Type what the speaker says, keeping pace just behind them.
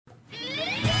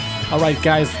All right,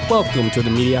 guys, welcome to the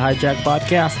Media Hijack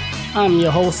Podcast. I'm your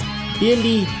host,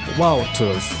 Billy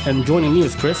Walters, and joining me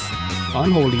is Chris,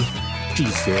 Unholy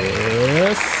Jesus.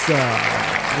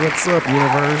 What's up,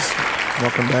 universe?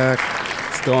 Welcome back.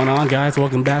 What's going on, guys?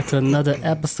 Welcome back to another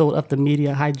episode of the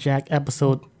Media Hijack,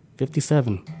 episode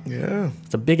 57. Yeah.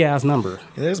 It's a big-ass number.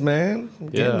 It is, man.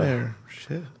 We're getting there.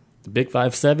 Shit. The Big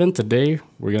 57. Today,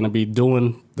 we're going to be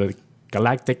doing the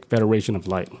Galactic Federation of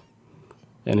Light.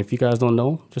 And if you guys don't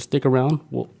know, just stick around.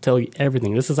 We'll tell you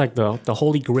everything. This is like the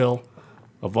holy grail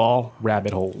of all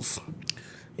rabbit holes.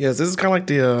 Yes, this is kind of like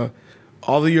the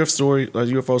all the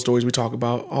UFO stories we talk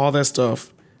about, all that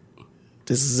stuff.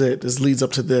 This is it. This leads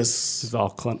up to this. It's all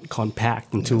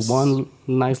compact into one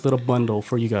nice little bundle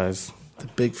for you guys. The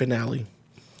big finale.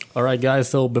 All right, guys.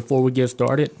 So before we get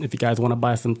started, if you guys want to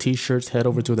buy some T-shirts, head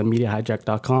over to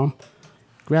themediahijack.com.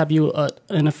 Grab you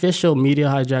an official Media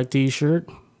Hijack T-shirt.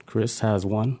 Chris has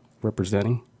one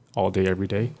representing all day, every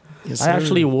day. Yes, I sir.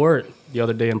 actually wore it the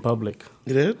other day in public.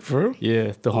 You did? For real?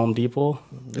 Yeah, the Home Depot.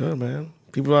 Good, man.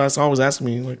 People always ask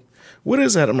me, like, what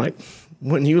is that? I'm like,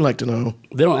 wouldn't you like to know?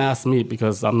 They don't ask me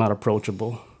because I'm not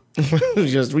approachable.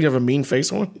 Just we have a mean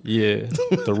face on? Yeah,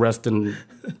 the resting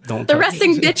don't. The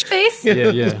resting bitch face?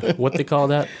 Yeah. What they call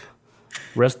that?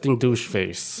 Resting douche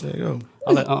face. There you go.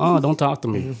 I'm like, don't talk to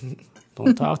me.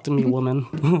 Don't talk to me, woman.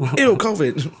 Ew,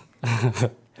 COVID.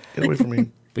 Get away from me.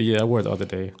 But yeah, I wore it the other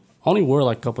day. Only wore it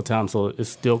like a couple times, so it's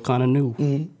still kind of new.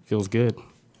 Mm-hmm. Feels good.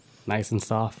 Nice and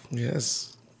soft.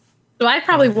 Yes. So I've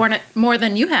probably worn it more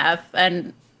than you have,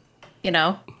 and, you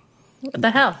know, what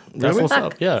the hell? That's Really? what's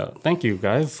up. Yeah, thank you,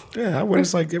 guys. Yeah, I wear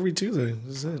this like every Tuesday.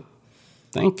 This is it.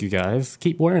 Thank you, guys.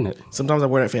 Keep wearing it. Sometimes I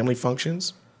wear it at family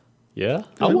functions. Yeah?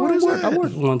 Like, what is that? I wore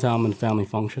it one time in a family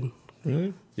function.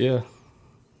 Really? Yeah.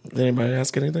 Did anybody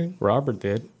ask anything? Robert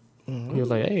did. He was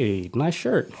like, hey, nice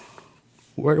shirt.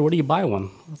 Where do you buy one?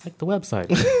 I was like, the website.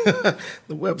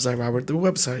 The website, Robert. The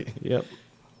website. Yep.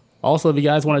 Also, if you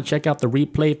guys want to check out the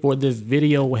replay for this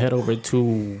video, head over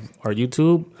to our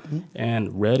YouTube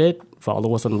and Reddit.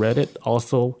 Follow us on Reddit.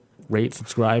 Also, rate,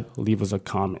 subscribe, leave us a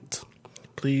comment.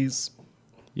 Please.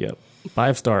 Yep.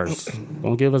 5 stars.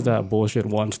 Don't give us that bullshit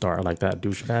 1 star like that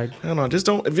douchebag. I don't know. Just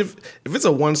don't. If it's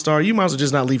a 1 star, you might as well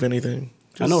just not leave anything.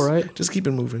 I know, right? Just keep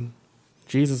it moving.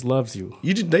 Jesus loves you.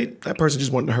 That person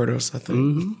just wanted to hurt us, I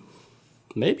think.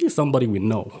 Maybe it's somebody we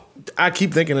know. I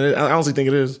keep thinking it. I honestly think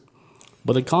it is.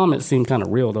 But the comments seem kind of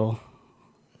real, though.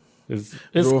 It's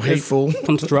Real hateful. It's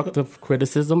constructive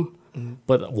criticism.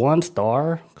 But 1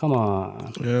 star? Come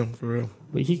on. Yeah, for real.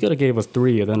 He could have gave us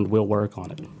 3, and then we'll work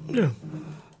on it. Yeah.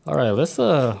 All right, let's...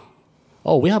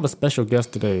 we have a special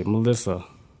guest today, Melissa.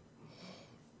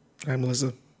 Hi,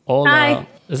 Melissa. Hola. Hi.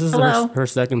 This is Hello. her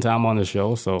second time on the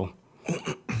show, so...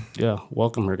 Yeah,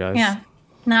 welcome her, guys. Yeah.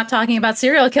 Not talking about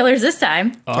serial killers this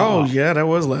time. Oh, yeah, that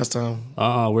was last time.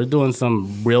 We're doing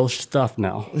some real stuff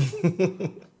now.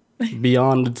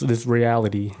 Beyond this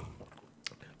reality.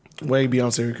 Way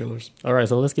beyond serial killers. All right,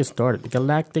 so let's get started. The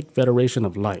Galactic Federation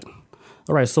of Light.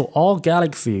 All right, so all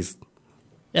galaxies,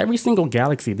 every single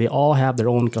galaxy, they all have their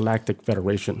own Galactic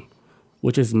Federation,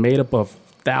 which is made up of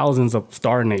thousands of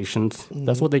star nations.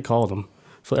 That's what they call them.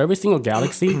 So every single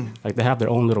galaxy, like they have their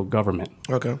own little government,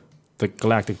 Okay. the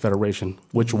Galactic Federation,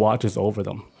 which watches over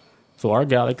them. So our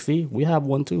galaxy, we have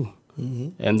one too.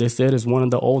 And they said it's one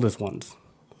of the oldest ones,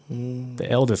 the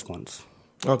eldest ones.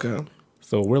 Okay.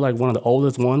 So we're like one of the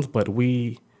oldest ones, but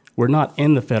we're not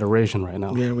in the Federation right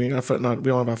now. Yeah, we don't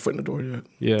have our foot in the door yet.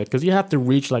 Yeah, because you have to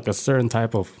reach like a certain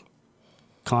type of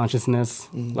consciousness,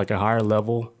 like a higher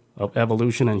level of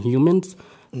evolution in humans,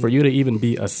 for you to even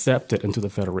be accepted into the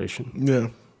Federation. Yeah.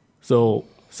 So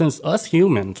since us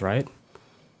humans, right,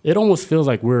 it almost feels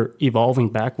like we're evolving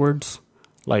backwards.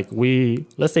 Like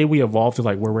let's say we evolved to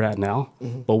like where we're at now,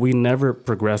 but we never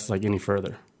progress like any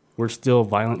further. We're still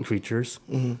violent creatures.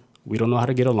 We don't know how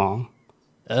to get along.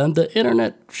 And the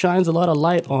internet shines a lot of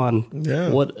light on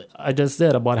what I just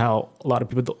said about how a lot of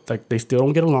people, they still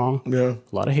don't get along. Yeah.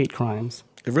 A lot of hate crimes.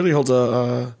 It really holds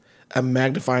a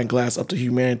magnifying glass up to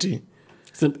humanity.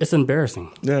 It's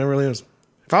embarrassing. Yeah, it really is.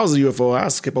 If I was a UFO,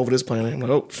 I'd skip over this planet. I'm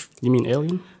like, oh, You mean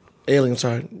alien? alien,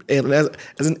 sorry. Alien,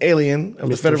 as an alien of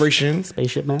the Federation,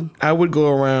 Spaceship Man? I would go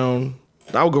around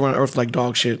Earth like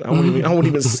dog shit. I wouldn't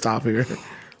even stop here.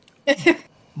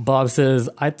 Bob says,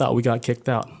 I thought we got kicked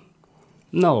out.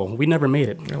 No, we never made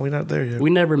it. No, we're not there yet. We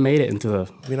never made it into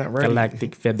the We're not ready.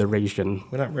 Galactic Federation.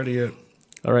 We're not ready yet.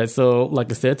 All right, so like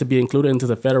I said, to be included into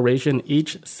the Federation,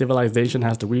 each civilization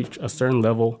has to reach a certain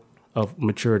level of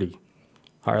maturity,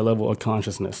 higher level of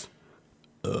consciousness.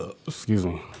 Excuse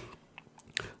me.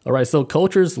 All right, so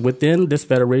cultures within this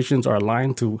federations are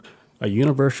aligned to a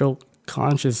universal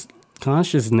conscious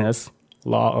consciousness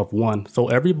law of one. So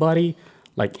everybody,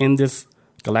 like in this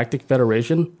Galactic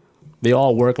Federation, they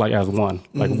all work like as one,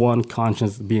 like one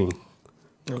conscious being.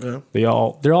 Okay. They're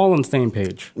all on the same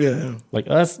page. Yeah. Like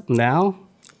us now,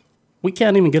 we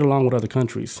can't even get along with other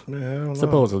countries. Yeah, I don't know.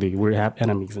 Supposedly, we have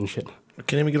enemies and shit.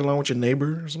 Can't even get along with your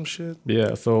neighbor or some shit.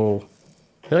 Yeah, so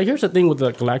like, here's the thing with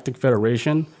the Galactic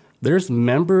Federation. There's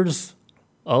members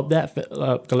of that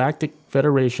Galactic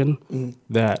Federation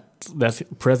that's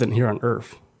present here on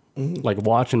Earth, like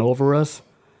watching over us,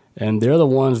 and they're the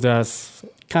ones that's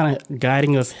kind of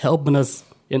guiding us, helping us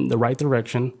in the right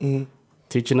direction,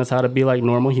 teaching us how to be like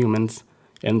normal humans.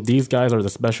 And these guys are the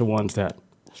special ones that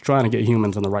trying to get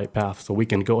humans on the right path, so we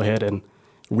can go ahead and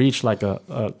reach like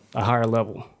a higher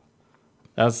level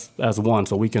as one,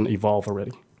 so we can evolve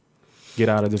already, get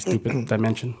out of this stupid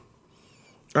dimension.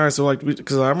 All right, so like,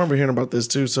 because I remember hearing about this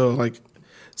too. So like,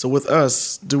 so with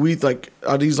us, do we like,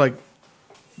 are these like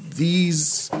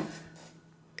these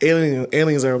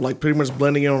aliens that are like pretty much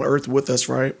blending in on Earth with us,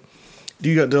 right?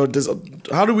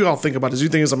 How do we all think about this? Do you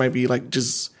think this might be like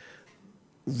just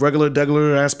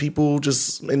regular ass people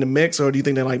just in the mix, or do you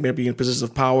think they like maybe in positions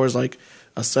of powers, like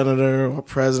a senator or a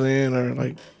president, or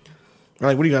like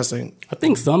what do you guys think? I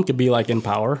think some could be like in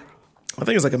power. I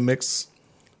think it's like a mix.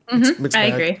 Mixed I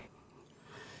bag. agree.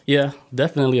 Yeah,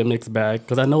 definitely a mixed bag,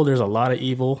 because I know there's a lot of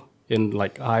evil in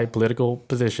like high political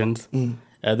positions, and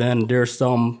then there's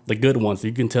some the good ones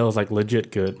you can tell is like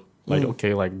legit good. Like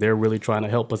okay, like they're really trying to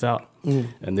help us out,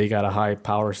 and they got a high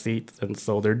power seat, and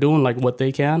so they're doing like what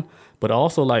they can. But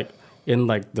also like in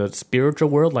like the spiritual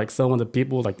world, like some of the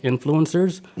people like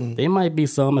influencers, they might be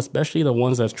some, especially the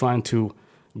ones that's trying to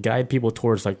guide people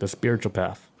towards like the spiritual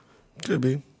path. Could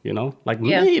be. You know, like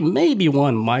Yeah. maybe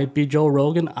one might be Joe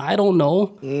Rogan. I don't know,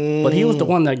 but he was the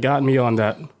one that got me on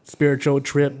that spiritual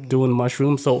trip doing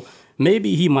mushrooms. So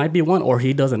maybe he might be one, or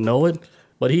he doesn't know it,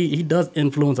 but he does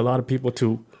influence a lot of people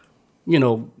to, you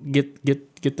know, get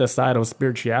the side of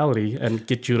spirituality and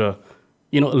get you to,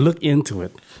 you know, look into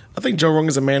it. I think Joe Rogan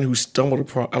is a man who stumbled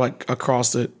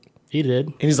across it, He did.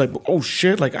 and he's like, "Oh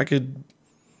shit! Like I could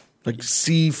like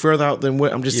see further out than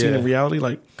what I'm just seeing in reality."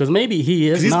 Like, Because maybe he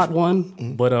is not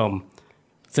one, but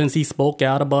since he spoke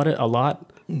out about it a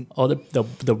lot, all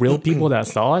the real people that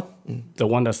saw it, the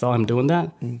one that saw him doing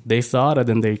that, they saw it, and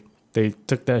then they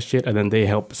took that shit, and then they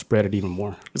helped spread it even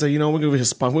more. he's like, we'll give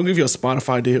you a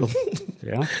Spotify deal.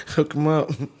 Yeah. Hook him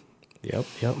up, Yep.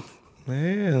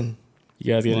 man.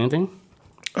 You guys get anything?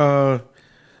 I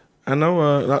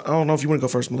know. I don't know if you want to go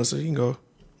first, Melissa. You can go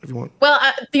if you want. Well,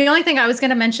 the only thing I was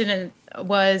going to mention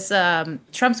was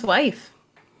Trump's wife.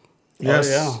 Yes.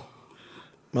 Oh, yeah.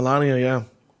 Melania. Yeah.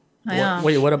 Yeah.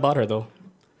 Wait, what about her though?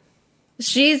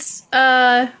 She's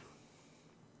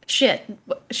shit.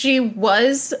 She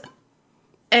was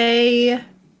an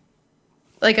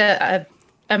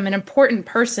important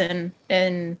person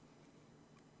in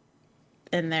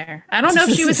there. I don't know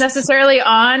if she was necessarily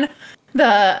on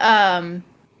the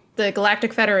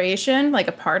Galactic Federation, like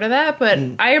a part of that, but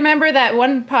I remember that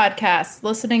one podcast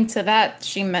listening to that,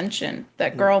 she mentioned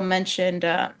that girl mentioned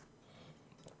that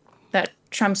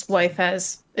Trump's wife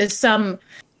is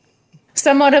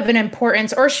somewhat of an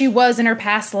importance, or she was in her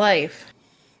past life.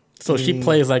 So she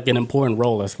plays like an important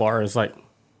role as far as like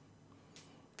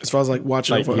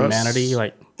watching like over humanity, us.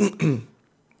 like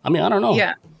I mean, I don't know.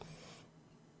 Yeah.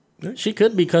 She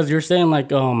could, because you're saying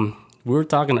like we were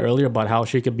talking earlier about how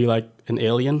she could be like an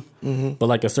alien, but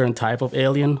like a certain type of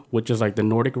alien, which is like the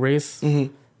Nordic race.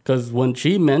 Because when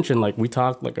she mentioned, like we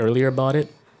talked like earlier about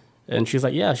it, and she's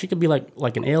like, yeah, she could be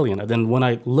like an alien. And then when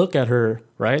I look at her,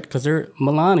 right, because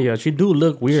Melania, she do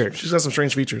look weird. She's got some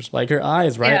strange features. Like her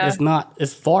eyes, right? Yeah.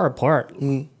 It's far apart.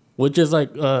 Which is like,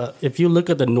 if you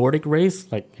look at the Nordic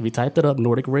race, like if you typed it up,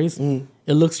 Nordic race,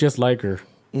 it looks just like her.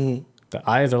 The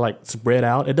eyes are like spread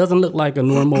out. It doesn't look like a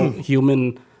normal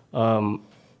human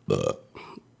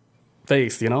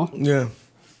face, you know? Yeah.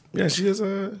 Yeah, she is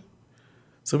some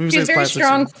people She say has it's very plastic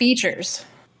strong features.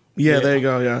 Yeah, there you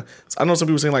go, yeah. So I know some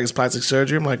people saying like it's plastic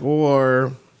surgery. I'm like,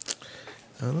 or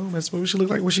I don't know, that's what she look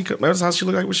like that's how she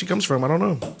look like where she comes from. I don't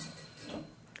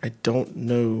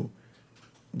know.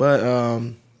 But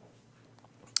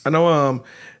I know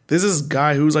there's this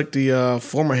guy who's like the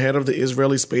former head of the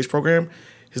Israeli space program.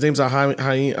 His name's Haim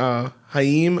Eshed.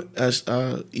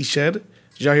 Did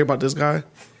y'all hear about this guy?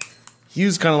 He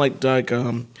was kind of like I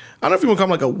don't know if you want to call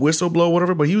him like a whistleblower or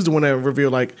whatever, but he was the one that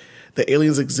revealed like the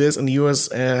aliens exist and the U.S.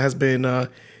 Has been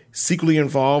secretly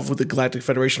involved with the Galactic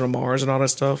Federation of Mars and all that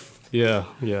stuff. Yeah.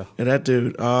 And that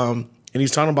dude, and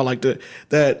he's talking about like because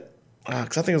I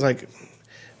think it's like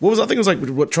what was I think it was like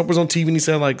what Trump was on TV and he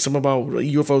said like something about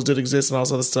UFOs did exist and all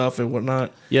this other stuff and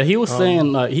whatnot. Yeah, he was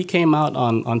saying he came out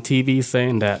on TV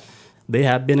saying that they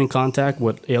have been in contact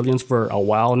with aliens for a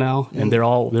while now, and they're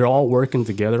all working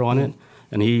together on it.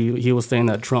 And he was saying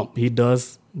that Trump he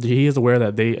is aware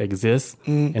that they exist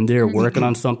and they're working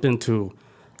on something to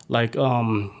like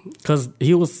because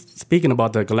he was speaking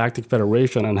about the Galactic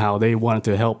Federation and how they wanted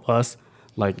to help us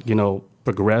like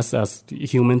progress as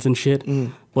humans and shit.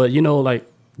 But like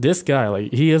this guy,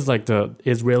 like he is like the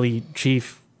Israeli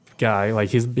chief guy. Like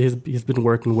he's been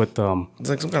working with it's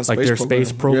like some kind of like their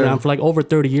space program for like over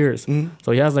 30 years.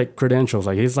 So he has like credentials.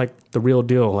 Like he's like the real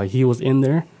deal. Like he was in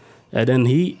there, and then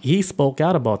he spoke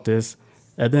out about this,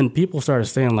 and then people started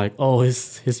saying like, oh,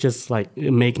 he's just like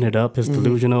making it up. He's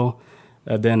delusional.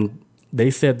 And then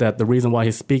they said that the reason why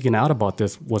he's speaking out about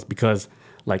this was because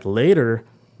like later.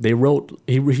 They wrote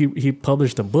he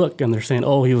published a book and they're saying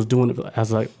he was doing it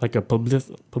as like a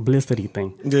publicity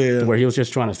thing where he was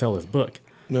just trying to sell his book.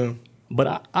 No,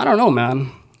 but I don't know,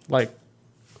 man. Like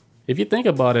if you think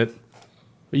about it,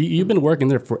 you've been working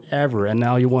there forever and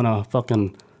now you want to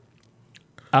fucking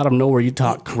out of nowhere you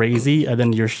talk crazy and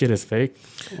then your shit is fake.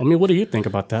 I mean, what do you think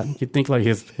about that? You think like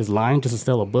his lying just to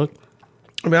sell a book?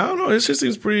 I mean, I don't know. It just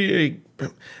seems pretty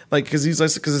like because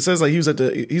it says like he's a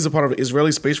part of the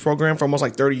Israeli space program for almost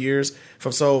like 30 years.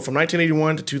 From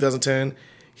 1981 to 2010,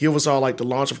 he oversaw like the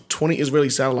launch of 20 Israeli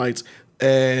satellites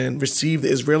and received the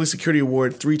Israeli Security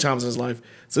Award 3 times in his life.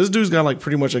 So this dude's got like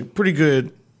pretty much a pretty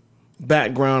good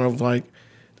background of like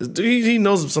he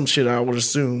knows some shit. I would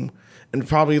assume, and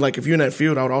probably like if you're in that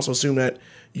field, I would also assume that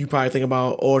you probably think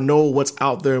about or know what's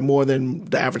out there more than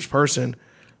the average person.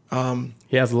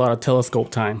 He has a lot of telescope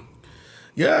time.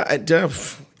 Yeah,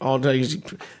 all day.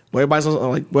 Where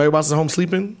everybody's at home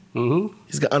sleeping,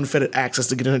 he's got unfettered access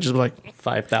to get in and just like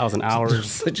 5,000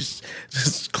 hours. just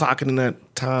clocking in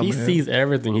that time. He sees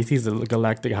everything. He sees the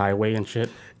galactic highway and shit.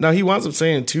 Now he winds up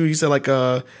saying too. He said like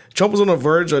Trump was on the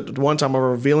verge at one time of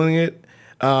revealing it,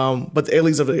 but the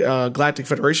aliens of the Galactic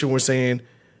Federation were saying,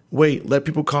 "Wait, let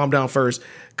people calm down first."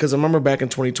 Because I remember back in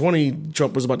 2020,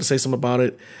 Trump was about to say something about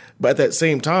it, but at that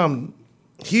same time,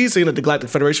 he's saying that the Galactic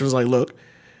Federation was like, "Look,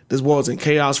 this world's in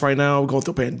chaos right now. We're going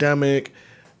through a pandemic,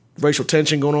 racial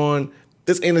tension going on.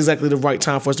 This ain't exactly the right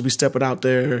time for us to be stepping out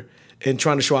there and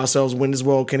trying to show ourselves when this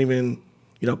world can't even,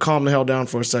 calm the hell down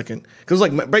for a second." Because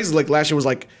like basically, like last year was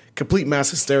like complete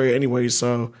mass hysteria anyway.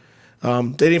 So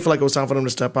they didn't feel like it was time for them to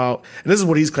step out. And this is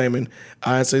what he's claiming.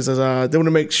 So he says they want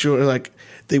to make sure, like,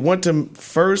 they want to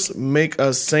first make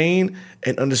us sane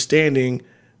and understanding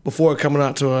before coming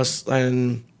out to us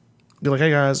and be like,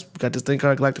 "Hey guys, we got this thing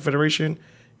called Galactic Federation.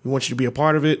 We want you to be a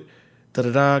part of it."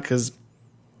 Because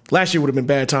last year would have been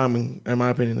bad timing, in my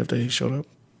opinion, if they showed up.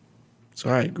 So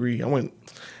I agree.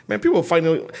 Man, people are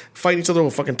fighting each other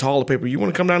with fucking toilet paper. You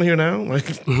want to come down here now?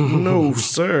 Like, no,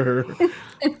 sir.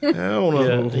 Hell no.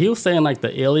 Yeah, he was saying like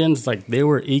the aliens, like they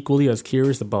were equally as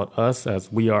curious about us as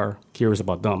we are curious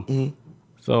about them.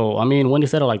 So I mean, when he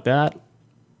said it like that,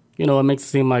 it makes it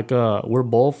seem like we're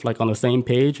both like on the same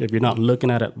page. If you're not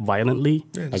looking at it violently,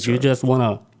 like you just want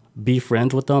to be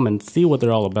friends with them and see what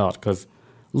they're all about. Because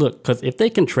if they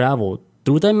can travel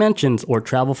through dimensions or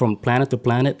travel from planet to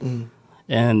planet,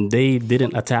 and they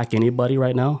didn't attack anybody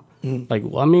right now, like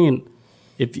I mean,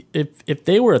 if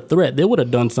they were a threat, they would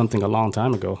have done something a long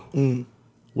time ago.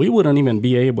 We wouldn't even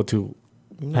be able to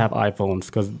have iPhones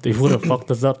because they would have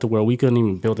fucked us up to where we couldn't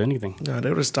even build anything. No, they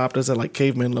would have stopped us at like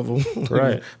caveman level.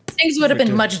 Right. Things would have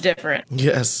been much different.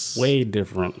 Yes. Way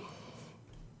different.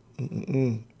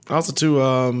 Also,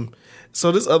 too,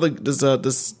 so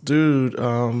this dude,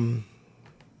 I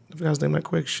forgot his name that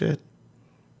quick. Shit.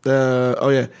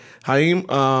 Haim.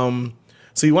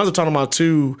 So he winds up talking about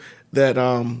too that.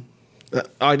 All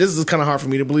right, this is kind of hard for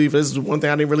me to believe. This is one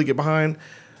thing I didn't really get behind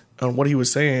on what he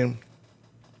was saying.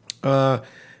 But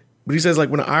he says like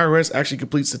when the IRS actually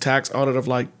completes the tax audit of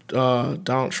like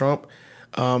Donald Trump,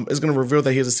 it's going to reveal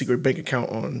that he has a secret bank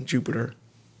account on Jupiter.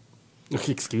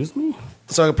 Excuse me?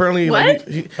 So apparently, what?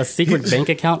 A secret bank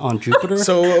account on Jupiter?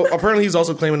 So apparently, he's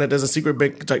also claiming that there's a secret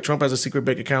bank, like Trump has a secret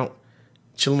bank account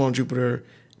chilling on Jupiter.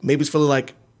 Maybe it's full of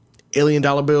like alien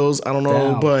dollar bills. I don't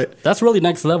know, but that's really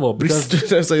next level because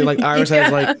so like IRS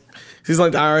has like he's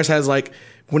like the IRS has like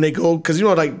when they go because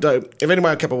if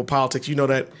anybody kept up with politics, you know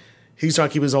that he's trying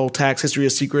to keep his whole tax history a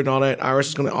secret and all that. IRS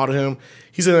is going to audit him.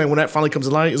 He said like when that finally comes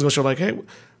to light, it's going to show like, hey, what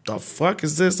the fuck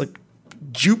is this like?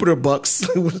 Jupiter bucks.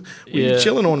 What are you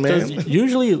chilling on, man?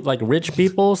 Usually, like rich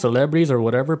people, celebrities, or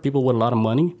whatever, people with a lot of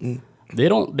money, they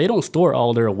don't store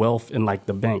all their wealth in like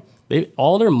the bank.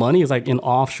 All their money is like in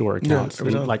offshore accounts,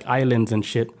 in, like islands and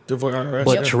shit. IRS,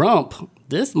 but Trump,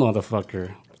 this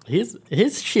motherfucker,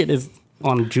 his shit is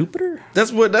on Jupiter.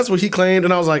 That's what he claimed,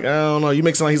 and I was like, I don't know. You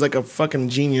make it sound like he's like a fucking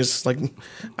genius. Like,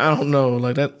 I don't know,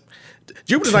 like that.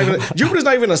 Jupiter's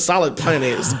not even a solid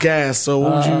planet. It's gas. So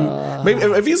what would you maybe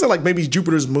if he said like maybe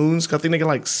Jupiter's moons? 'Cause I think they get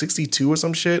like 62 or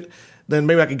some shit. Then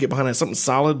maybe I could get behind that, something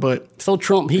solid. But So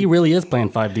Trump, he really is playing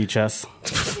 5D chess.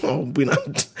 oh, we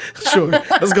not sure.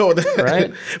 Let's go with that.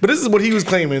 Right. But this is what he was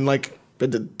claiming. Like the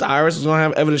IRS was gonna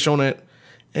have evidence showing that.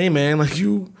 Hey man, like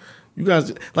you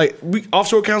guys like we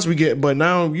offshore accounts we get, but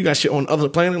now you got shit on other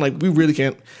planet. Like we really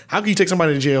can't. How can you take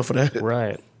somebody to jail for that?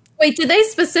 Right. Wait, did they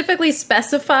specifically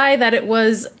specify that it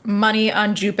was money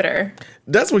on Jupiter?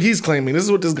 That's what he's claiming. This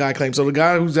is what this guy claims. So the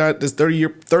guy who's got this 30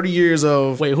 years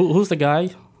of Wait, who's the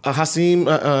guy? Hassim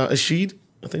Ashid,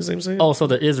 I think his name's saying. Oh, so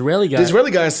the Israeli guy. The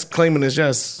Israeli guy's claiming this,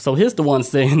 yes. So he's the one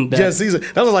saying that Yes,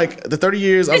 that was like the 30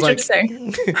 years. I was like,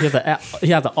 Interesting. he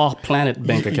has an off-planet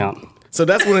bank account. so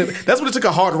that's when it took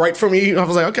a hard right for me. I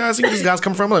was like, okay, I see where this guy's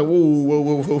coming from. I'm like,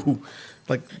 whoa.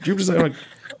 Like Jupiter's like,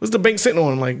 what's the bank sitting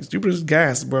on? Like Jupiter's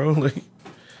gas, bro. Like,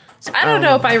 so, I don't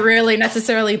know if I really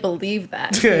necessarily believe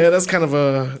that. yeah, that's kind of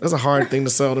a hard thing to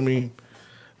sell to me.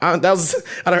 That was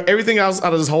out of everything else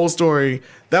out of this whole story.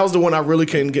 That was the one I really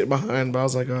couldn't get behind. But I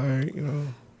was like, all right,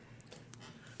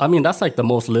 I mean, that's like the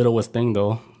most littlest thing,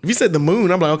 though. If you said the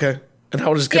moon, I'm like, okay, and I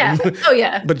would just Yeah. Oh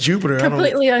yeah. But Jupiter,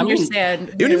 Completely understand.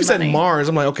 even if you said money. Mars,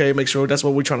 I'm like, okay, make sure that's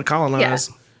what we're trying to colonize.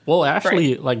 Yeah. Well,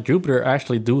 actually, like Jupiter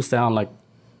actually do sound like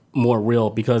more real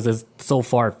because it's so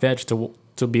far-fetched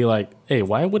to be like, hey,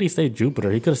 why would he say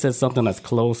Jupiter? He could have said something that's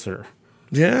closer.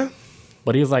 Yeah.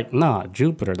 But he was like, nah,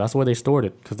 Jupiter. That's where they stored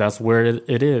it because that's where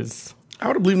it is. I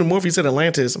would have believed him more if he said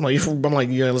Atlantis. I'm like,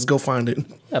 yeah, let's go find it.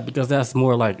 Yeah, because that's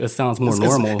more like, it sounds more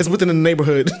normal. It's within the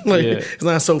neighborhood. Like, Yeah. it's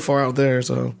not so far out there.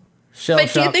 So, Shell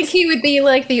But do you shocked. think he would be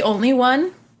like the only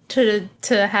one to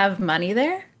have money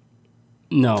there?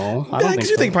 No, I don't yeah, think because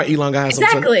so. you think probably Elon got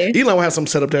Exactly. Elon will have some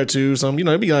set up there too. Some,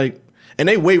 it'd be like, and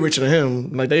they way richer than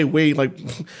him. Like they way like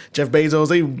Jeff Bezos.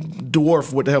 They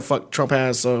dwarf what the hell fuck Trump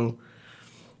has. So,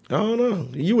 I don't know.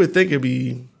 You would think it'd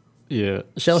be. Yeah.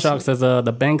 Shell Shock says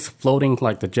the bank's floating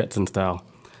like the Jetson style.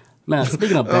 Man,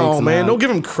 speaking of banks, Oh man, don't give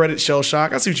him credit, Shell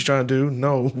Shock. I see what you're trying to do.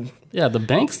 No. Yeah, the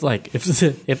banks, like,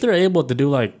 if they're able to do,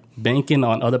 like, banking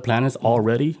on other planets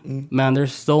already, man,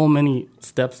 there's so many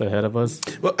steps ahead of us.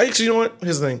 Well, actually, you know what?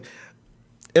 Here's the thing.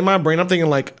 In my brain, I'm thinking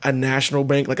like a national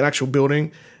bank, like an actual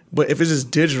building. But if it's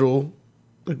just digital,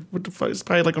 like, what the fuck? It's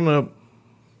probably like on a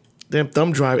damn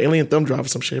thumb drive, alien thumb drive or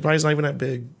some shit. Probably it's not even that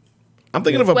big. I'm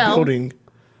thinking of a building.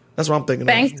 That's what I'm thinking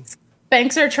of.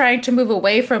 Banks are trying to move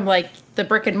away from like the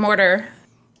brick and mortar,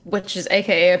 which is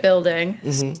AKA a building.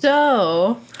 Mm-hmm.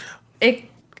 So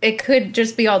it could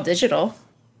just be all digital.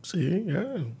 See,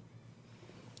 yeah.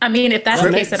 I mean, if that's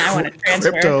the case, then I want to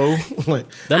transfer. Crypto, like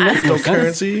That makes more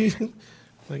sense. cryptocurrency.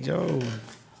 Like, yo.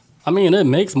 I mean, it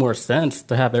makes more sense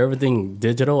to have everything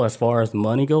digital as far as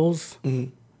money goes.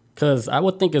 Because I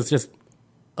would think it's just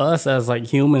us as, like,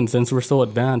 humans, since we're so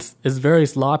advanced, it's very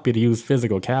sloppy to use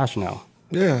physical cash now.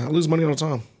 Yeah, I lose money all the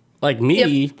time. Like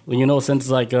me, you know, since,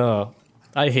 like,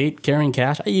 I hate carrying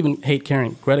cash. I even hate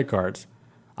carrying credit cards.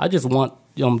 I just want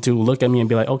them to look at me and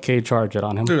be like, okay, charge it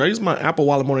on him. Dude, I use my Apple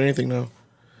Wallet more than anything now.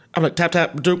 I'm like, tap,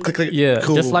 tap, doop, click, click. Yeah,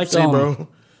 cool. just like, See, bro.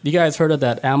 You guys heard of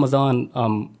that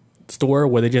Amazon store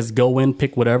where they just go in,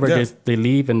 pick whatever, Yeah. they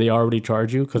leave, and they already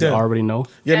charge you because they Yeah. already know?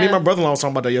 Yeah, me and Yeah. my brother-in-law was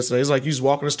talking about that yesterday. It's like you just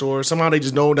walk in the store. Somehow they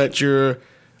just know that you're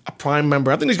a Prime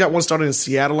member. I think they got one started in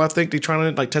Seattle. I think they're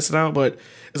trying to like test it out. But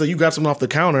it's like you grab something off the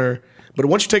counter. But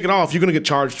once you take it off, you're going to get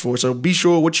charged for it. So be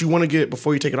sure what you want to get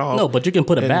before you take it off. No, but you can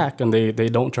put it back and they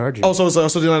don't charge you. Oh, so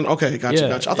then, okay,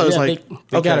 gotcha. I thought it was like,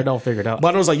 they got it all figured out. But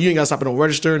I know it's like you ain't got to stop at no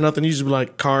register or nothing. You just be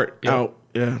like, cart out.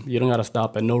 Yeah. You don't got to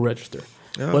stop at no register.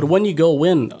 But when you go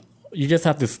in, you just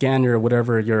have to scan your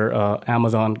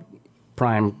Amazon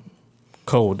Prime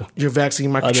code. Your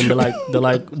vaccine Then microchip. they're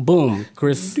like, boom,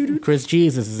 Chris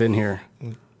Jesus is in here.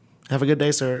 Have a good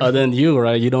day, sir. Then you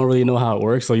don't really know how it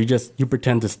works, so you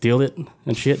pretend to steal it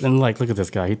and shit. And like, look at this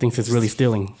guy, he thinks it's really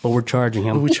stealing, but we're charging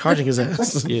him. We're charging his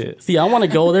ass. Yeah. See, I want to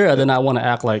go there, and then I want to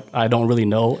act like I don't really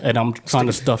know, and I'm trying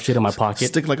to stuff shit in my pocket.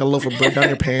 Stick like a loaf of bread down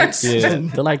your pants. Yeah.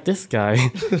 They're like, this guy,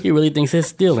 he really thinks he's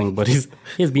stealing, but he's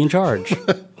being charged.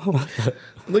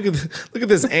 Look at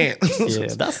this ant. Yeah,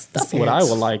 that's what I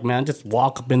would like, man. Just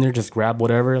walk up in there, just grab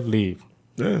whatever, leave.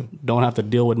 Yeah. Don't have to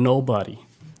deal with nobody.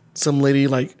 Some lady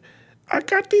like, I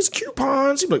got these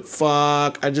coupons. You'd be like,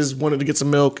 fuck, I just wanted to get some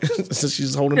milk. So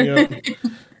she's holding me up.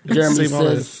 Jeremy Save all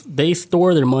says they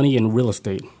store their money in real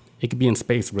estate. It could be in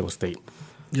space real estate.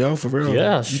 Yo, for real.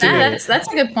 Yeah, You shit. think- That's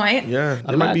a good point. yeah.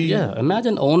 It might be. Yeah,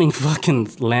 imagine owning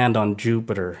fucking land on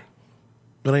Jupiter.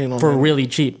 But ain't for really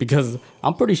cheap, because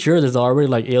I'm pretty sure there's already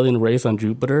like alien race on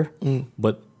Jupiter,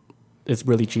 but it's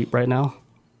really cheap right now.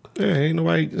 Yeah, ain't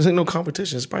nobody. There's ain't no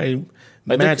competition. It's probably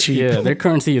Like mad cheap. Yeah, their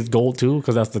currency is gold too,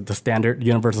 because that's the standard,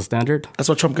 universal standard. That's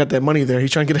why Trump got that money there.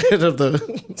 He's trying to get ahead of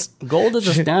the. Gold is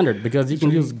a standard because you can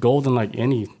use gold in like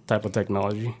any type of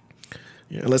technology.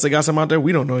 Yeah, unless they got some out there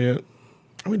we don't know yet.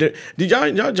 I mean, did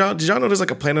y'all know there's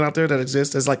like a planet out there that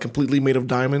exists that's like completely made of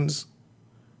diamonds?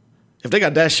 If they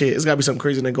got that shit, it's got to be something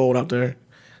crazy than gold out there.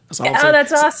 That's all I'm saying.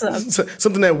 that's awesome.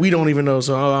 Something that we don't even know.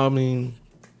 So I mean,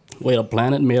 wait, a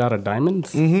planet made out of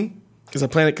diamonds? Mm-hmm. Because a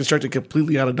planet constructed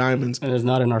completely out of diamonds, and it's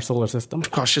not in our solar system.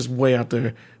 Gosh, it's way out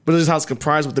there. But this is how it's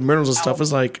comprised with the minerals and stuff.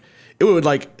 It's like it would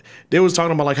like they was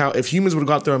talking about like how if humans would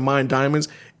go out there and mine diamonds,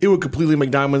 it would completely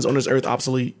make diamonds on this earth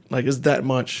obsolete. Like it's that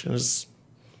much.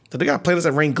 They got planets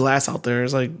that rain glass out there.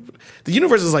 It's like the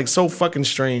universe is like so fucking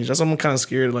strange. That's why I'm kind of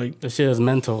scared. Like this shit is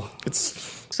mental.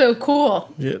 It's so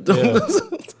cool. Yeah.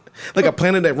 Like a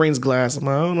planet that rains glass. I'm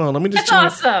like, I don't know. Let me just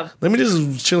That's awesome. Let me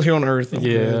just chill here on Earth. I'm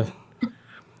yeah. good.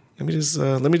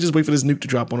 Let me just wait for this nuke to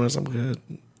drop on us. I'm good.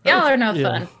 Y'all are no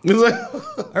fun.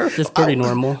 Earth is pretty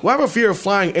normal. Well, I have a fear of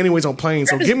flying anyways on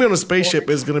planes. So get me on a spaceship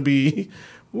is gonna be.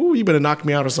 Ooh, you better knock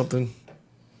me out or something.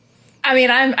 I mean,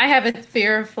 I have a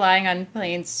fear of flying on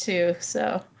planes too,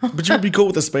 so. But you would be cool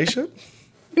with a spaceship?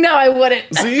 No, I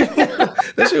wouldn't. See?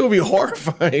 That shit would be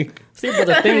horrifying. See, but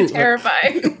the thing,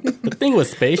 terrifying. The thing with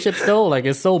spaceships though, like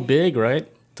it's so big, right?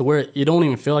 To where you don't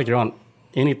even feel like you're on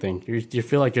anything. You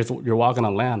feel like you're walking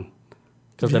on land.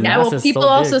 Because the mass is people so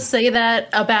also big. say that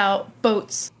about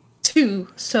boats too.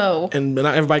 So. And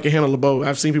not everybody can handle a boat.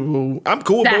 I've seen people who I'm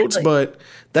cool with boats, but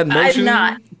that motion. I'm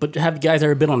not. But have you guys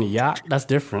ever been on a yacht? That's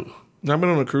different. I've been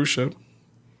on a cruise ship.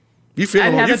 You feel? I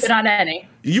haven't been on any.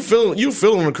 You feel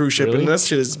on a cruise ship, Really? and that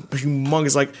shit is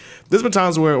humongous. Like there's been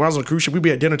times where when I was on a cruise ship, we'd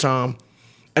be at dinner time,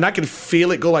 and I could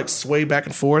feel it go like sway back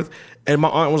and forth. And my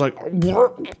aunt was like,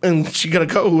 and she gotta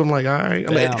go. I'm like, all right.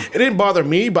 I mean, it didn't bother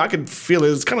me, but I could feel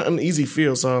it. It's kind of an uneasy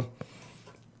feel. So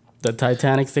the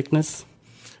Titanic sickness.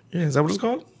 Yeah, is that what it's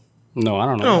called? No, I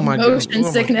don't know. Oh my god, Ocean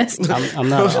sickness. I'm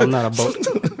not a boat.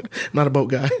 Not a boat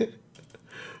guy.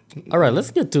 All right,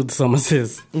 let's get to some of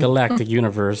this galactic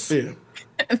universe. Yeah.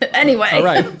 Anyway. All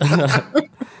right.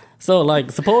 So, like,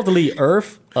 supposedly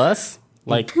Earth, us,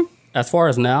 like, as far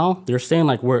as now, they're saying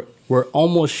like we're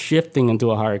almost shifting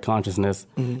into a higher consciousness.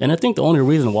 And I think the only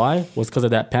reason why was because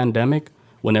of that pandemic.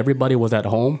 When everybody was at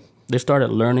home, they started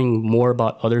learning more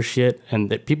about other shit, and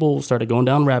that people started going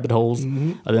down rabbit holes.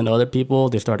 And then other people,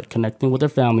 they started connecting with their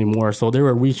family more, so they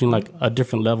were reaching like a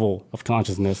different level of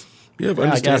consciousness. Yeah, but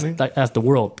understanding. I guess as the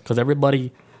world, because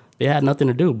everybody, they had nothing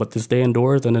to do but to stay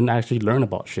indoors and then actually learn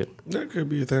about shit. That could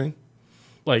be a thing.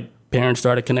 Like parents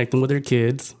started connecting with their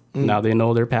kids. Now they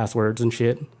know their passwords and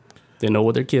shit. They know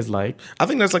what their kids like. I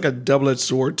think that's like a double-edged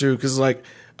sword too, because like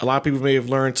a lot of people may have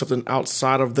learned something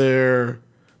outside of their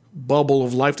bubble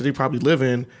of life that they probably live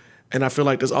in, and I feel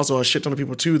like there's also a shit ton of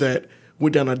people too that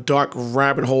went down a dark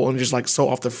rabbit hole and just like so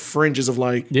off the fringes of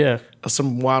like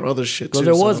some wild other shit too. So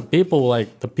there was people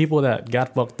like the people that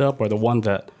got fucked up are the ones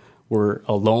that were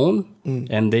alone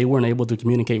and they weren't able to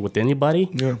communicate with anybody.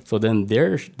 Yeah. So then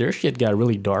their shit got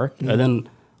really dark, and then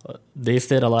they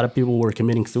said a lot of people were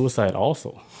committing suicide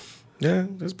also. Yeah,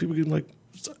 there's people getting like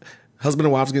husband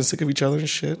and wives getting sick of each other and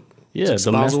shit. Yeah,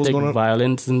 domestic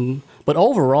violence, but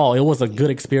overall it was a good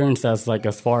experience as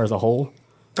far as a whole.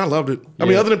 I loved it. I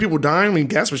mean, other than people dying, I mean,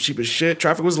 gas was cheap as shit.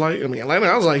 Traffic was light. I mean, Atlanta,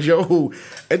 I was like, yo,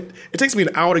 it takes me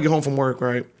an hour to get home from work,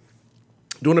 right?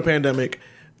 During the pandemic,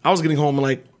 I was getting home in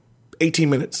like 18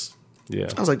 minutes. Yeah.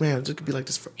 I was like, man, it could be like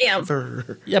this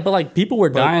forever. Yeah, but like people were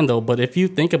dying though. But if you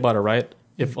think about it, right?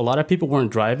 If a lot of people weren't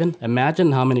driving,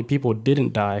 imagine how many people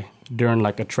didn't die during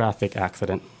like a traffic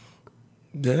accident.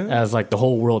 Yeah. As like the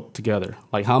whole world together.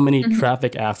 Like how many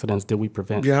traffic accidents did we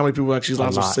prevent? Yeah, how many people actually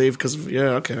lives were saved because of,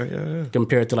 yeah.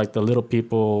 Compared to like the little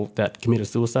people that committed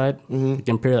suicide,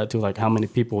 compare that to like how many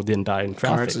people didn't die in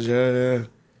traffic. Yeah.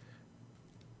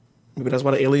 Maybe that's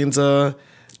why the aliens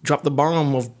dropped the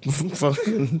bomb of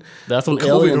fucking that's when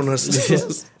COVID on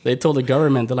us. They told the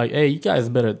government, they're like, hey, you guys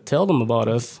better tell them about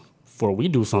us before we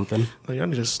do something. Like, y'all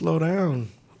need to slow down.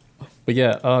 But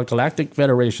yeah, Galactic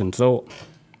Federation. So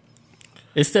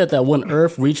it said that when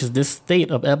Earth reaches this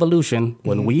state of evolution,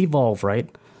 when we evolve, right,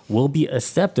 we'll be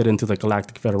accepted into the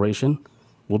Galactic Federation.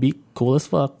 We'll be cool as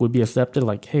fuck. We'll be accepted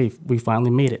like, hey, we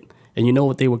finally made it. And you know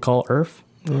what they would call Earth?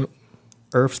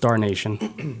 Earth Star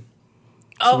Nation.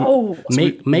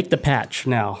 Make the patch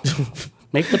now.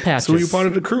 Make the patch. So you're part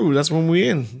of the crew. That's when we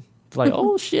in. It's like,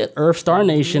 oh shit, Earth Star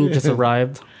Nation just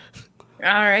arrived. All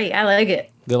right, I like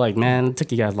it. They're like, man, it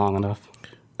took you guys long enough.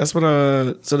 That's what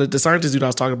so the scientist dude I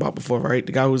was talking about before, right?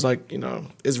 The guy who's like,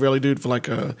 Israeli dude for like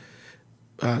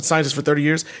scientist for 30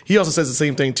 years. He also says the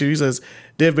same thing too. He says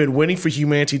they've been waiting for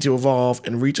humanity to evolve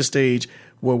and reach a stage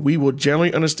where we will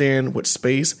generally understand what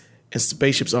space and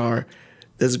spaceships are.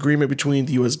 There's agreement between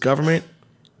the U.S. government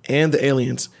and the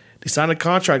aliens. They signed a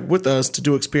contract with us to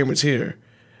do experiments here.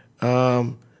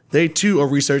 They too are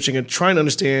researching and trying to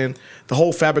understand the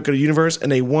whole fabric of the universe,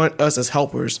 and they want us as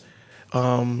helpers.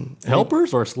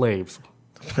 Helpers or slaves?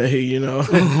 Hey, Hey.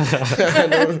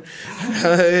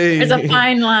 There's a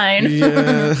fine line.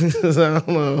 Yeah, I don't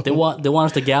know. They want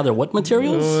us to gather what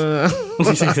materials?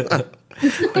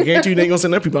 I guarantee you they ain't gonna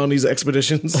send their people on these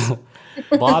expeditions.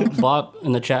 Bob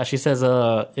in the chat, she says,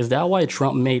 is that why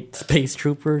Trump made space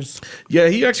troopers? Yeah,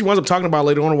 he actually winds up talking about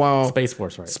later on a while. Space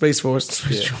Force, right? Space Force.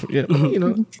 Yeah.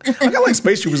 I like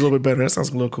Space Troopers a little bit better. That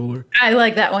sounds a little cooler. I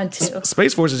like that one too.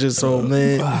 Space Force is just so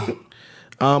man.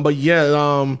 But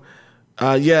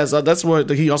yeah, so that's what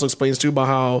he also explains too about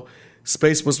how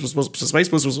Space Force was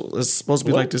supposed to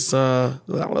be like this.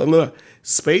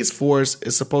 Space Force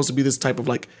is supposed to be this type of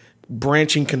like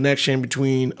branching connection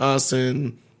between us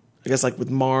and I guess like with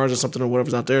Mars or something or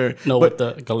whatever's out there. No, with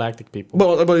the Galactic people.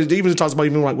 But it even talks about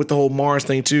even like with the whole Mars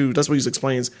thing too. That's what he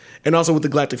explains, and also with the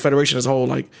Galactic Federation as a whole.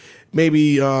 Like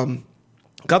maybe I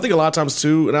think a lot of times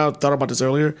too, and I thought about this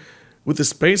earlier with the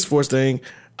Space Force thing.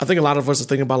 I think a lot of us are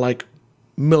thinking about like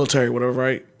military, whatever,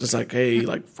 right? Just like, hey,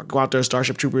 like go out there,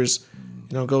 Starship Troopers,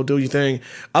 go do your thing.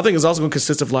 I think it's also going to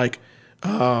consist of like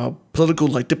political,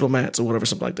 like diplomats or whatever,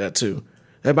 something like that too.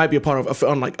 That might be a part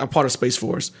of Space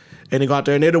Force, and they go out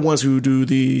there and they're the ones who do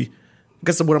I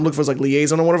guess what I'm looking for is like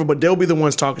liaison or whatever, but they'll be the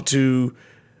ones talking to.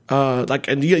 I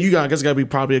guess gotta be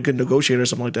probably a good negotiator or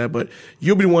something like that. But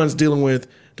you'll be the ones dealing with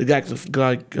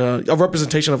the a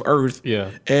representation of Earth. Yeah,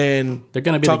 and they're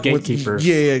gonna be the gatekeepers.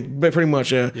 Pretty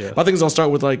much. Yeah. I think it's gonna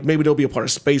start with like maybe they'll be a part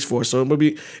of Space Force. So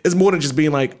it's more than just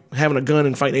being like having a gun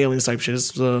and fighting aliens type shit.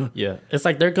 It's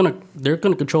like they're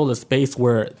gonna control the space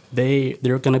where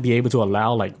they're gonna be able to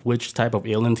allow like which type of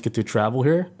aliens get to travel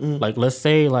here. Like let's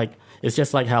say like. It's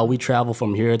just like how we travel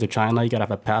from here to China. You gotta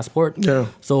have a passport. Yeah.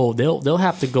 So they'll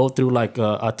have to go through like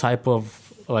a type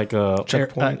of like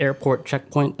airport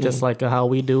checkpoint, just like how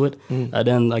we do it. And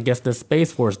then I guess the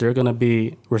Space Force, they're gonna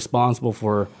be responsible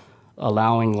for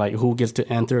allowing like who gets to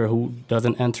enter, who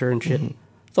doesn't enter, and shit.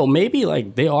 So maybe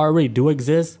like they already do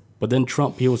exist, but then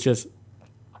Trump he was just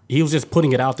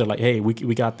putting it out there like, hey,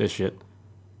 we got this shit.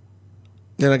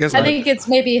 Yeah, I think it's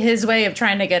maybe his way of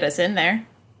trying to get us in there.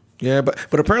 Yeah,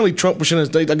 but apparently Trump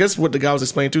shouldn't have. I guess what the guy was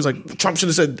explaining too is like Trump should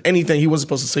have said anything. He wasn't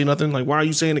supposed to say nothing. Like, why are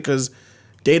you saying it? Because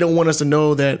they don't want us to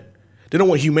know that. They don't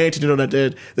want humanity to know that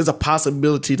there's a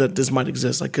possibility that this might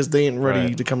exist. Like, because they ain't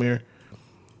ready to come here.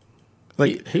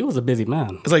 Like he was a busy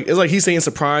man. It's like he's saying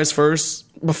surprise first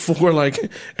before like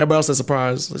everybody else says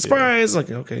surprise. Like, surprise. Like,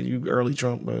 okay, you early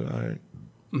Trump, but all right.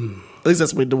 At least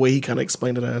that's the way he kind of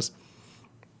explained it as.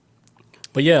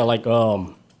 But yeah, like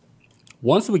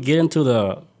once we get into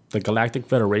the Galactic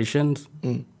Federations,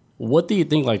 what do you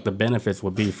think like the benefits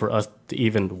would be for us to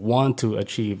even want to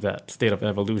achieve that state of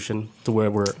evolution to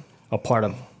where we're a part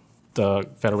of the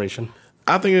Federation?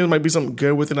 I think it might be something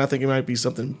good with it. I think it might be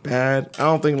something bad. I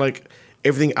don't think like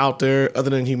everything out there other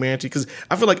than humanity, because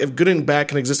I feel like if good and bad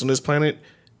can exist on this planet,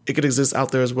 it could exist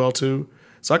out there as well too.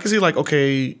 So I can see like,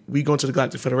 okay, we go into the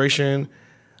Galactic Federation.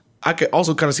 I could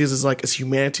also kind of see this as like it's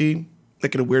humanity.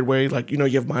 Like in a weird way, like, you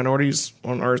have minorities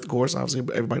on Earth, of course, obviously,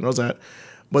 everybody knows that.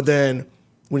 But then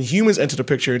when humans enter the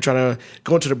picture and try to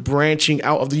go into the branching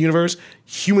out of the universe,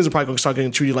 humans are probably going to start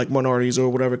getting treated like minorities or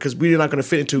whatever because we're not going to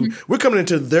fit into, we're coming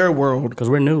into their world. Because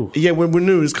we're new. Yeah, we're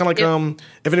new. It's kind of like,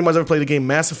 if anybody's ever played the game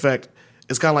Mass Effect,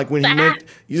 it's kind of like when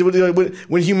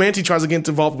humanity tries to get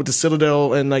involved with the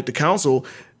Citadel and like the Council,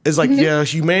 it's like,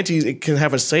 humanity it can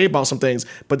have a say about some things,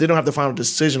 but they don't have the final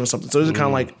decision or something. So it's kind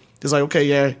of like, it's like, okay,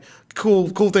 yeah, cool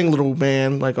thing, little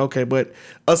man. Like, okay, but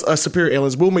us superior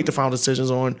aliens will make the final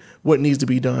decisions on what needs to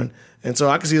be done. And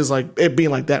so I can see it's like it being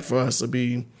like that for us.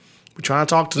 We're trying to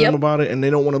talk to them about it, and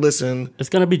they don't want to listen. It's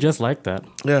gonna be just like that.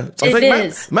 Yeah, so I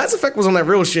think Mass Effect was on that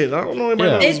real shit. I don't know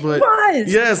anybody else, but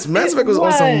yes, Mass Effect was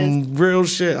on some real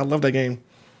shit. I love that game.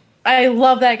 I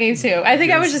love that game too. I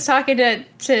think I was just talking to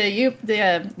you the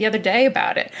other day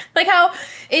about it, like how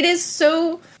it is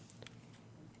so.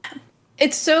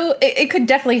 It could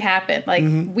definitely happen. Like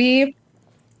they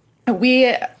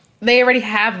already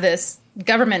have this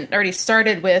government already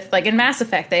started with, like in Mass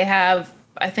Effect, they have,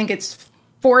 I think it's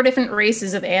 4 different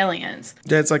races of aliens.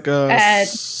 Yeah, it's like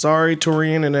Sorry,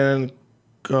 Turian, and then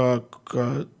the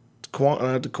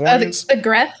Quarians. The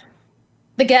Greth?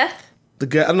 The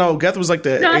Geth? No, Geth was like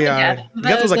the AI.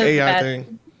 Geth was like AI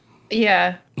thing.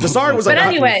 Yeah. The sorry was But like,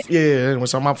 anyway. Anyway,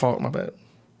 so my fault, my bad.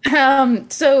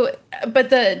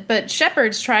 But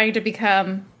Shepard's trying to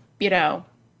become,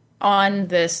 on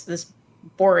this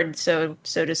board, so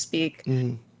to speak.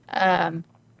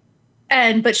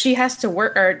 But she has to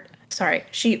work, or sorry,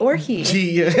 she or he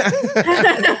has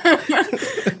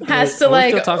to Are we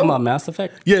still talking about Mass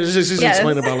Effect? Yeah, just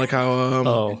explain about like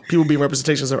how people being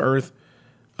representations of Earth.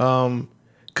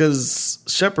 Because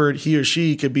Shepard, he or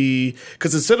she could be,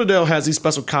 because the Citadel has these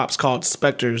special cops called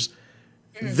Spectres.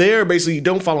 They're basically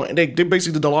don't follow. They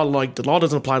basically the law, like the law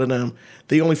doesn't apply to them.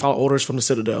 They only follow orders from the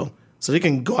Citadel, so they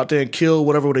can go out there and kill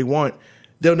whatever they want.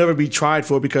 They'll never be tried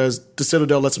for because the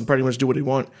Citadel lets them pretty much do what they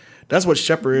want. That's what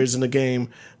Shepard is in the game.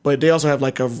 But they also have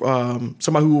like a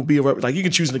somebody who will be like you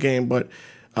can choose in the game, but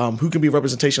who can be a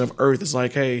representation of Earth. It's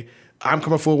like, hey, I'm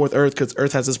coming forward with Earth because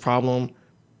Earth has this problem.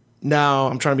 Now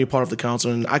I'm trying to be a part of the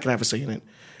council and I can have a say in it.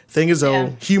 Thing is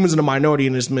though, humans are the minority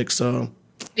in this mix, so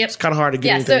it's kind of hard to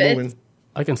get anything moving.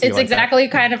 I can see it's like exactly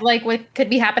that. kind of like what could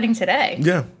be happening today.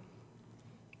 Yeah,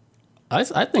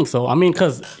 I think so. I mean,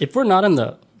 because if we're not in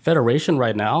the Federation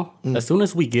right now, as soon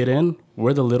as we get in,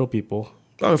 we're the little people.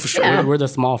 Oh, for sure. Yeah. We're the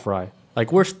small fry.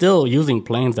 Like we're still using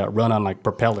planes that run on like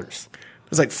propellers.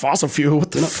 It's like fossil fuel. What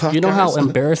the fuck? You know how guys?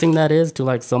 embarrassing that is to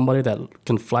like somebody that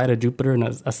can fly to Jupiter in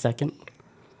a second?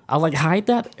 I was like, hide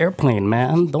that airplane,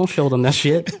 man. Don't show them that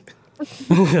shit.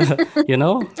 You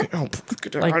know? Oh,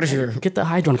 get that Like, out of here. get the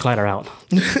Hadron Collider out.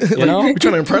 You know? We're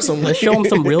trying to impress them. Let's show them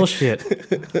some real shit.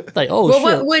 Like, oh, Well, shit.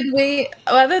 what would we,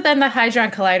 other than the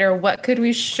Hadron Collider, what could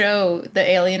we show the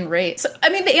alien race? I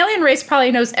mean, the alien race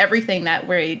probably knows everything that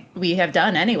we have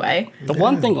done anyway. The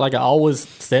one thing, like I always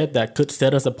said, that could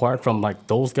set us apart from like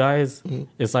those guys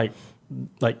is like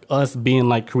us being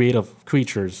like creative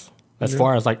creatures as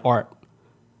far as like art,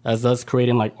 as us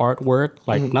creating like artwork,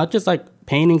 like not just like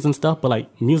paintings and stuff, but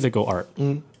like musical art.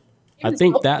 I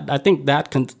think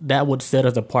that would set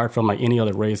us apart from like any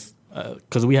other race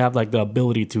because we have like the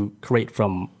ability to create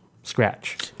from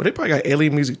scratch. But they probably got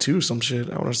alien music too, some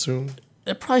shit, I would assume.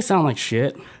 It probably sound like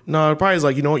shit. No, it probably is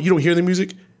like, you know what, you don't hear the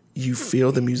music, you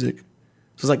feel the music.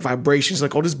 So it's like vibrations,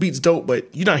 like, oh, this beat's dope, but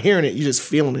you're not hearing it, you're just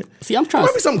feeling it. See, I'm trying It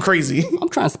might be something crazy. I'm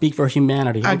trying to speak for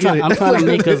humanity. I get it. I'm trying to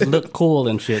make us look cool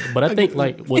and shit. But I think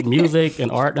like with music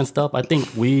and art and stuff, I think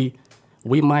we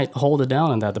might hold it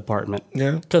down in that department.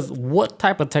 Yeah. Because what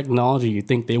type of technology you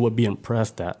think they would be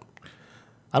impressed at?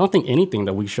 I don't think anything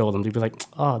that we show them, they'd be like,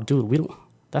 oh, dude, we don't.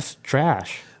 That's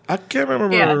trash. I can't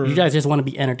remember. Yeah. You guys just want to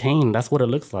be entertained. That's what it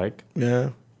looks like. Yeah.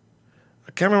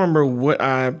 I can't remember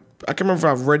I can't remember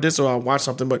if I've read this or I watched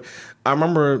something, but I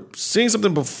remember seeing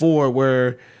something before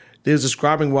where they was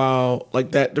describing while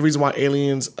like that the reason why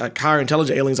aliens, like higher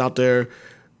intelligent aliens out there,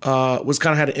 was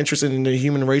kind of had an interest in the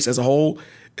human race as a whole,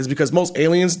 is because most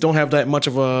aliens don't have that much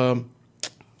of a.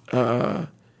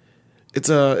 It's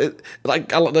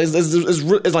like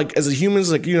as a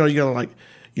humans, like you know like.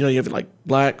 You have like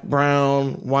black,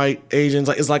 brown, white, Asians.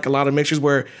 Like it's like a lot of mixtures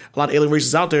where a lot of alien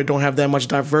races out there don't have that much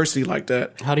diversity like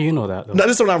that. How do you know that, though? No,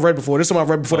 this is something I've read before. This is something I've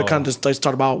read before that kind of just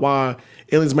talked about why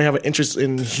aliens may have an interest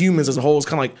in humans as a whole. It's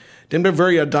kind of like they're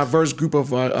very a diverse group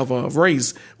of a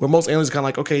race where most aliens are kind of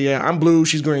like, okay, yeah, I'm blue,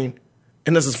 she's green.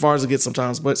 And that's as far as it gets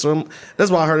sometimes. But so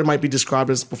that's why I heard it might be described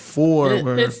as before.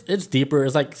 It's deeper.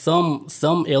 It's like some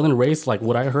alien race, like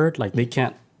what I heard, like they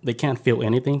can't feel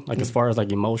anything, like as far as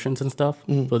like emotions and stuff.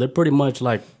 So they're pretty much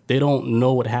like, they don't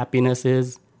know what happiness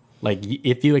is. Like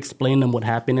if you explain them what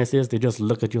happiness is, they just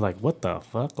look at you like, what the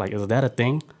fuck? Like, is that a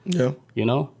thing? Yeah. You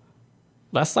know?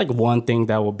 That's like one thing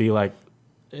that would be like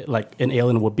an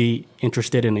alien would be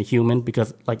interested in a human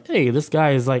because like, hey, this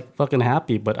guy is like fucking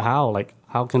happy, but how? Like,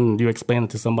 how can you explain it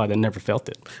to somebody that never felt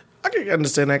it? I can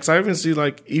understand that because I even see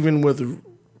like, even with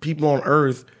people on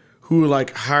Earth who are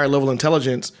like higher level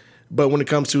intelligence, but when it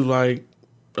comes to like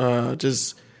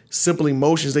just simple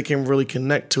emotions, they can't really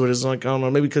connect to it. It's like, I don't know,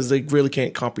 maybe because they really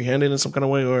can't comprehend it in some kind of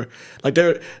way, or like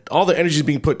all their energy is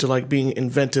being put to like being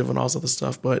inventive and all this other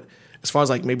stuff. But as far as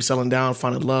like maybe settling down,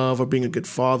 finding love, or being a good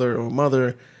father or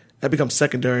mother, that becomes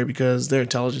secondary because their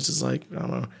intelligence is like, I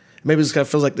don't know, maybe it just kind of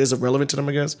feels like it's irrelevant to them,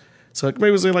 I guess. So like,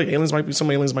 maybe it's like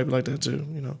some aliens might be like that too,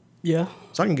 you know? Yeah.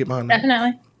 So I can get behind that.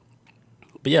 Definitely.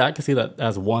 But yeah, I can see that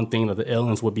as one thing that the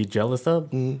aliens would be jealous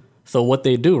of. So what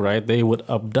they do, right? They would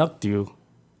abduct you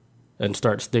and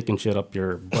start sticking shit up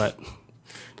your butt.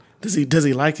 Does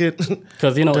he like it?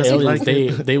 Because, you know, Does he aliens, like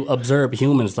it? they observe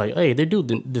humans like, hey, they do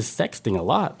this sex thing a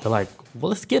lot. They're like, well,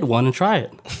 let's get one and try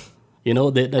it. You know,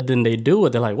 then they do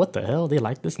it. They're like, what the hell? They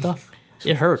like this stuff?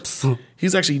 It hurts.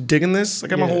 He's actually digging this. I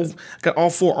got I got all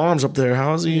 4 arms up there.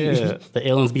 How is he? Yeah, the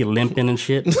aliens be limping and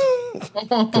shit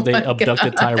because they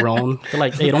abducted Tyrone. They're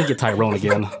like, hey, don't get Tyrone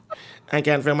again. I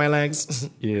can't feel my legs.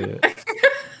 Yeah,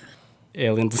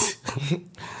 aliens.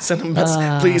 Send him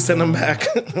back. Please send him back.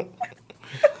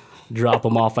 Drop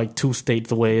him off like 2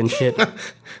 states away and shit.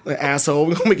 The asshole.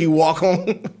 We're gonna make you walk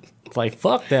home. It's like,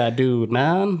 fuck that dude,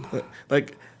 man.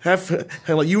 Like, have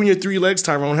like you and your 3 legs,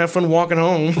 Tyrone. Have fun walking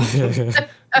home.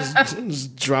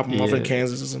 just drop him off in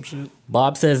Kansas or some shit.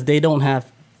 Bob says they don't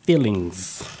have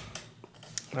feelings.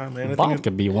 Nah, man. Bob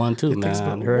could be one too,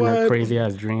 man. Her and her crazy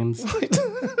ass dreams.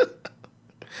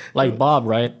 Like Bob,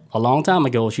 right? A long time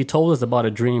ago, she told us about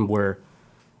a dream where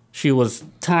she was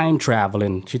time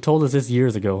traveling. She told us this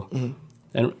years ago.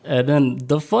 Mm-hmm. And then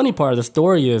the funny part of the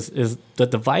story is the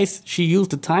device she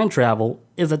used to time travel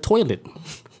is a toilet.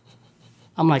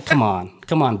 I'm like, come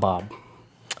on, Bob.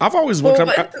 I've always looked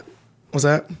what's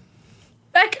that?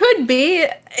 That could be.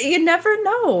 You never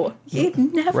know. You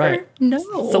never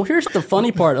know. So here's the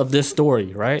funny part of this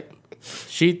story, right?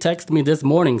 She texted me this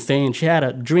morning saying she had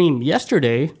a dream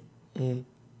yesterday.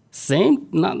 Same,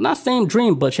 not same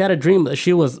dream, but she had a dream that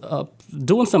she was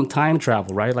doing some time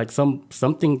travel, right? Like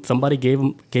somebody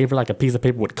gave her like a piece of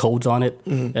paper with codes on it,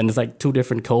 and it's like 2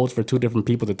 different codes for 2 different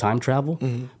people to time travel.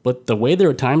 But the way they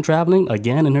were time traveling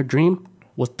again in her dream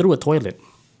was through a toilet.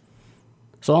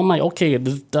 So I'm like, okay,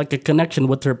 there's like a connection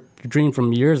with her dream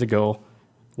from years ago,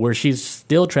 where she's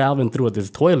still traveling through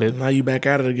this toilet. Now you back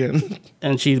at it again,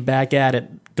 and she's back at it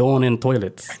going in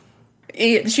toilets.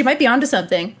 She might be onto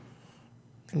something.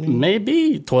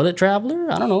 Maybe toilet traveler.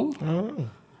 I don't know.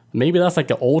 Maybe that's like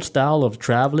an old style of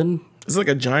traveling. Is it like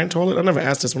a giant toilet? I never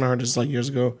asked this when I heard this like years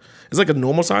ago. Is it like a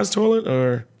normal sized toilet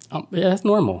or? Yeah, it's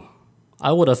normal.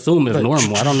 I would assume it's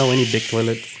normal. I don't know any big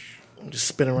toilets. Just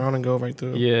spin around and go right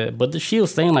through. Yeah, but she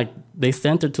was saying like they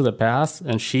sent her to the past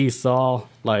and she saw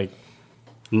like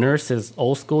nurses,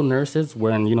 old school nurses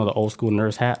wearing, the old school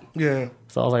nurse hat. Yeah.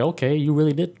 So I was like, okay, you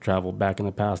really did travel back in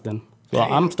the past then. So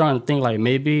I'm starting to think like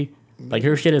maybe like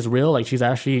her shit is real. Like she's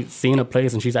actually seeing a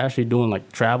place and she's actually doing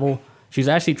like travel. She's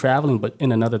actually traveling, but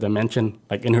in another dimension,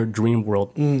 like in her dream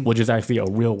world, which is actually a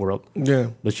real world. Yeah.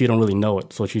 But she don't really know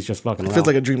it, so she's just fucking around. It feels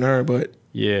like a dream to her, but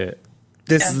yeah.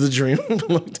 This is the dream.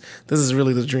 This is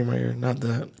really the dream right here, not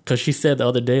that. Because she said the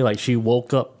other day, like, she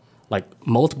woke up, like,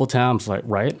 multiple times, like,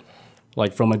 right?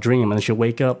 Like, from a dream. And then she'll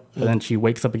wake up, and then she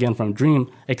wakes up again from a dream,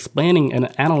 explaining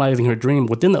and analyzing her dream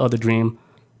within the other dream.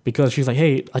 Because she's like,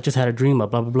 hey, I just had a dream, blah,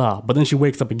 blah, blah. But then she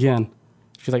wakes up again.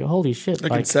 She's like, holy shit.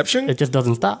 Like Inception? It just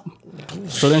doesn't stop.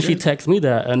 So then she texts me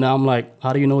that, and now I'm like,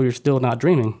 how do you know you're still not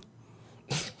dreaming?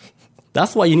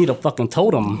 That's why you need a fucking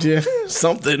totem. Yeah,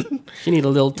 something. You need a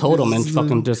little totem and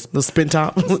fucking just... The spin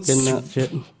top. Spin that shit.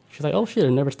 She's like, oh shit,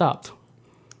 it never stopped.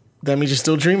 That means you're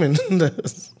still dreaming.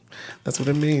 That's what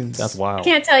it means. That's wild. I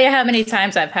can't tell you how many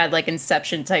times I've had like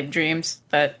Inception type dreams,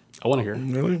 but... I want to hear.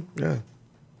 Really? Yeah.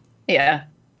 Yeah.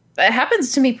 It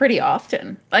happens to me pretty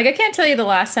often. Like, I can't tell you the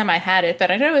last time I had it,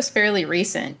 but I know it was fairly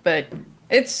recent, but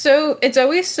it's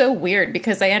always so weird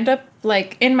because I end up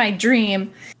like in my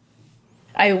dream...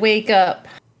 I wake up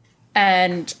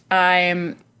and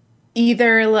I'm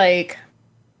either like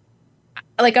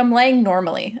I'm laying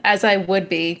normally as I would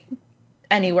be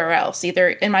anywhere else, either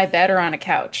in my bed or on a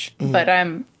couch, but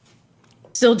I'm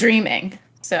still dreaming.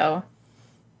 So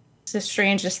it's the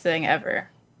strangest thing ever.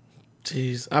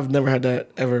 Jeez, I've never had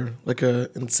that ever, like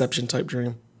a Inception type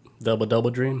dream.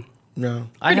 Double dream? No.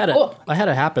 I had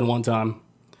it happen one time.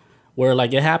 Where,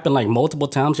 like, it happened, like, multiple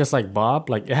times, just like Bob.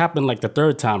 Like, it happened, like, the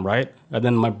 3rd time, right? And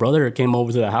then my brother came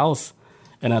over to the house,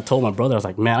 and I told my brother, I was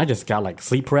like, man, I just got, like,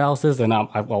 sleep paralysis, and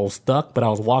I was stuck, but I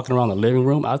was walking around the living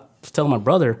room. I was telling my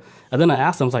brother, and then I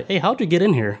asked him, I was like, hey, how'd you get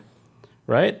in here?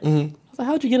 Right? I was like,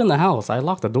 how'd you get in the house? I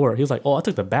locked the door. He was like, oh, I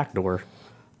took the back door.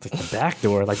 It's like the back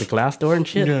door, like the glass door and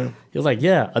shit. Yeah. He was like,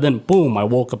 yeah. And then, boom, I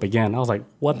woke up again. I was like,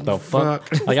 what the fuck?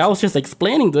 Like, I was just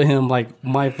explaining to him, like,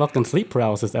 my fucking sleep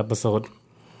paralysis episode.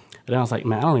 And I was like,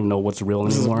 man, I don't even know what's real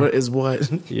anymore. What is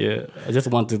what? Yeah. I just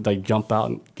want to like jump out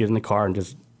and get in the car and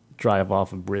just drive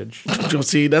off a bridge.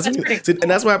 See, and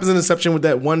that's what happens in Inception with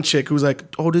that one chick who's like,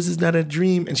 oh, this is not a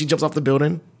dream. And she jumps off the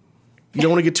building. You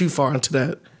don't want to get too far into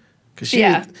that. Because she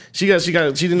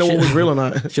didn't know what was real or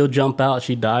not. She'll jump out,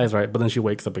 she dies, right? But then she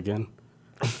wakes up again.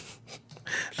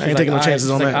 I ain't taking no chances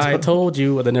on that. I told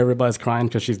you, and then everybody's crying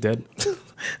because she's dead.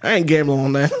 I ain't gambling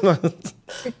on that.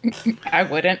 I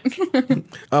wouldn't.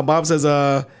 Bob says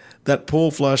that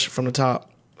pull flush from the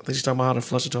top. I think she's talking about how to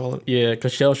flush a toilet. Yeah,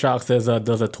 because Shell Shock says,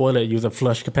 does a toilet use a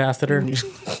flush capacitor?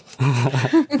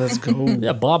 Let's go.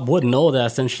 Yeah, Bob would know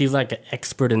that since she's like an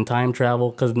expert in time travel.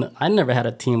 Because I never had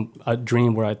a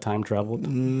dream where I time traveled.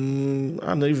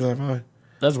 I never have I.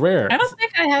 That's rare. I don't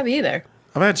think I have either.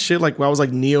 I've had shit like where I was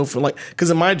like Neo for like,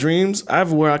 because in my dreams, I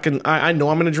have where I know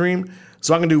I'm in a dream,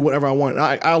 so I can do whatever I want.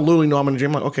 I literally know I'm in a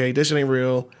dream. I'm like, okay, this shit ain't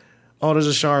real. Oh, there's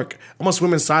a shark. I'm gonna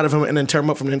swim inside of him and then tear him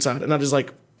up from the inside, and I just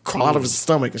like crawl out of his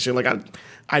stomach and shit. Like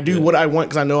I do what I want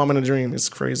because I know I'm in a dream. It's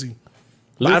crazy.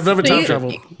 I've never time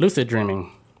traveled. Lucid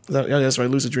dreaming. Yeah, that's right.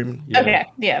 Lucid dreaming. Yeah. Okay,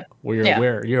 yeah. Where you're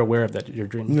aware. You're aware of that you're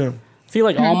dreaming. Yeah. See,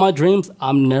 like all my dreams,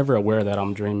 I'm never aware that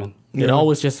I'm dreaming. It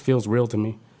always just feels real to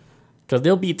me. Because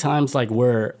there'll be times like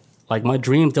where, like my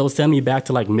dreams, they'll send me back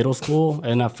to like middle school,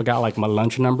 and I forgot like my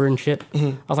lunch number and shit.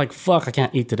 I was like, fuck, I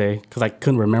can't eat today because I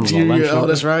couldn't remember my lunch number. Oh,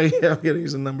 that's right. Yeah, I'm gonna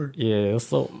use a number. Yeah,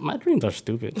 so my dreams are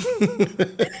stupid.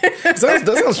 that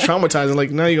sounds traumatizing.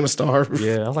 Like now you're gonna starve.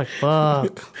 Yeah, I was like,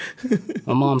 fuck.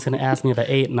 My mom's gonna ask me if I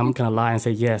ate, and I'm gonna lie and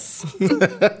say yes.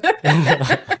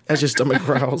 As your stomach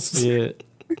growls. Yeah.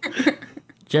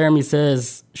 Jeremy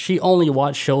says she only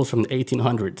watched shows from the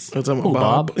 1800s. That's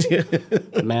Bob.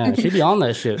 Yeah. Man, she be on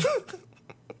that shit.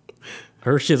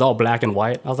 Her shit's all black and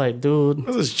white. I was like, dude,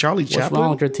 This is Charlie what's Chaplin.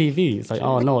 wrong with your TV? It's like,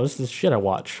 oh no, this is shit I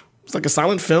watch. It's like a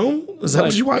silent film. Is that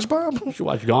what you watch, Bob? She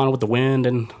watched Gone with the Wind,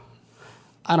 and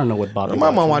I don't know what Bob.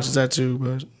 My mom watches that too,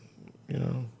 but you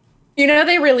know. You know,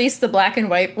 they released the black and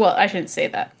white. Well, I shouldn't say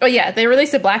that. Oh yeah, they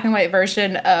released a black and white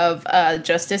version of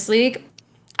Justice League.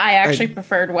 I actually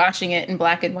preferred watching it in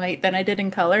black and white than I did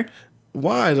in color.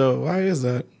 Why though? Why is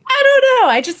that? I don't know.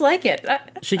 I just like it.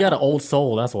 She got an old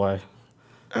soul. That's why.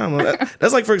 I don't know.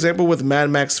 That's like, for example, with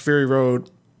Mad Max Fury Road.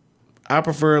 I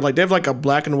prefer, like, they have like a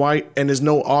black and white, and there's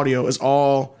no audio. It's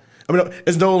all,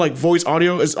 there's no like voice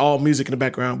audio. It's all music in the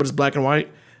background, but it's black and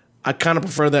white. I kind of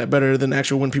prefer that better than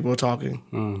actual when people are talking.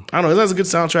 I don't know. It has a good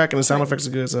soundtrack, and the sound effects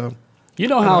are good. So you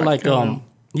know how like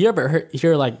you ever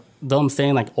hear like them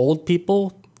saying like old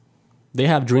people, they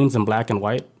have dreams in black and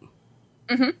white.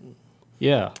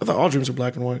 Yeah. I thought all dreams were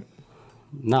black and white.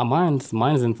 Not mine.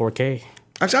 Mine's in 4K.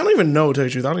 Actually, I don't even know, to tell you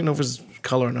the truth. I don't even know if it's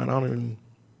color or not. I don't even.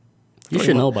 You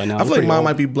should know by now. I feel like mine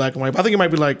might be black and white. But I think it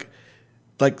might be like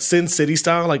Sin City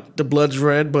style, like the blood's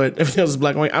red, but everything else is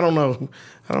black and white. I don't know.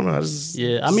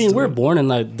 Yeah, I mean, we're born in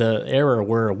like the era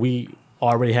where we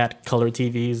already had color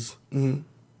TVs.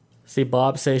 See,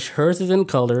 Bob says hers is in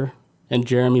color and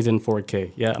Jeremy's in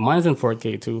 4K. Yeah, mine's in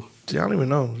 4K too. See, I don't even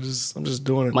know. I'm just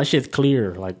doing it. My shit's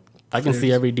clear. Like I can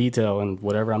see every detail and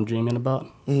whatever I'm dreaming about.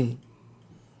 I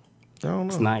don't know.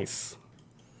 It's nice.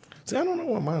 See, I don't know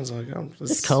what mine's like.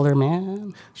 It's color,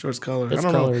 man. Sure, it's color. It's I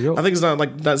don't color. know. I think it's not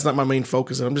like that's not my main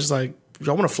focus. I'm just like,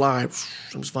 I want to fly.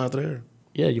 I'm just flying through the air.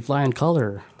 Yeah, you fly in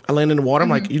color. I land in the water. I'm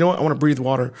like, you know what? I want to breathe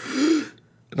water.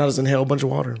 And I just inhale a bunch of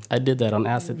water. I did that on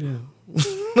acid. Yeah.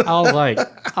 I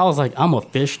was like, I'm a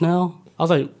fish now. I was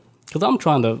like, because I'm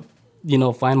trying to,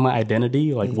 find my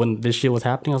identity. Like when this shit was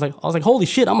happening, I was like, holy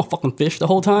shit, I'm a fucking fish the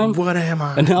whole time. What am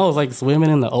I? And then I was like swimming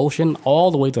in the ocean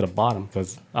all the way to the bottom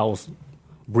because I was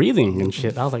breathing and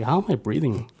shit. I was like, how am I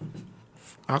breathing?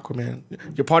 Aquaman.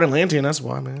 You're part Atlantean, that's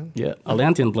why, man. Yeah,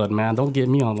 Atlantean blood, man. Don't get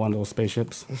me on one of those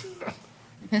spaceships.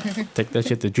 Take that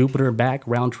shit to Jupiter, back,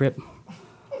 round trip.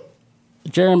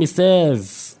 Jeremy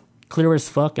says, clear as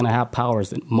fuck, and I have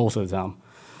powers most of the time.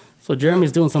 So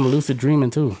Jeremy's doing some lucid dreaming,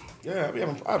 too. Yeah,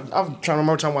 I'm trying to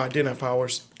remember time why I didn't have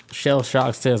powers. Shell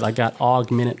Shock says, I got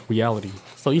augmented reality.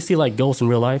 So you see, like, ghosts in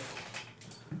real life?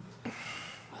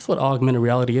 That's what augmented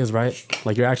reality is, right?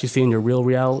 Like, you're actually seeing your real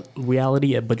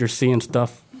reality, but you're seeing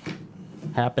stuff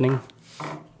happening.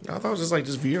 I thought it was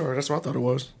just VR. That's what I thought it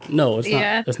was. No, it's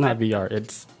not. It's not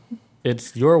VR.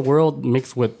 It's your world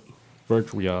mixed with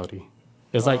virtual reality.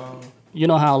 It's like, you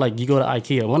know how like you go to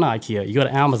IKEA. Well, not IKEA. You go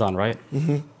to Amazon, right?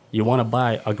 You want to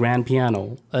buy a grand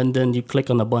piano, and then you click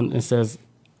on the button and it says,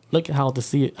 "Look at how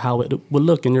it would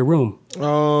look in your room."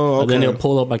 Oh, okay. And then it'll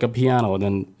pull up like a piano, and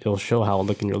then it'll show how it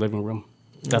look in your living room.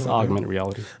 That's augmented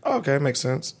reality. Okay, makes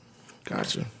sense.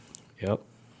 Gotcha. Yep.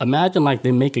 Imagine like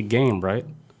they make a game, right,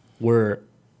 where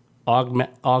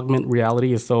augment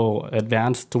reality is so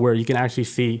advanced to where you can actually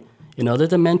see in other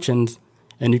dimensions,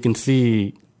 and you can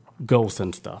see ghosts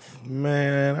and stuff.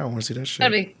 Man, I don't want to see that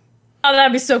shit.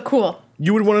 That'd be so cool.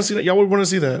 You would want to see that? Y'all would want to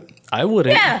see that? I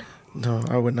wouldn't. Yeah. No,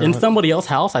 I would not. In somebody else's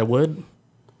house, I would.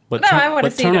 But No, I wanna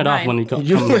see turn it it off in when mine.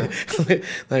 you come there.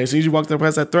 Like, as soon as you walk there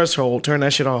past that threshold, turn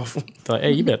that shit off. So,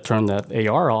 hey, you better turn that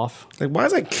AR off. Like, why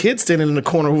is that kid standing in the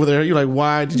corner over there? You're like,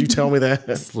 why did you tell me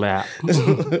that? Slap.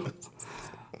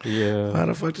 Yeah. Why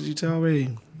the fuck did you tell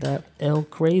me? That L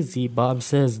crazy, Bob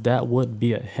says that would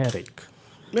be a headache.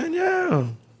 Man, yeah.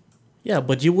 Yeah,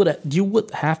 but you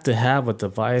would have to have a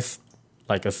device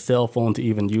like a cell phone to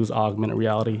even use augmented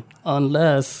reality,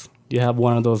 unless you have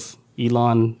one of those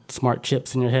Elon smart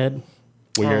chips in your head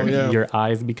where your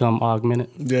eyes become augmented.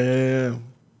 Yeah.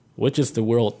 Which is the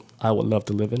world I would love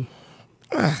to live in.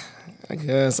 I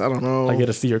guess. I don't know. I get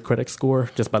to see your credit score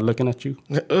just by looking at you.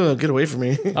 Get away from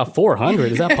me.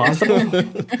 400, is that possible?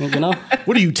 You know?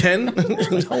 What are you, 10?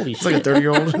 Holy It's like a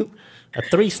 30-year-old. At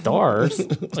 3 stars,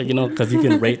 like, you know, because you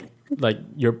can rate, like,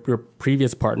 your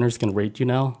previous partners can rate you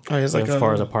now. Oh, yeah, it's like as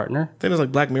far as a partner. I think there's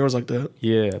like Black Mirrors like that.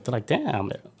 Yeah, they're like,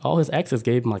 damn, all his exes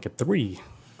gave him like a 3.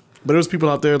 But there was people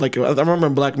out there, like, I remember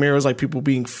in Black Mirrors, like, people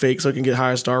being fake so they can get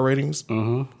higher star ratings.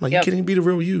 Mm-hmm. Like, you can't even be the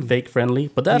real you. Fake friendly.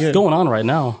 But that's going on right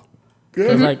now.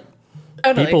 Because, like,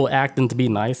 people acting to be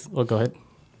nice. Oh, go ahead.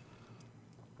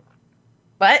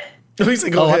 What? He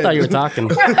said, go ahead. I thought you were talking.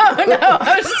 No,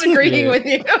 I was just agreeing with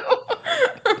you.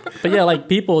 But yeah, like,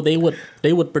 people, they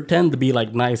would pretend to be,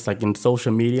 like, nice, like, in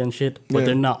social media and shit. But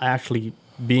they're not actually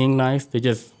being nice.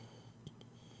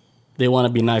 They want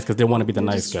to be nice because they want to be the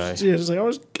nice guy. Yeah, just like,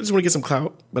 I just want to get some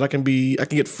clout. But I can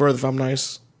get further if I'm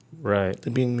nice. Right.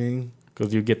 Than being mean.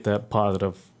 Because you get that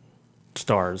positive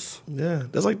stars. Yeah.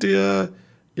 That's like the,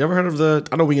 you ever heard of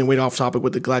I know we can wait off topic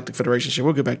with the Galactic Federation shit.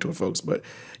 We'll get back to it, folks. But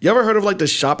you ever heard of like the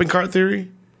shopping cart theory?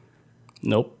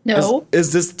 Nope. No.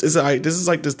 This is like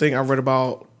this thing I read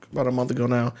about a month ago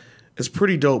now. It's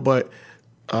pretty dope, but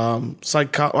I'm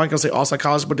not gonna say all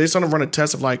psychologists, but they sort of run a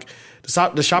test of like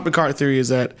the shopping cart theory is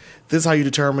that this is how you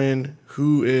determine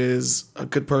who is a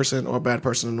good person or a bad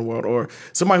person in the world, or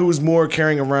somebody who is more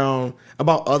caring around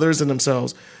about others than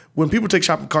themselves. When people take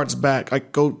shopping carts back,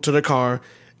 like go to their car,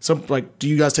 do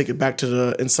you guys take it back to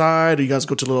the inside? Or you guys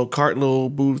go to the little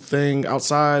booth thing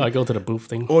outside? I go to the booth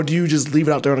thing. Or do you just leave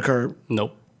it out there on the curb?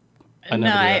 Nope.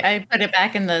 I put it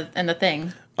back in the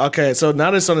thing. Okay, so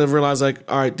now they're starting to realize, like,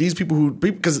 all right, these people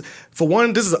because for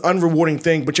one, this is an unrewarding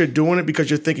thing, but you're doing it because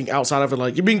you're thinking outside of it.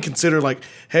 Like, you're being considered like,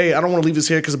 hey, I don't want to leave this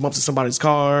here because it bumps into somebody's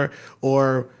car.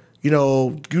 Or, you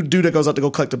know, dude that goes out to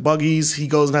go collect the buggies, he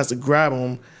goes and has to grab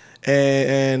them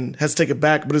and has to take it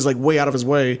back, but it's like way out of his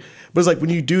way. But it's like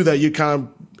when you do that,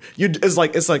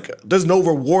 it's like there's no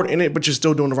reward in it, but you're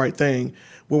still doing the right thing.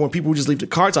 Where when people just leave the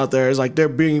carts out there, it's like they're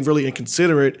being really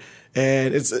inconsiderate.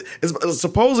 And it's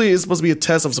supposedly it's supposed to be a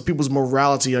test of some people's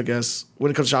morality, I guess,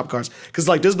 when it comes to shop carts. Because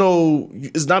like it's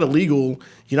not illegal.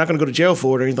 You're not going to go to jail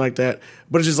for it or anything like that.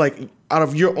 But it's just like out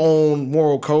of your own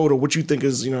moral code or what you think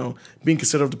is, you know, being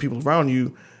considerate of the people around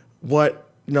you, what,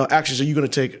 you know, actions are you going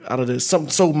to take out of this? Something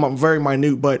so very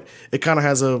minute, but it kind of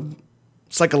has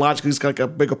psychologically, it's like a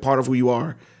bigger part of who you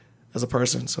are as a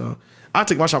person. So I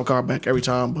take my shopping cart back every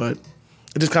time, but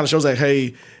it just kind of shows that,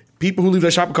 hey, people who leave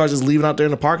their shopping carts just leaving out there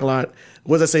in the parking lot,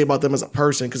 what does that say about them as a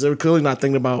person? Because they're clearly not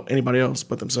thinking about anybody else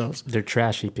but themselves. They're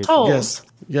trashy people. Oh.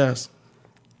 Yes.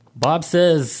 Bob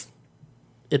says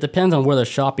it depends on where the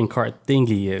shopping cart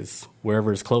thingy is,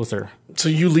 wherever it's closer. So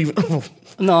you leave...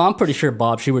 No, I'm pretty sure,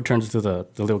 Bob, she returns to the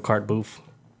little cart booth.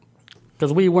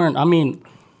 Because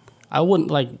I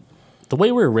wouldn't, like, the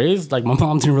way we were raised, like, my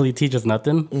mom didn't really teach us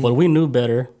nothing, but we knew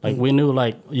better. Like, we knew,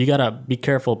 like, you gotta be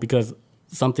careful because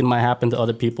something might happen to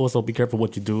other people, so be careful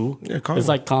what you do. Yeah, it's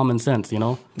like common sense, you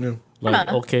know? Yeah. Like,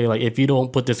 okay, like, if you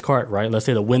don't put this cart, right, let's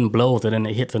say the wind blows and then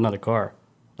it hits another car.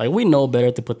 Like, we know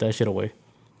better to put that shit away.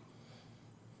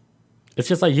 It's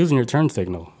just like using your turn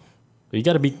signal. You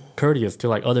got to be courteous to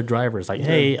like other drivers. Like,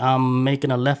 hey, I'm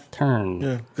making a left turn.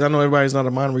 Yeah, because I know everybody's not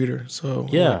a mind reader, so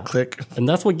click. And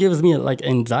that's what gives me like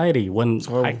anxiety when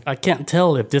I can't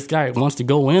tell if this guy wants to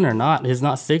go in or not. He's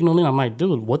not signaling. I'm like,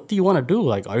 dude, what do you want to do?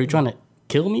 Like, are you trying to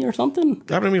kill me or something?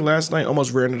 That happened to me last night.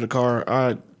 Almost rear-ended the car.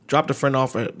 I dropped a friend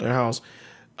off at their house.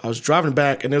 I was driving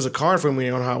back, and there was a car in front of me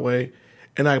on the highway,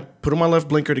 and I put on my left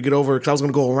blinker to get over because I was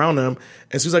going to go around them.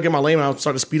 And as soon as I get my lane, I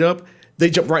started to speed up. They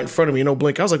jumped right in front of me, no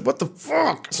blink. I was like, what the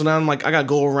fuck? So now I'm like, I got to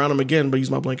go around them again, but use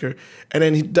my blinker. And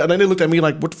then they looked at me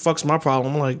like, what the fuck's my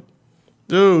problem? I'm like,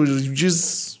 dude, you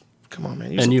just, come on,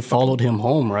 man. And you followed him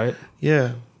home, right?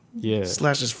 Yeah. Yeah.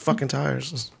 Slashed his fucking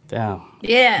tires. Damn.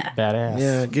 Yeah.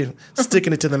 Badass. Yeah,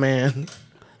 sticking it to the man.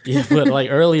 Yeah, but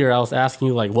like earlier I was asking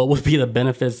you like what would be the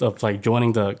benefits of like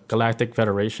joining the Galactic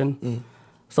Federation?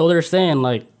 So they're saying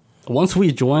like once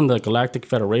we join the Galactic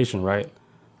Federation, right?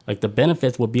 Like the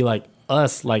benefits would be like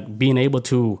us like being able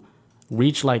to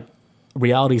reach like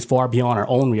realities far beyond our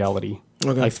own reality.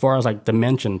 Okay. Like, as far as like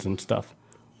dimensions and stuff.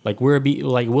 Like we'll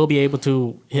be able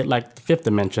to hit like the fifth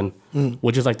dimension,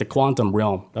 which is like the quantum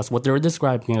realm. That's what they're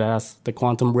describing it as, the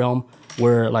quantum realm,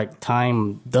 where like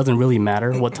time doesn't really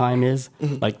matter what time is.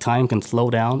 Like time can slow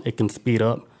down, it can speed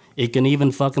up, it can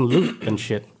even fucking loop and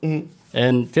shit.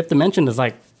 And fifth dimension is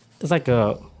like it's like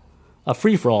a a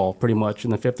free for all pretty much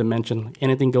in the fifth dimension.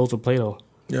 Anything goes with Plato.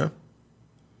 Yeah.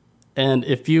 And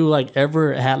if you like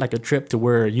ever had like a trip to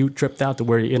where you tripped out to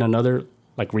where you're in another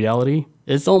like reality,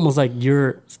 it's almost like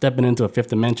you're stepping into a fifth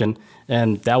dimension,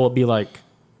 and that would be like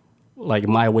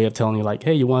my way of telling you like,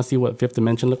 hey, you want to see what fifth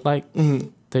dimension look like?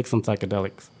 Take some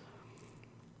psychedelics.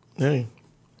 Hey,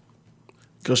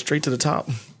 go straight to the top.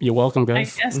 You're welcome, I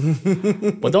guys. guess.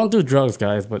 But don't do drugs,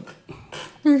 guys. But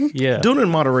yeah, Do it in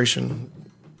moderation.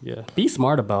 yeah, be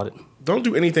smart about it. Don't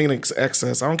do anything in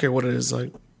excess. I don't care what it is.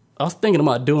 Like, I was thinking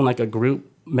about doing like a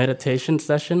group meditation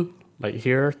session, like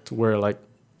here, to where like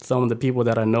some of the people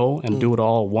that I know and do it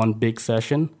all one big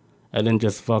session, and then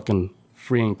just fucking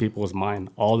freeing people's mind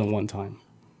all in one time.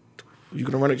 you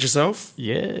gonna run it yourself?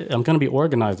 Yeah, I'm gonna be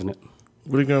organizing it.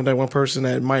 What are you gonna have that one person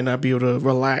that might not be able to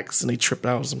relax and they tripped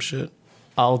out or some shit?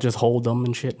 I'll just hold them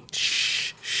and shit.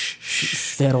 Shh.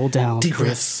 Settle down, Deep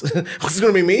Chris. breaths. What's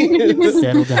gonna be me?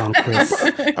 Settle down, Chris.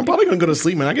 I'm probably gonna go to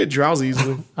sleep, man. I get drowsy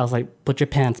easily. I was like, put your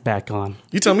pants back on.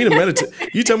 You tell me to meditate.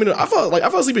 You tell me to. I fell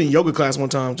asleep in yoga class one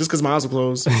time just because my eyes were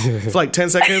closed for like 10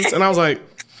 seconds, and I was like,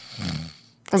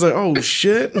 oh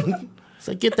shit. It's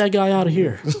like, get that guy out of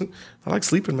here. I like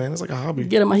sleeping, man. It's like a hobby.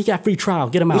 Get him. He got free trial.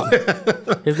 Get him out.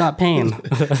 He's not paying.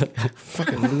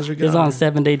 Fucking loser guy. He's on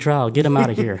 7-day trial. Get him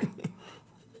out of here.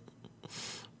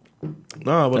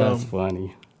 No, but That's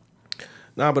funny.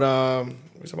 oh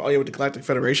yeah, with the Galactic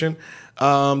Federation.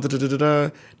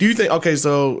 Do you think? Okay,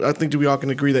 so I think we all can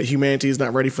agree that humanity is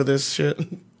not ready for this shit.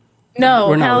 No,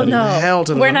 We're not hell ready. no. Hell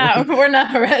to the We're no. not. We're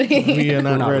not ready. We are We're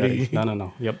not, not ready. ready.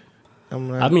 No. Yep. I'm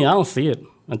not- I mean, I don't see it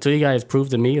until you guys prove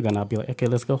to me. Then I'll be like, okay,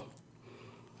 let's go.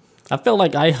 I feel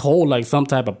like I hold like some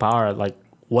type of power, like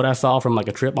what I saw from like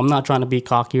a trip. I'm not trying to be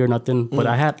cocky or nothing, but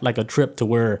I had like a trip to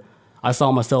where I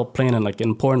saw myself playing in like an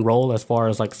important role as far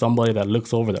as like somebody that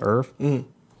looks over the earth.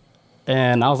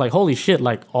 And I was like, holy shit,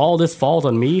 like all this falls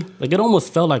on me. Like it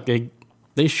almost felt like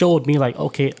they showed me like,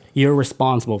 okay, you're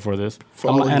responsible for this.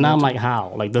 I'm like,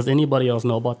 how? Like, does anybody else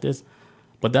know about this?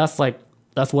 But that's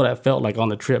what I felt like on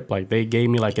the trip. Like they gave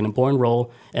me like an important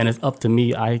role, and it's up to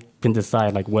me. I can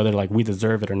decide like whether like we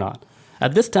deserve it or not.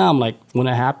 At this time, like when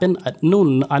it happened, I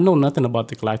know nothing about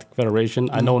the Galactic Federation.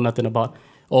 I know nothing about,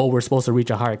 oh, we're supposed to reach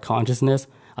a higher consciousness.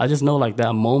 I just know like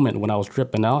that moment when I was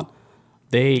tripping out,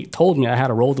 they told me I had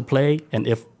a role to play, and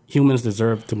if humans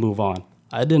deserve to move on.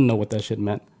 I didn't know what that shit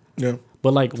meant. Yeah.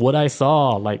 But like what I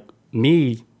saw, like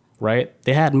me, right?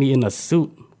 They had me in a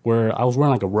suit where I was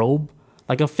wearing like a robe,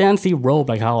 like a fancy robe,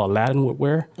 like how Aladdin would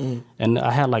wear. And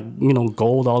I had like,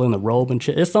 gold all in the robe and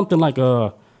shit. It's something like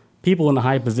people in the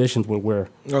high positions would wear.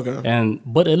 Okay.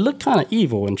 But it looked kind of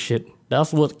evil and shit.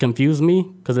 That's what confused me,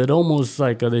 because it almost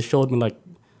like they showed me like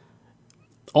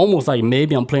almost like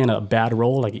maybe I'm playing a bad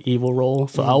role, like an evil role.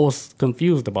 So I was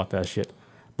confused about that shit.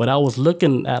 But I was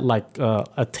looking at like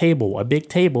a table, a big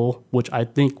table, which I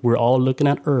think we're all looking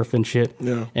at Earth and shit.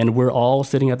 Yeah. And we're all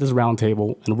sitting at this round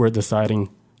table and we're deciding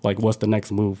like what's the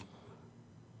next move.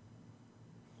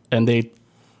 And they,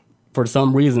 for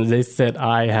some reason, they said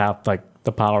I have like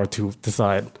the power to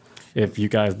decide if you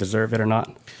guys deserve it or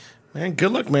not. Man,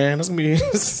 good luck, man. That's gonna be.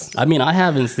 I mean, I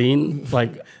haven't seen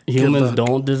like humans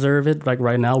don't deserve it. Like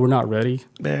right now, we're not ready.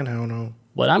 Man, I don't know.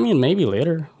 But I mean, maybe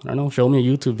later. I don't know. Show me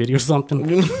a YouTube video or something.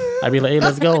 I'd be like, hey,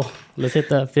 let's go. Let's hit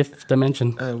that fifth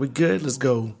dimension. We good? Let's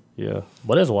go. Yeah.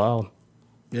 But it's wild.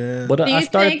 Yeah. But Do you I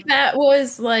started. think that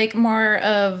was like more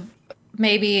of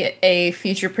maybe a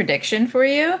future prediction for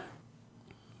you?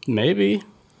 Maybe.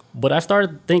 But I started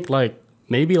to think like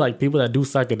maybe like people that do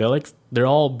psychedelics, they're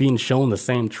all being shown the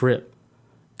same trip.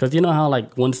 Because you know how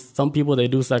like when some people they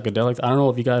do psychedelics, I don't know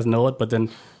if you guys know it, but then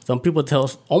some people tell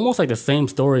almost like the same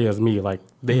story as me. Like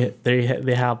they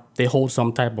hold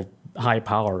some type of high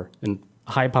power and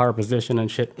high power position and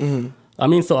shit. I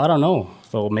mean, so I don't know.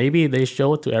 So maybe they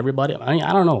show it to everybody. I mean,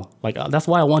 I don't know. Like that's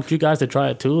why I want you guys to try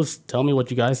it too. Is tell me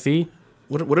what you guys see.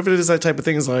 What if it is that type of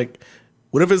thing? Is like,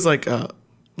 what if it's like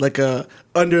a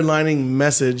underlining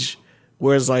message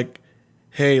where it's like,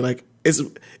 hey, like it's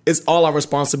all our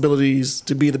responsibilities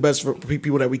to be the best for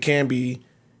people that we can be,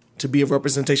 to be a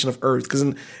representation of Earth. Because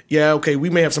yeah, okay, we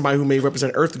may have somebody who may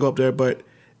represent Earth to go up there, but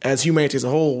as humanity as a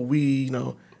whole, we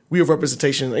have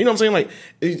representation. You know what I'm saying? Like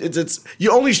it's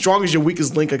you're only strong as your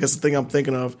weakest link. I guess the thing I'm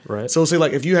thinking of. Right. So say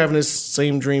like if you're having this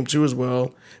same dream too as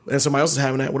well, and somebody else is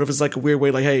having that, what if it's like a weird way?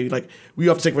 Like, hey, like we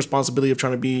have to take responsibility of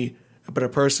trying to be a better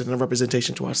person and a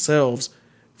representation to ourselves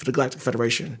for the Galactic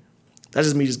Federation. That's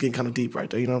just me just getting kind of deep right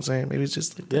there. You know what I'm saying? Maybe it's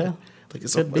just like that. Yeah. Like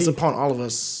it's upon all of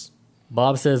us.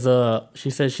 Bob says she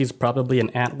says she's probably an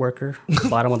ant worker,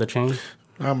 bottom of the chain.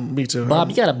 Me too. Bob,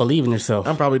 you gotta believe in yourself.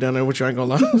 I'm probably down there with you. I ain't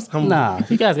gonna lie. Nah,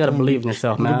 you guys gotta believe in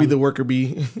yourself, I'm man. gonna be the worker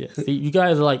bee. Yeah, see, you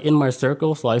guys are like in my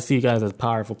circle, so I see you guys as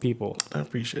powerful people. I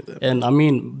appreciate that. And I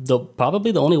mean,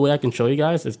 probably the only way I can show you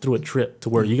guys is through a trip to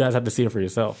where you guys have to see it for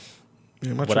yourself.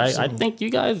 Yeah, But I think you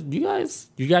guys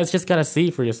just gotta see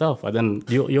for yourself, and then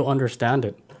you'll understand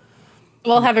it.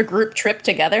 We'll have a group trip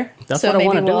together. That's so what I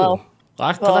want to maybe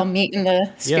do. we'll all meet in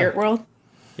the spirit world.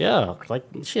 Yeah, like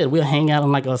shit, we'll hang out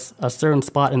in like a certain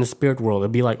spot in the spirit world.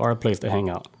 It'd be like our place to hang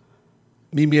out.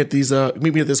 Meet me at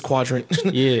this quadrant.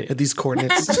 Yeah, at these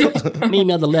coordinates. Meet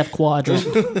me at the left quadrant.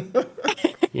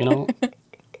 You know,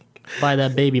 buy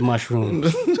that baby mushroom.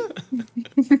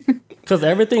 Because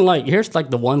everything, like, here's like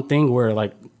the one thing where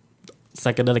like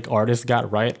psychedelic artists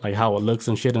got right, like how it looks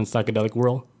and shit in psychedelic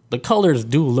world. The colors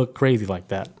do look crazy like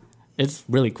that. It's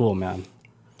really cool, man.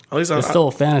 At least it's still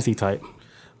a fantasy type.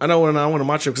 I know when I went on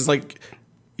my trip, because like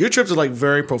your trips are like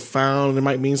very profound. It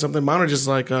might mean something. Mine are just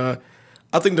like I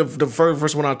think the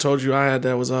first one I told you I had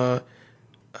that was I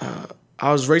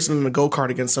was racing in a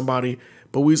go-kart against somebody,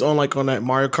 but we was on that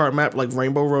Mario Kart map, like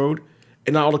Rainbow Road,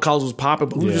 and not all the colors was popping,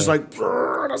 but we were just like,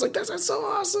 brrr, and I was like, that's so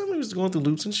awesome. We was going through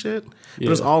loops and shit. But it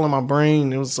was all in my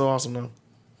brain. It was so awesome though.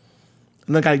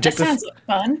 And then I got ejected. That sounds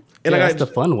fun. And that's the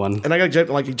fun one. And I got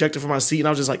ejected from my seat, and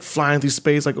I was just like flying through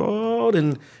space, like, oh.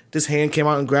 Then this hand came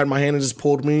out and grabbed my hand and just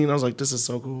pulled me, and I was like, this is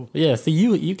so cool. Yeah, see,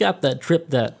 you got that trip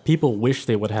that people wish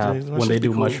they would have when they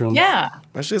do mushrooms. Yeah.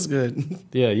 That shit's good.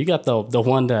 Yeah, you got the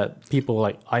one that people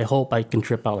like, I hope I can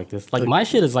trip out like this. Like my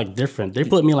shit is like different. They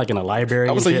put me like in a library.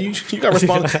 I was like, you got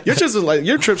your trips is like,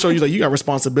 your trip shows you like you got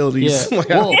responsibilities. Yeah. Like,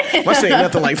 Well, my shit ain't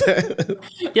nothing like that.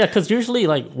 Yeah, because usually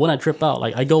like when I trip out,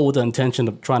 like I go with the intention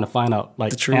of trying to find out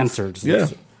like answers. Yeah.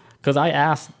 Because I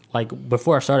asked, like,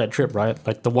 before I started that trip, right?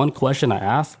 Like, the one question I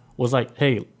asked was like,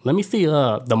 hey, let me see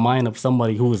the mind of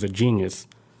somebody who is a genius.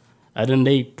 And then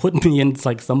they put me in,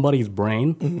 like, somebody's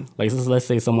brain. Mm-hmm. Like, let's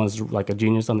say someone's, like, a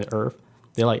genius on the earth.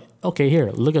 They're like, okay, here,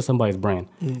 look at somebody's brain.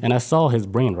 Mm-hmm. And I saw his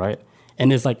brain, right?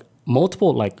 And there's, like,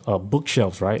 multiple, like,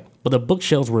 bookshelves, right? But the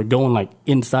bookshelves were going, like,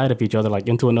 inside of each other, like,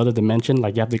 into another dimension.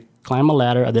 Like, you have to climb a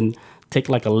ladder and then take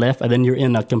like a left, and then you're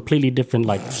in a completely different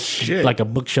like a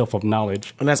bookshelf of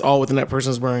knowledge. And that's all within that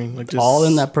person's brain, like just all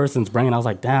in that person's brain. I was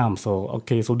like, damn. So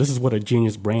this is what a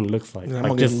genius brain looks like. I'm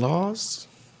like just lost.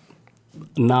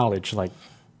 Knowledge like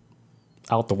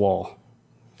out the wall.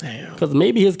 Damn. Because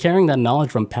maybe he's carrying that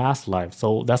knowledge from past life,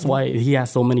 so that's why he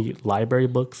has so many library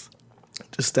books.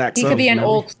 Just stacks. He could be an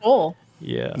old soul.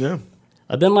 Yeah. Yeah.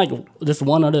 And then like this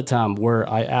one other time where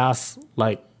I asked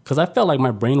like, because I felt like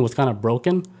my brain was kind of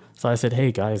broken. So I said,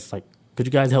 hey, guys, like, could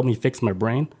you guys help me fix my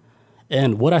brain?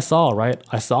 And what I saw, right,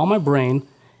 I saw my brain,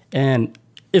 and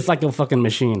it's like a fucking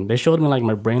machine. They showed me, like,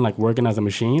 my brain, like, working as a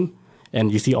machine,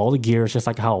 and you see all the gears, just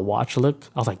like how a watch looked.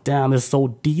 I was like, damn, it's so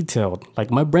detailed. Like,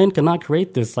 my brain cannot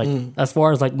create this, like, as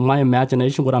far as, like, my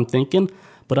imagination, what I'm thinking,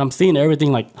 but I'm seeing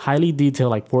everything, like, highly detailed,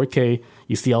 like 4K.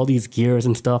 You see all these gears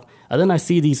and stuff. And then I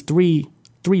see these three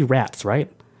rats,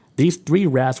 right? These 3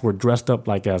 rats were dressed up,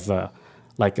 like, as,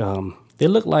 they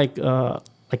look like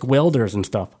welders and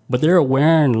stuff, but they were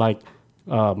wearing like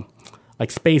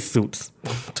space suits,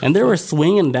 and they were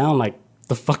swinging down like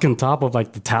the fucking top of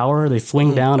like the tower. They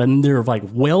swing down, and they're like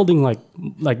welding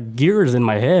like gears in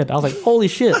my head. I was like, holy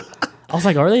shit! I was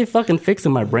like, are they fucking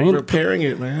fixing my brain? Repairing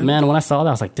it, man. Man, when I saw that,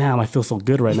 I was like, damn, I feel so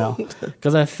good right now,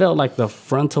 because I felt like the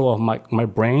frontal of my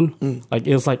brain, like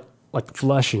it was like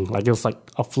flushing, like it was like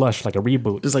a flush, like a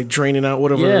reboot. Just like draining out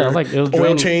whatever. Yeah, it was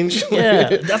oil change.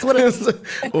 Yeah, that's what it was.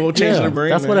 Oil change in the brain.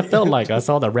 That's what it felt like. I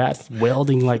saw the rats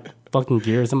welding like fucking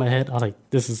gears in my head. I was like,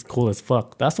 this is cool as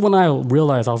fuck. That's when I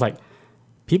realized, I was like,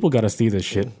 people got to see this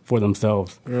shit for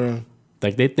themselves. Yeah.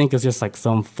 Like they think it's just like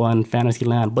some fun fantasy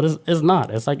land, but it's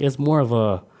not. It's like it's more of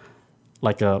a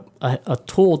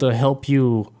tool to help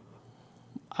you,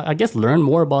 I guess, learn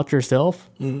more about yourself.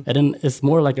 And then it's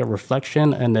more like a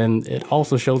reflection. And then it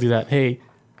also shows you that, hey,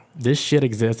 this shit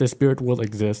exists. This spirit world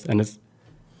exists. And it's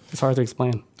hard to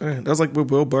explain. Yeah, that was like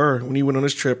with Will Burr when he went on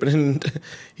his trip. And then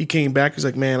he came back. He's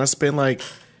like, man, I spent like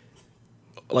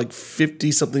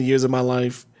 50 something years of my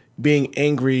life being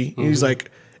angry. And he's like,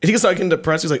 and he started getting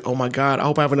depressed. He's like, oh my God, I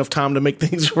hope I have enough time to make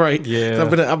things right. Yeah.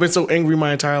 I've been so angry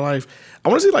my entire life. I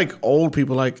want to see like old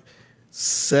people, like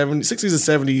 60s and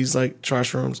 70s, like try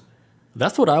shrooms.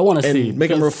 That's what I want to and see. Make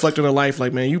them reflect on their life.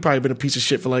 Like, man, you probably been a piece of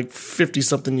shit for like 50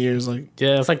 something years. Like,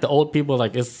 yeah, it's like the old people.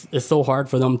 Like, it's so hard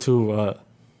for them to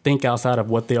think outside of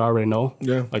what they already know.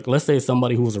 Yeah. Like, let's say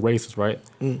somebody who's a racist, right?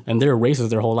 And they're racist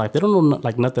their whole life. They don't know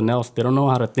like nothing else. They don't know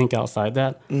how to think outside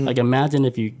that. Like, imagine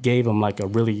if you gave them like a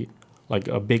really like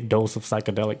a big dose of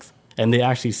psychedelics, and they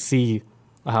actually see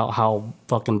how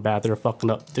fucking bad they're fucking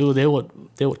up. Dude, they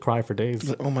would cry for days.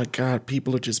 Like, oh my God,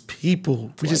 people are just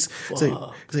people. We just say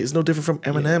it's no different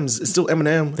from M&M's. It's still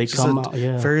M&M. They come out,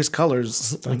 various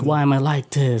colors. Like, why am I like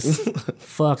this?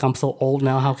 Fuck, I'm so old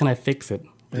now. How can I fix it?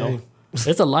 You know?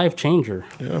 It's a life changer.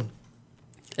 Yeah.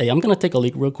 Hey, I'm gonna take a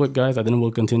leak real quick, guys, and then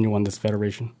we'll continue on this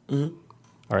Federation. Mm-hmm.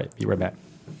 All right, be right back.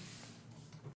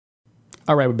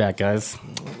 All right, we're back, guys.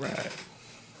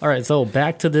 All right, so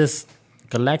back to this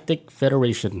Galactic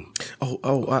Federation.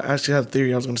 Oh, I actually had a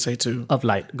theory I was going to say too. Of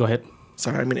light. Go ahead.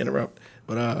 Sorry, I mean to interrupt.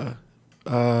 But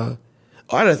I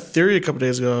had a theory a couple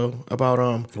days ago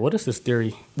about What is this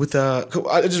theory? With it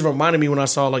just reminded me when I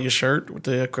saw like your shirt with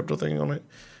the crypto thing on it.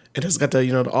 It has got the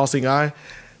the all-seeing eye.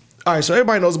 All right, so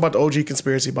everybody knows about the OG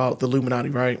conspiracy about the Illuminati,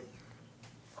 right?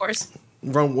 Of course.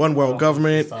 Run one world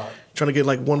government, trying to get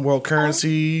like one world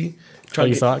currency.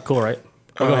 You saw it? Cool, right?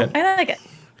 Go ahead. I like it.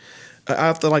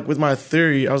 After like with my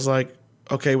theory, I was like,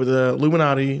 okay, with the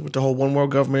Illuminati, with the whole one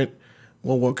world government,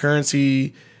 one world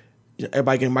currency,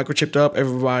 everybody getting microchipped up,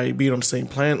 everybody being on the same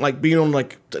planet, like being on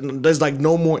like there's like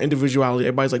no more individuality.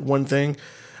 Everybody's like one thing.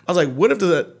 I was like, what if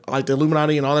the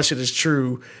Illuminati and all that shit is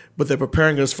true, but they're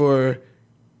preparing us to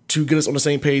get us on the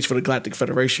same page for the Galactic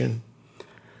Federation?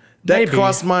 That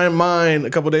crossed my mind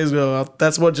a couple of days ago.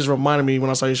 That's what just reminded me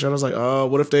when I saw your show. I was like, oh,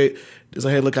 what if they just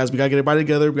like, hey, look, guys, we got to get everybody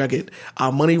together. We got to get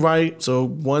our money right. So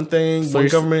one thing, one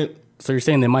government. So you're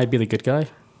saying they might be the good guy?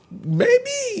 Maybe.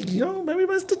 Maybe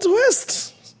that's the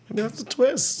twist. Maybe that's the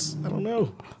twist. I don't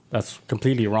know. That's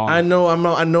completely wrong. I know I'm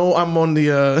on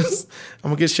the, I'm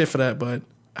going to get shit for that, but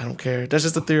I don't care. That's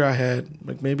just a theory I had.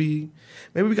 Like maybe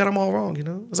we got them all wrong,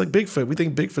 It's like Bigfoot. We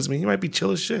think Bigfoot's mean. He might be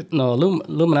chill as shit. No,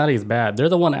 Illuminati is bad. They're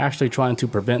the one actually trying to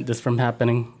prevent this from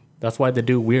happening. That's why they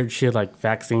do weird shit like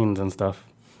vaccines and stuff.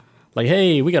 Like,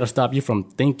 hey, we got to stop you from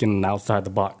thinking outside the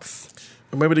box.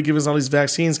 Or maybe they give us all these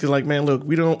vaccines because, like, man, look,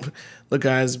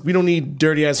 guys, we don't need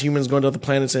dirty-ass humans going to other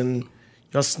planets and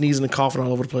y'all sneezing and coughing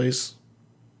all over the place.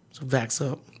 So vax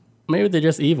up. Maybe they're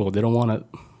just evil. They don't want to.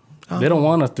 They don't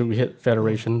want us to hit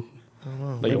Federation.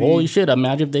 Like, holy shit,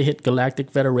 imagine if they hit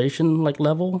Galactic Federation, like,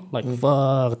 level. Like,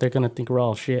 fuck, they're going to think we're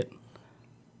all shit.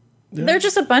 Yeah. They're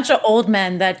just a bunch of old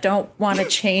men that don't want to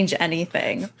change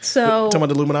anything. So talking about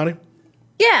the Illuminati?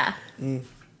 Yeah.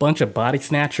 Bunch of body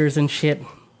snatchers and shit.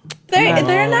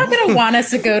 They're not going to want us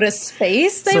to go to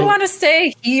space. They want to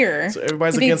stay here. So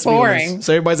everybody's against me on this.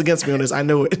 So everybody's against me on this. I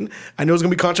know it. I know it's going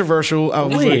to be controversial. I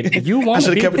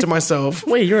should have kept it to myself.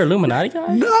 Wait, you're an Illuminati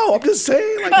guy? No, I'm just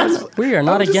saying. Like, we are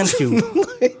not against you.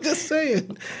 Just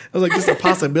saying. I was like, this is a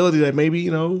possibility that maybe,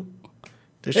 they're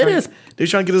trying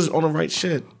to get us on the right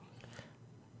shit.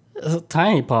 It's a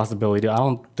tiny possibility. I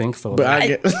don't think so. But I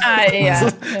don't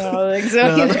think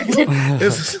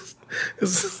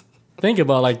so. Think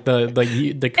about like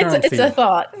the currency. It's a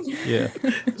thought. Yeah,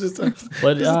 it's a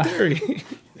theory.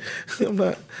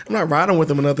 I'm not riding with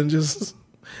them or nothing. Just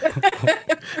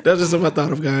that's just what I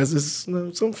thought of, guys. It's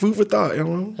some food for thought.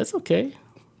 That's okay.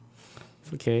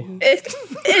 It's okay.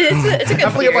 It's a good.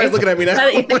 I feel everybody's looking at me now. Now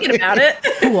that you're thinking about it.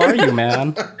 Who are you,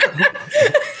 man?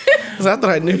 I thought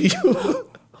I knew you.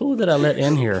 Who did I let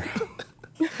in here?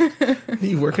 Are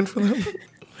you working for them?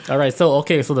 All right. So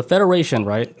the Federation,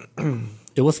 right?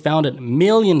 It was founded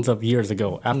millions of years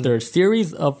ago after a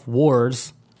series of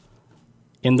wars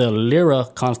in the Lyra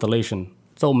constellation.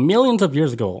 So millions of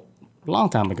years ago, a long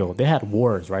time ago, they had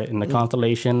wars, right? In the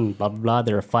constellation, blah, blah, blah.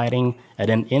 They were fighting. And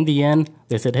then in the end,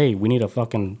 they said, hey, we need a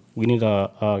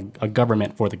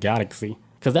government for the galaxy.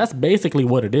 Because that's basically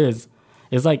what it is.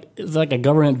 It's like a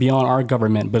government beyond our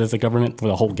government, but it's a government for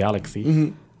the whole galaxy.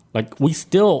 Mm-hmm. Like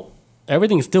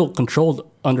everything's still controlled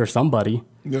under somebody.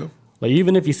 Yeah. Like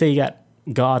even if you say you got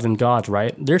gods and gods,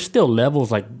 right? There's still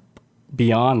levels like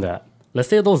beyond that. Let's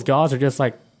say those gods are just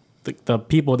like the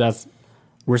people that's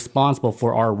responsible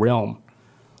for our realm,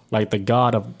 like the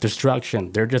god of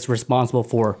destruction. They're just responsible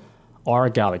for our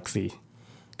galaxy,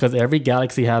 because every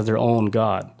galaxy has their own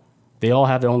god. They all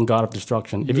have their own god of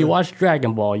destruction. If you watch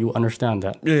Dragon Ball, you understand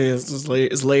that. Yeah, it's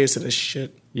layers to this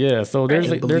shit. Yeah, so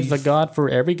there's a god for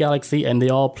every galaxy, and they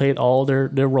all played all their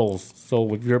roles.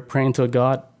 So if you're praying to a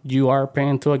god, you are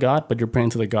praying to a god, but you're praying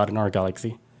to the god in our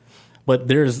galaxy. But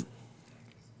there's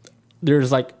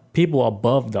like people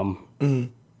above them.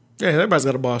 Mm-hmm. Yeah, everybody's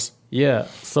got a boss. Yeah,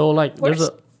 so like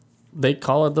they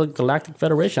call it the Galactic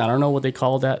Federation. I don't know what they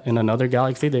call that in another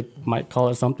galaxy. They might call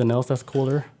it something else that's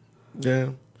cooler. Yeah.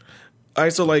 All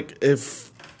right, so like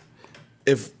if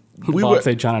we Bob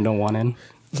say China don't want in.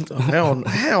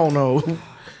 Hell no.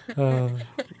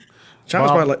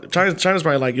 China's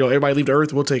probably like, yo, everybody leave the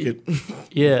Earth, we'll take it.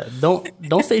 Yeah,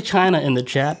 don't say China in the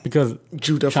chat, because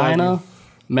China,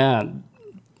 man,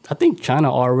 I think China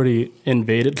already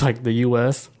invaded like the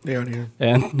U.S. They are here.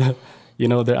 And you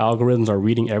know, their algorithms are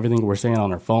reading everything we're saying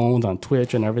on our phones, on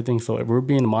Twitch, and everything. So if we're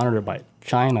being monitored by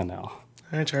China now.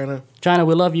 Hi, China. China,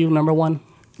 we love you. Number one.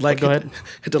 Like, go ahead.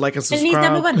 Hit the like and Chinese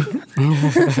subscribe. number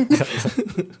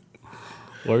one.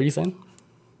 What were you saying?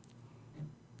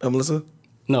 Melissa?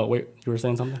 No, wait. You were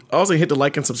saying something? I also hit the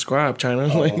like and subscribe, China.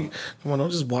 Like, come on, don't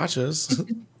just watch us.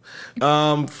 Fuck,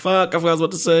 I forgot what I was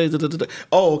about to say.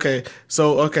 Oh, okay.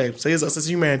 So say it's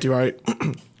humanity, right?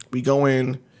 We go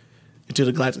into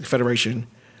the Galactic Federation.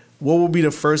 What would be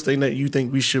the first thing that you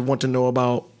think we should want to know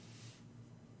about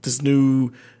this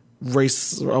new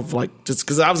race of like, just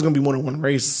because I was going to be more than one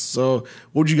race. So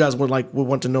what would you guys would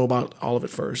want to know about all of it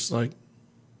first? Like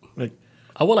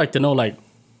I would like to know, like,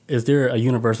 is there a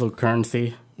universal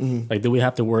currency? Like, do we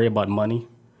have to worry about money?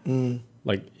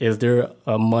 Like, is there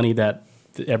a money that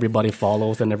everybody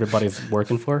follows and everybody's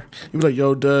working for? You'd be like,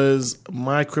 yo, does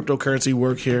my cryptocurrency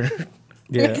work here?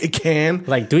 Yeah. It can.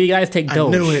 Like, do you guys take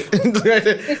Doge? I knew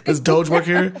it. Does Doge work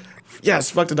here? Yes,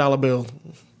 fuck the dollar bill.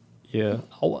 Yeah.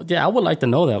 I would like to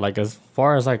know that. Like, as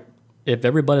far as, like, if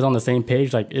everybody's on the same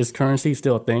page, like, is currency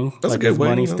still a thing? That's like, a good is way,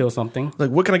 money you know? still something?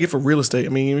 Like, what can I get for real estate? I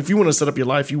mean, if you want to set up your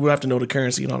life, you would have to know the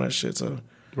currency and all that shit. So,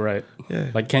 Right.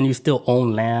 Yeah. Like, can you still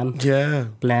own land, yeah.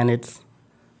 planets?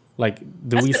 Like,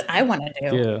 do That's we... what I want to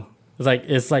do. Yeah.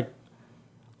 It's like,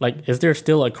 is there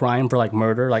still a crime for, like,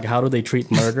 murder? Like, how do they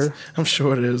treat murder? I'm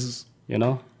sure it is. You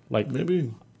know? Like,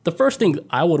 Maybe. the first thing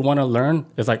I would want to learn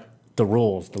is, like, the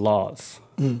rules, the laws.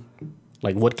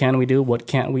 Like, what can we do? What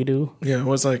can't we do? Yeah,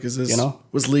 what's like, is this, You know?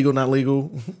 what's legal, not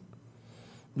legal?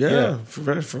 Yeah.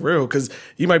 For real. Because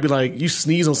you might be like, you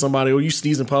sneeze on somebody or you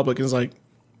sneeze in public and it's like,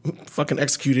 fucking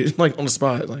execute it, like, on the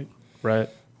spot. Like, Right.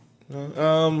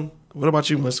 what about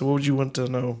you, Melissa? What would you want to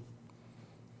know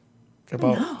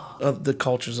about the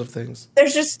cultures of things?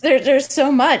 There's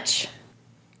so much.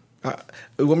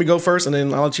 Let me go first and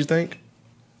then I'll let you think.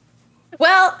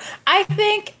 Well, I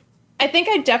think I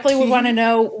definitely would want to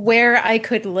know where I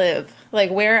could live, like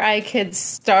where I could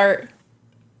start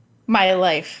my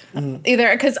life.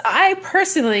 Either because I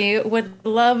personally would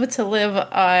love to live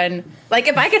on, like,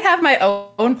 if I could have my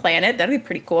own planet, that'd be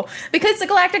pretty cool. Because the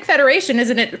Galactic Federation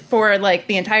isn't it for like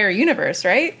the entire universe,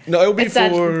 right? No, it would be it's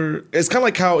kind of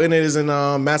like how it is in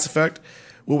Mass Effect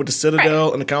with the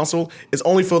Citadel and the Council. It's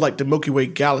only for like the Milky Way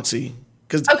galaxy.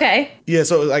 Okay. Yeah,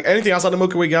 so like anything outside the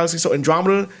Milky Way galaxy, so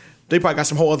Andromeda, they probably got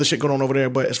some whole other shit going on over there.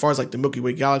 But as far as like the Milky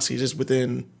Way galaxy, just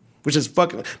within, which is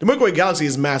fucking, the Milky Way galaxy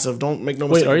is massive. Don't make no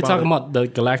mistake. Wait, are you talking about the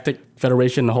Galactic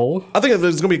Federation whole? I think if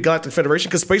there's gonna be a Galactic Federation,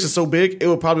 because space is so big, it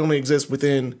would probably only exist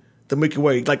within the Milky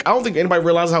Way. Like, I don't think anybody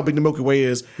realizes how big the Milky Way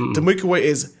is. The Milky Way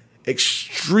is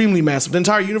extremely massive. The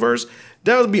entire universe,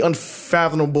 that would be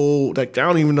unfathomable. Like, I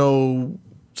don't even know.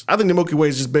 I think the Milky Way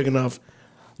is just big enough.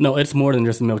 No, it's more than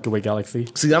just the Milky Way galaxy.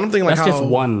 See, I'm thinking like That's how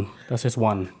just one. That's just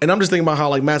one. And I'm just thinking about how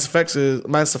like Mass Effect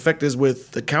is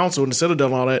with the Council and the Citadel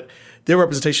and all that. Their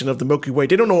representation of the Milky Way.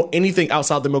 They don't know anything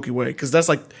outside the Milky Way because that's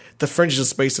like the fringes of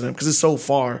space to them because it's so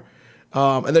far.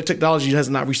 And their technology has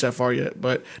not reached that far yet.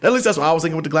 But at least that's what I was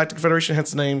thinking with the Galactic Federation,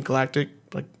 hence the name Galactic,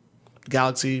 like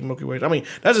galaxy, Milky Way. I mean,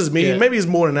 that's just me. Yeah. Maybe it's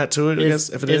more than that to it, I guess,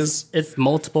 if it is. It's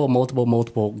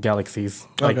multiple galaxies.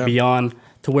 Like beyond,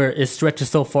 to where it stretches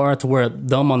so far to where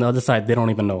them on the other side, they don't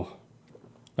even know.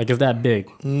 Like, it's that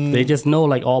big. They just know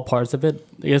like all parts of it.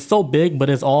 It's so big, but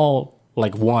it's all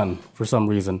like one for some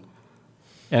reason.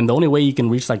 And the only way you can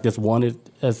reach like this one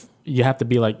is you have to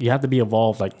be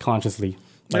evolved like consciously,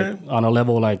 like on a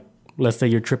level like, let's say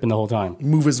you're tripping the whole time.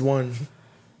 Move as one.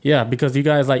 Yeah, because you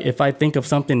guys, like, if I think of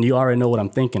something, you already know what I'm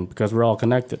thinking because we're all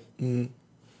connected.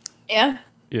 Yeah.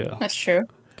 Yeah. That's true.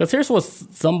 Because here's what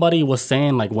somebody was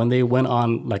saying, like, when they went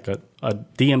on like a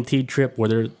DMT trip where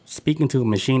they're speaking to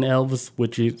machine elves,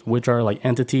 which are like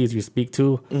entities you speak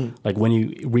to. Like, when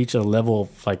you reach a level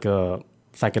of like a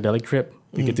psychedelic trip,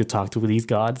 you get to talk to these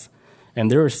gods.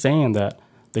 And they were saying that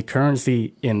the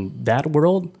currency in that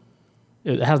world,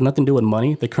 it has nothing to do with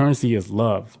money. The currency is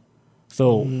love.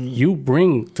 So you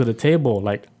bring to the table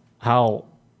like how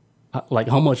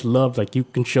much love like you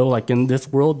can show like in this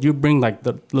world. You bring like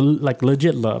like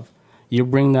legit love. You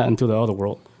bring that into the other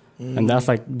world, and that's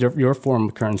like your form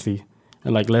of currency.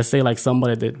 And like, let's say like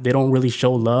somebody that they don't really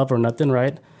show love or nothing,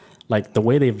 right? Like the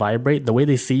way they vibrate, the way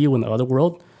they see you in the other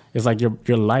world is like your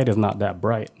light is not that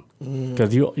bright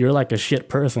because you're like a shit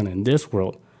person in this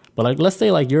world. But like, let's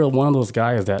say like you're one of those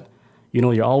guys that, you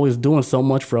know, you're always doing so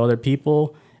much for other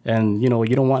people. And, you know,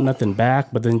 you don't want nothing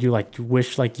back, but then you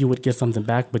wish like you would get something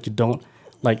back, but you don't.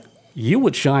 Like, you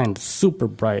would shine super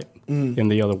bright in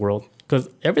the other world because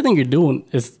everything you're doing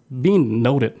is being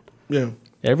noted. Yeah.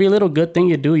 Every little good thing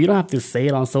you do, you don't have to say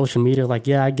it on social media. Like,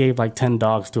 yeah, I gave like 10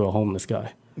 dogs to a homeless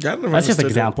guy. Yeah, that's just an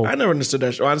example. I never understood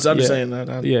that. I'm just saying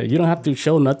that. Yeah, you don't have to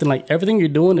show nothing. Like everything you're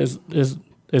doing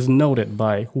is noted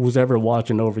by who's ever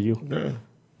watching over you. Yeah.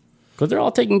 Because they're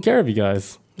all taking care of you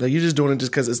guys. Like you're just doing it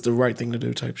just because it's the right thing to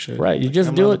do type shit. Right. You like, just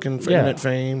I'm do not it. Looking for internet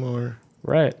fame or.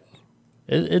 Right.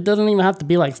 It doesn't even have to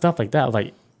be like stuff like that.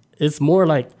 Like it's more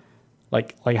like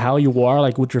how you are,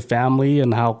 like with your family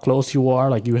and how close you are,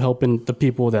 like you helping the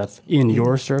people that's in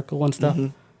your circle and stuff.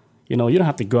 You know, you don't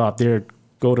have to go out there,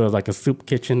 go to like a soup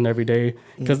kitchen every day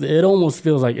because it almost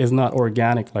feels like it's not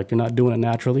organic, like you're not doing it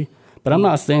naturally. But I'm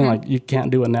not saying like you can't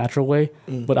do it a natural way,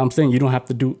 but I'm saying you don't have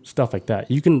to do stuff like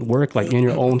that. You can work like in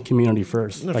your own community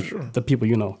first, like the people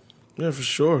you know. Yeah, for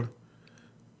sure.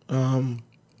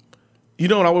 You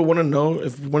know what I would want to know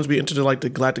if you want to be into the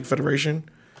Galactic Federation?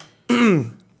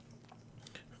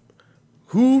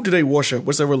 Who do they worship?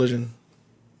 What's their religion?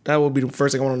 That would be the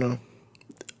first thing I want to know.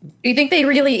 Do you think they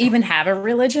really even have a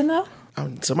religion, though?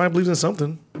 Somebody believes in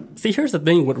something. See, here's the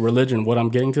thing with religion, what I'm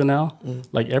getting to now.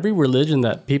 Like, every religion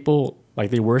that people, like,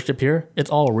 they worship here, it's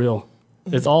all real.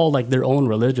 It's all, like, their own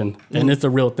religion, and it's a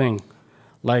real thing.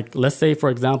 Like, let's say, for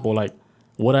example, like,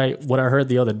 what I heard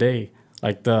the other day,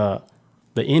 like, the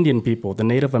Indian people, the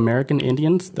Native American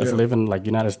Indians that live in, like,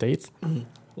 United States,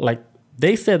 like,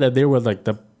 they said that they were, like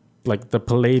the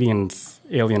Palladians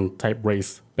alien type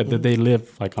race, but that they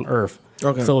live like on Earth.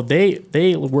 Okay. So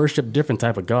they worship different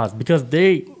type of gods because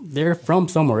they're from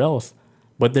somewhere else,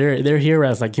 but they're here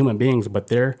as like human beings, but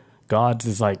their gods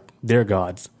is like their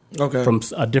gods. Okay. From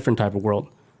a different type of world.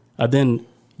 Then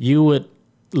you would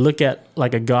look at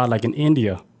like a god like in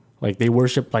India, like they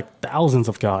worship like thousands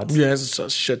of gods. Yeah, it's a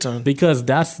shit ton. Because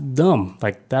that's them,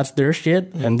 like that's their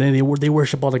shit, and then they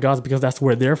worship all the gods because that's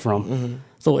where they're from.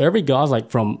 So every god's like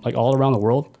from like all around the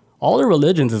world. All their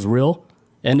religions is real,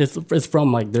 and it's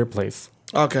from like their place.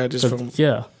 Okay, just from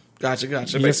Gotcha.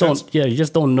 You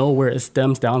just don't know where it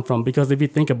stems down from because if you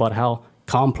think about how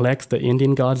complex the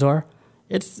Indian gods are,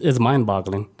 it's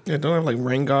mind-boggling. Yeah, don't have like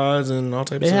rain gods and all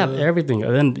types. They have everything,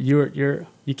 and then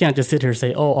you can't just sit here and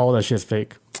say, oh, all that shit's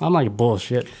fake. I'm like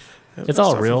bullshit. It's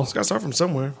all real. It's got to start from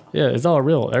somewhere. Yeah, it's all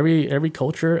real. Every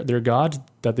culture, their gods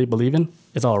that they believe in,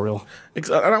 it's all real.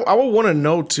 I would want to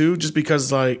know too, just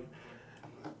because like,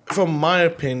 from my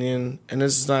opinion, and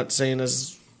this is not saying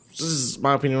this is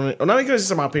my opinion. Or not even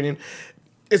just my opinion.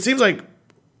 It seems like,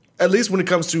 at least when it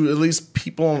comes to at least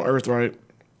people on Earth, right,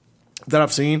 that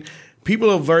I've seen, people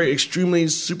of very extremely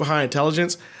super high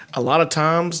intelligence, a lot of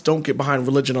times don't get behind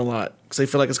religion a lot because they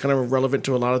feel like it's kind of irrelevant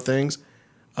to a lot of things.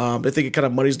 They think it kind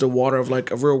of muddies the water of like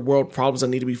real world problems that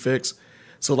need to be fixed.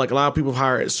 So like a lot of people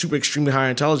higher, super extremely high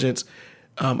intelligence,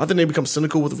 I think they become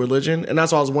cynical with religion, and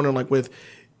that's why I was wondering like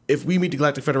if we meet the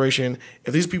Galactic Federation,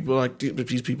 if these people like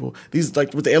these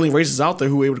like with the alien races out there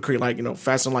who are able to create like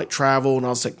fast and light travel and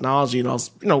all this technology and all this,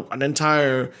 an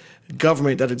entire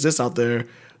government that exists out there.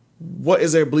 What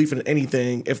is their belief in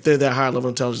anything if they're that high level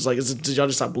of intelligence? Like, did y'all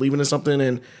just stop believing in something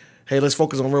and, hey, let's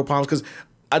focus on real problems? Because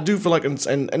I do feel like, and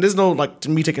there's no, like, to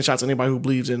me taking shots at anybody who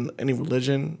believes in any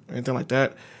religion or anything like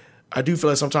that. I do feel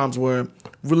like sometimes where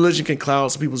religion can cloud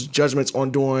some people's judgments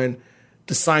on doing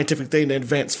the scientific thing to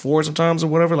advance forward sometimes or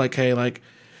whatever. Like, hey, like,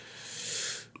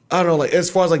 I don't know, like,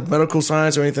 as far as, like, medical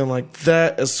science or anything like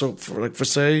that, as so, for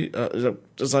say,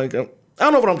 it's like, I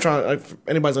don't know what I'm trying, like, if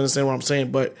anybody's understand what I'm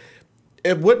saying, but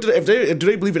do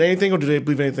they believe in anything, or do they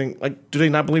believe in anything? Like, do they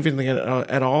not believe in anything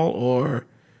at all, or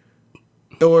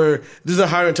does the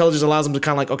higher intelligence allows them to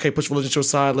kind of like, okay, push religion to a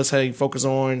side, let's focus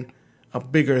on a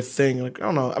bigger thing? Like, I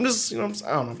don't know. I'm just, I don't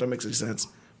know if that makes any sense.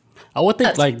 I would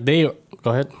think like they.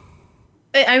 Go ahead.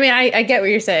 I mean, I get what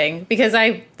you're saying because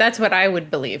that's what I would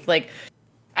believe. Like,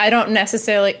 I don't know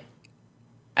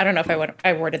if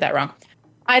I worded that wrong.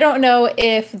 I don't know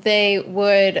if they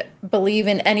would believe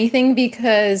in anything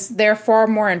because they're far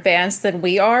more advanced than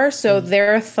we are. So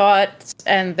their thoughts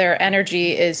and their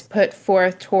energy is put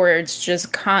forth towards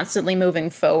just constantly moving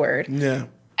forward. Yeah.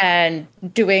 And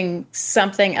doing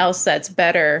something else that's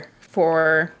better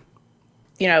for,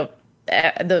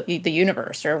 the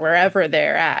universe or wherever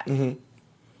they're at. Mm-hmm.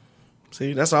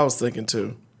 See, that's what I was thinking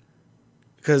too.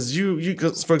 Because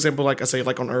cause for example, like I say,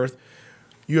 like on Earth,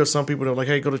 you have some people that are like,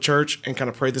 hey, go to church and kind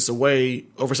of pray this away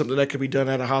over something that could be done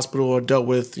at a hospital or dealt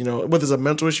with, whether it's a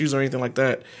mental issues or anything like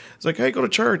that. It's like, hey, go to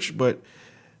church. But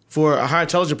for a high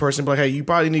intelligent person, like, hey, you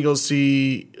probably need to go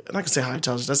see, and I can say high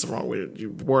intelligence, that's the wrong way to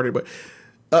word it, but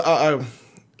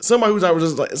somebody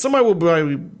somebody will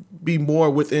probably be more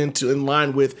in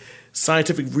line with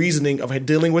scientific reasoning of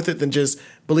dealing with it than just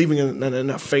believing in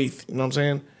a faith. You know what I'm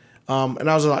saying? And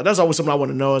I was like, that's always something I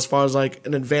want to know as far as like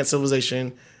an advanced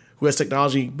civilization who has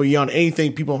technology beyond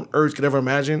anything people on Earth could ever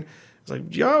imagine. It's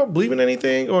like, y'all believe in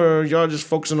anything, or y'all just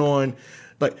focusing on,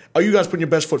 like, are you guys putting your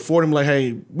best foot forward and be like,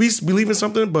 hey, we believe in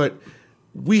something, but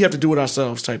we have to do it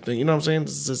ourselves type thing. You know what I'm saying?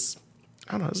 It's just,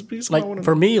 I don't know. It's like,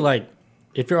 for me, like,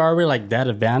 if you're already, like, that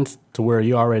advanced to where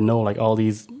you already know, like, all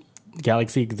these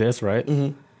galaxies exist, right?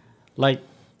 Mm-hmm. Like,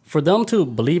 for them to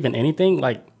believe in anything,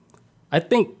 like, I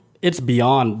think it's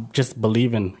beyond just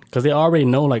believing, because they already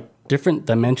know, like, different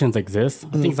dimensions exist.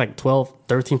 I think it's like 12,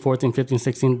 13, 14, 15,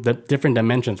 16, the different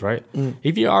dimensions, right?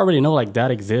 If you already know, like,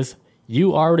 that exists,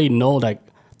 you already know, like,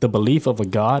 the belief of a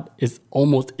God is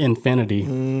almost infinity.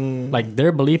 Like,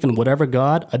 their belief in whatever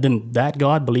God, and then that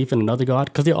God belief in another God,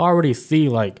 because they already see,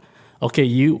 like, okay,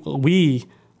 we,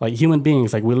 like, human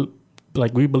beings, like,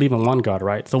 we believe in one God,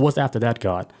 right? So what's after that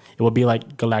God? It would be,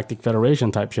 like, Galactic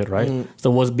Federation type shit, right? So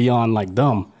what's beyond, like,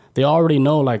 them? They already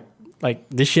know, like,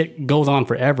 this shit goes on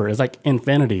forever. It's like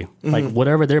infinity. Like,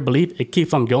 whatever their belief, it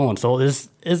keeps on going. So it's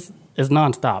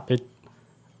nonstop.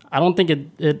 I don't think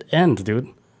it ends, dude.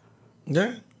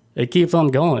 Yeah. It keeps on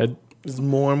going. There's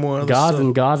more and more other gods stuff.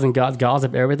 and gods and gods. Gods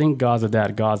of everything. Gods of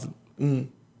that. Gods. You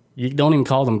don't even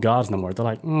call them gods no more. They're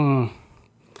like, And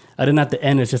then at the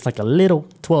end, it's just like a little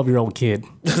 12-year-old kid.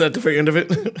 Is that the very end of it?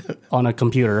 On a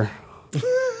computer.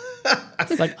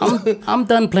 It's like, I'm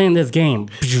done playing this game.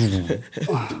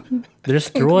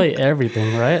 Destroy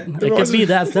everything, right? It could be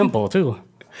that simple, too.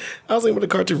 I was thinking about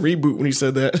the cartoon Reboot when you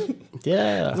said that.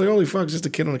 Yeah. I was like, holy fuck, it's just a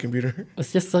kid on a computer.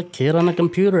 It's just a kid on a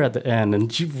computer at the end.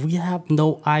 And we have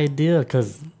no idea,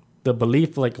 because the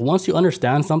belief, like, once you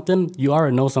understand something, you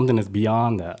already know something is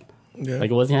beyond that. Yeah.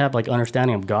 Like, once you have, like,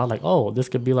 understanding of God, like, oh, this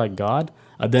could be like God.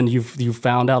 And then you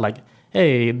found out, like,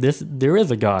 hey, there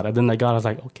is a God. And then the God is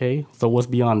like, okay, so what's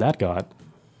beyond that God?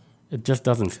 It just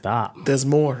doesn't stop. There's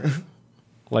more.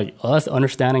 Like, us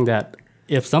understanding that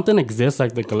if something exists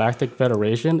like the Galactic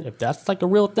Federation, if that's like a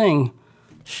real thing,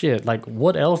 shit, like,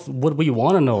 what else would we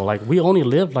want to know? Like, we only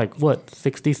live, like, what,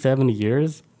 60, 70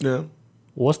 years? Yeah.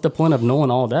 What's the point of knowing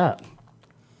all that?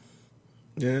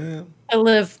 Yeah.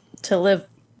 To live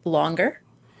longer.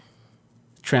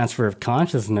 Transfer of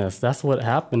consciousness. That's what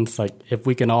happens. Like, if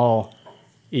we can all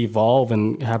evolve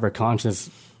and have our conscious.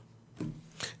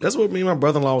 That's what me and my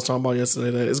brother-in-law was talking about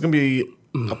yesterday. That it's gonna be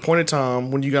a point in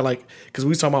time when you got, like, because we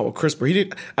was talking about with CRISPR. He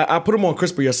did. I put him on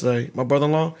CRISPR yesterday. My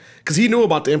brother-in-law, because he knew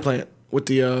about the implant with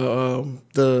the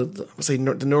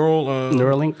neural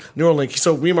Neuralink. Neuralink.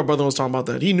 So me and my brother was talking about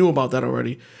that. He knew about that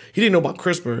already. He didn't know about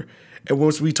CRISPR. And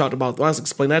once we talked about, when I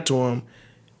explained that to him,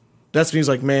 that's when he was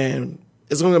like, man,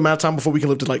 it's only a matter of time before we can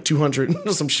live to like 200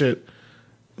 or some shit. I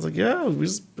was like, yeah,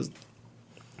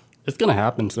 It's gonna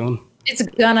happen soon. It's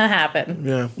gonna happen.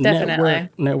 Yeah. Definitely.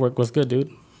 Network was good, dude.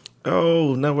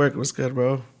 Oh, network was good,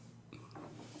 bro.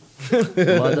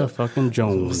 Motherfucking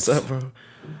Jones. What's up, bro?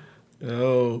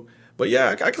 Oh, but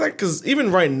yeah, I like, because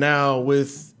even right now,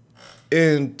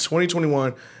 in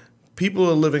 2021, people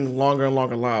are living longer and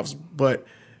longer lives. But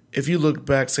if you look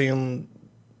back, saying,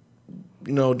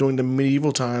 during the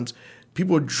medieval times,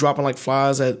 people were dropping like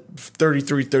flies at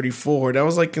 33, 34. That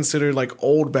was like considered like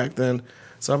old back then.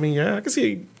 So I mean, yeah, I can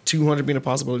see 200 being a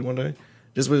possibility one day,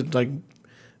 just with like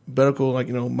medical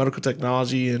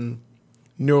technology and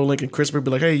Neuralink and CRISPR.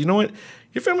 Be like, hey, you know what?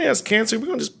 Your family has cancer. We're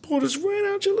gonna just pull this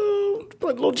right out your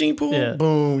little gene pool. Yeah.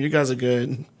 Boom, you guys are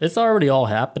good. It's already all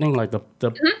happening. Like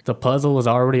the puzzle is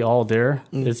already all there.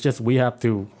 It's just we have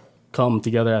to come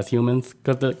together as humans,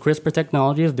 because the CRISPR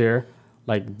technology is there.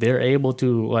 Like, they're able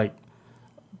to like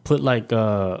put like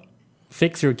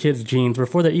fix your kids' genes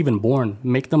before they're even born,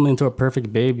 make them into a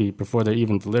perfect baby before they're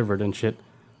even delivered and shit,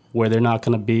 where they're not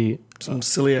gonna be some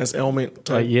silly ass ailment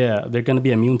type. Yeah, they're gonna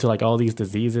be immune to like all these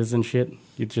diseases and shit.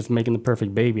 You're just making the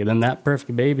perfect baby, and then that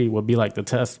perfect baby will be like the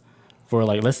test for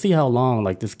like, let's see how long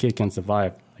like this kid can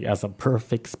survive, like, as a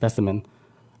perfect specimen.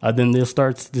 Then they'll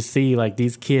start to see like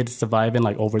these kids surviving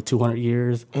like over 200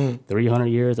 years, 300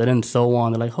 years, and then so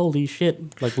on. They're like, holy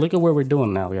shit, like, look at where we're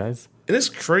doing now, guys. And it's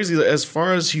crazy that as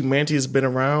far as humanity has been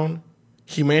around,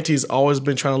 humanity has always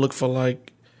been trying to look for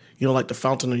like, like the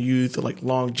fountain of youth or like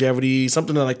longevity,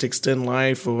 something that like to extend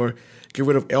life or get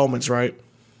rid of ailments, right?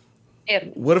 Yeah.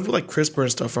 What if like CRISPR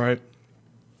and stuff, right?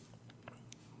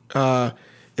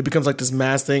 It becomes like this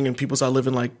mass thing and people start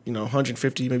living like,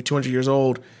 150, maybe 200 years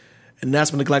old. And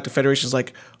that's when the Galactic Federation is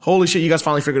like, holy shit, you guys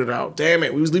finally figured it out. Damn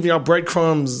it, we was leaving out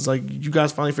breadcrumbs. It's like, you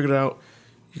guys finally figured it out.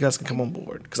 You guys can come on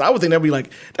board. Because I would think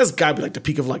that's got to be like the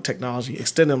peak of like technology,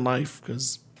 extending life.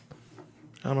 Because,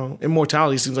 I don't know,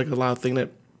 immortality seems like a lot of thing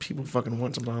that people fucking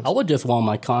want sometimes. I would just want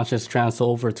my conscience transfer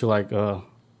over to like a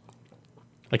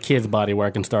kid's body where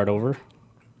I can start over.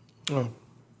 Oh.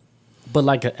 But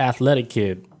like an athletic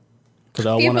kid. because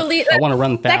I Do you want believe to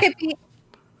run that fast. could be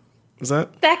Is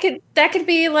that? that could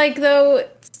be like though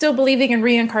still believing in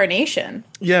reincarnation.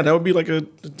 Yeah, that would be like a.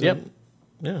 Yep.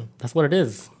 Yeah. That's what it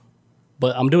is.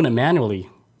 But I'm doing it manually,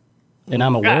 and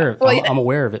I'm aware. well, I'm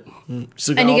aware of it.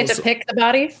 So And you all get this- to pick the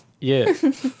bodies. Yeah.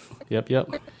 Yep.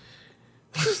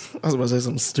 I was about to say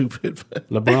something stupid. But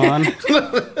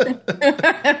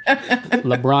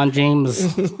LeBron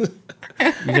James.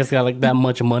 You just got like that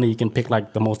much money, you can pick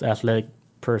like the most athletic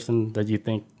person that you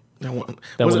think that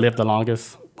would live the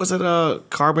longest. Was it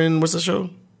Carbon? What's the show?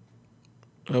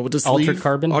 With the sleeve? Altered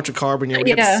Carbon? Altered Carbon, yeah.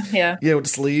 Yeah, with the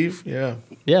sleeve, yeah.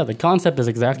 Yeah, the concept is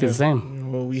exactly the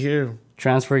same. Well, we here.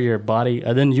 Transfer your body,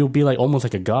 and then you'll be like almost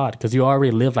like a god because you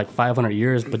already lived like 500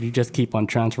 years, but you just keep on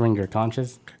transferring your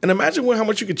conscious. And imagine how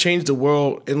much you could change the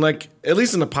world in like, at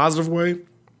least in a positive way,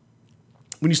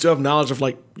 when you still have knowledge of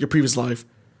like your previous life.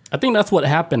 I think that's what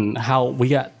happened, how we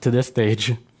got to this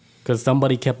stage, because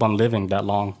somebody kept on living that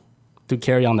long to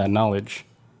carry on that knowledge.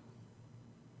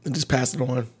 And just pass it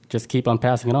on. Just keep on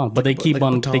passing it on, but they keep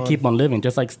on living,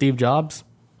 just like Steve Jobs.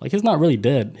 Like he's not really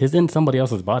dead; he's in somebody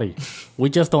else's body.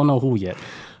 We just don't know who yet.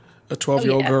 A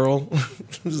 12-year-old girl.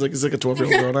 It's like a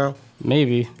 12-year-old girl now.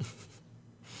 Maybe.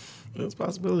 That's a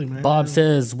possibility, man. Bob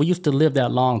says we used to live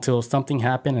that long till something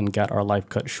happened and got our life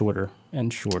cut shorter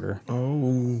and shorter.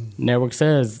 Oh. Network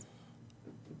says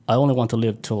I only want to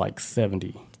live till like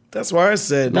 70. That's why I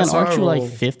said. Man, That's aren't you roll.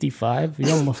 like 55?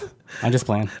 You almost. I'm just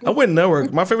playing. I went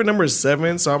network. My favorite number is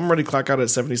 7, so I'm ready to clock out at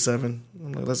 77.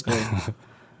 I'm like, let's go.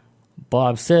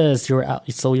 Bob says you're out.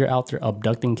 So you're out there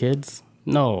abducting kids?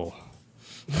 No,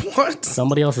 What?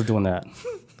 somebody else is doing that.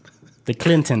 The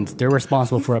Clintons. They're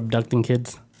responsible for abducting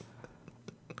kids.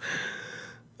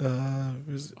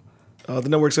 The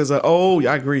network says, oh,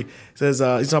 yeah, I agree. It says,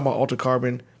 he's talking about Altered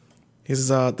Carbon. He says,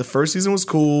 the first season was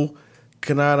cool.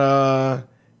 Cannot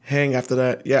hang after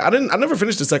that. Yeah, I never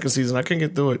finished the second season. I couldn't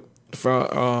get through it for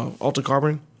Altered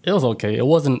Carbon. It was okay. It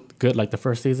wasn't good like the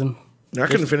first season. Yeah, I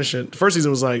couldn't finish it. The first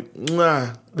season was like,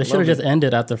 nah. They should have just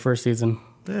ended after the first season.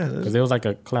 Yeah. Because it was like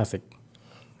a classic.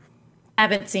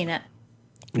 Haven't seen it.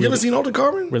 You ever seen Altered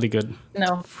Carbon? Really good.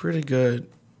 No. Pretty good.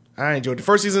 I enjoyed it. The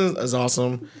first season is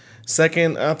awesome.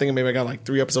 Second, I think maybe I got like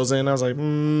 3 episodes in. I was like,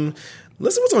 listen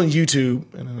what's on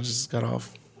YouTube. And then I just got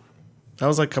off. That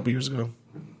was like a couple years ago.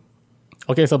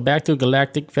 Okay, so back to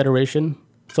Galactic Federation.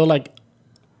 So like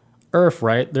Earth,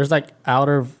 right? There's like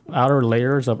outer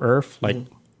layers of Earth, like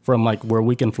from like where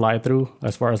we can fly through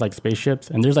as far as like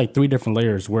spaceships. And there's like 3 different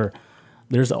layers where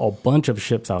there's a bunch of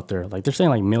ships out there. Like they're saying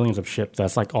like millions of ships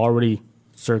that's like already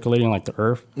circulating like the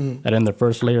Earth. And then the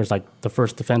first layer is like the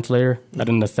first defense layer. And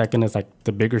then the second is like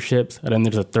the bigger ships. And then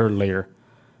there's a third layer.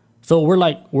 So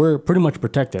we're pretty much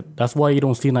protected. That's why you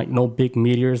don't see like no big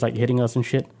meteors like hitting us and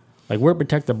shit. Like we're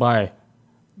protected by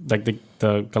like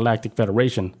the Galactic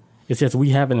Federation. It's just we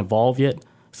haven't evolved yet.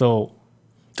 So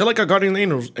They're like our guardian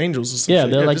angels or something.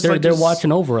 yeah, they're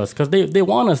watching over us because they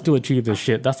want us to achieve this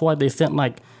shit. That's why they sent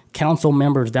like council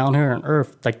members down here on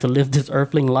Earth like to live this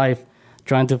earthling life,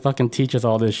 trying to fucking teach us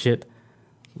all this shit.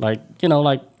 Like, you know,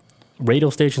 like radio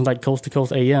stations like Coast to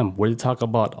Coast AM where they talk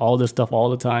about all this stuff all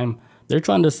the time. They're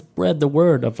trying to spread the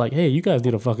word of like, hey, you guys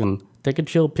need to fucking take a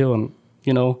chill pill and,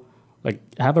 you know, like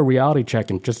have a reality check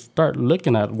and just start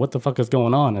looking at what the fuck is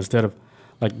going on instead of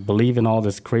like believing all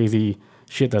this crazy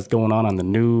shit that's going on the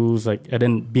news, like, and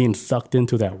then being sucked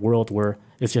into that world where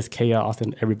it's just chaos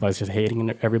and everybody's just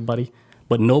hating everybody,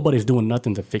 but nobody's doing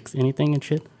nothing to fix anything and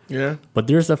shit. Yeah. But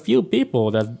there's a few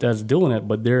people that's doing it,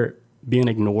 but they're being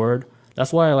ignored.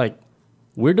 That's why, like,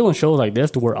 we're doing shows like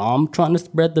this to where I'm trying to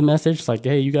spread the message. It's like,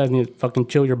 hey, you guys need to fucking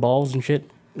chill your balls and shit.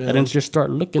 Yeah. And then just start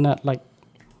looking at, like,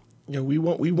 yeah, we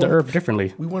want the Earth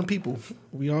differently. We want people.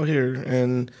 We all here.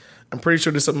 And I'm pretty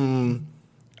sure there's something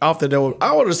out there that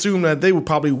I would assume that they would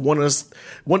probably want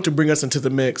to bring us into the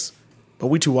mix. But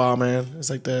we too wild, man. It's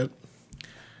like that.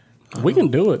 We can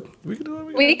do it. We can do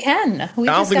it. We can. We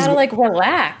just gotta like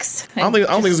relax. I don't think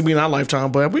it's gonna be in our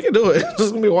lifetime, but we can do it. It's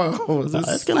gonna be wild.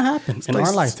 It's gonna happen in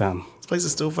our lifetime. This place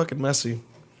is still fucking messy.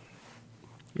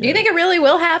 Yeah. Do you think it really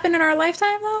will happen in our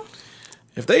lifetime, though?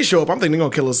 If they show up, I'm thinking they're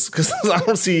gonna kill us because I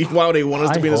don't see why they want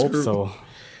us to be in this group. So.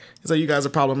 It's like you guys are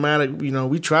problematic. You know,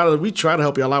 we try to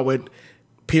help y'all out with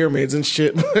pyramids and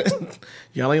shit, but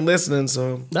y'all ain't listening.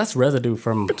 So that's residue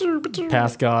from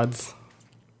past gods.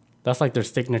 That's like their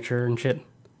signature and shit,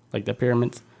 like the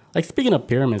pyramids. Like speaking of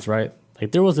pyramids, right?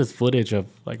 Like there was this footage of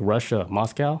like Russia,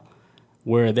 Moscow,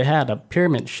 where they had a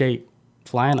pyramid-shaped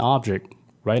flying object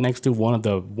right next to one of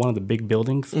the big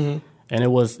buildings, and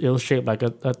it was shaped like a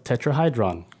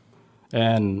tetrahedron,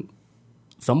 and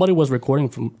somebody was recording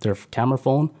from their camera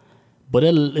phone, But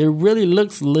it really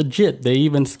looks legit. They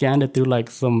even scanned it through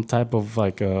like some type of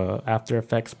like After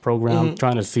Effects program,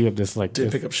 trying to see if this like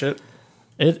Didn't pick up shit.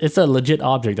 It's a legit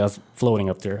object that's floating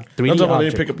up there. 3D I'm talking about they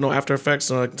object. didn't pick up no After Effects,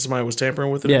 so like somebody was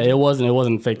tampering with it. Yeah, it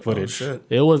wasn't fake footage. shit.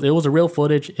 It was a real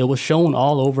footage. It was shown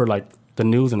all over like the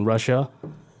news in Russia.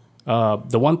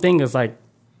 The one thing is like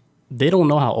they don't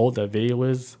know how old that video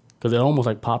is because it almost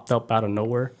like popped up out of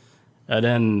nowhere. And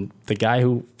then the guy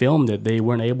who filmed it, they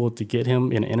weren't able to get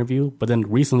him in an interview. But then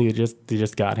recently, they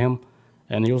just got him,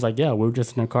 and he was like, "Yeah, we were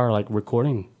just in a car like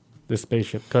recording this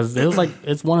spaceship because it was like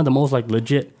it's one of the most like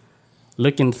legit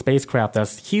looking spacecraft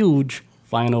that's huge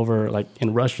flying over like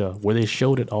in Russia, where they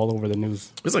showed it all over the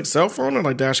news. It's like cell phone or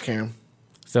like dash cam.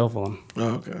 Cell phone.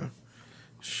 Oh, okay.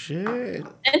 Shit.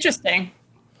 Interesting.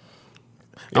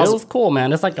 It was cool,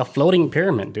 man. It's like a floating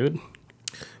pyramid, dude.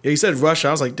 Yeah, you said Russia.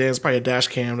 I was like, damn, it's probably a dash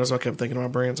cam. That's what I kept thinking in my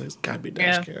brain. It's like, it's gotta be a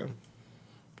dash cam.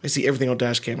 I see everything on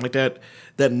dash cam. Like that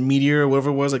meteor or whatever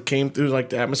it was that came through like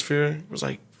the atmosphere. It was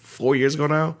like 4 years ago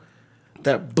now.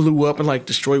 That blew up and like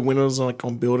destroyed windows like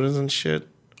on buildings and shit.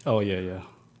 Oh yeah.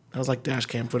 That was like dash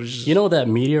cam footage. You know that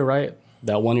meteorite,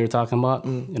 that one you're talking about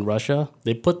in Russia?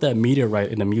 They put that meteorite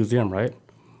in a museum, right?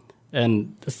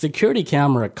 And the security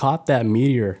camera caught that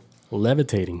meteor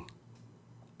levitating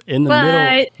in the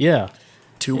middle. Yeah.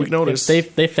 2 week notice. They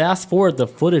fast forward the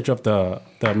footage of the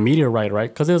meteorite, right?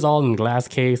 Because it was all in glass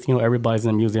case. You know, everybody's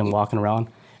in the museum walking around,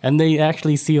 and they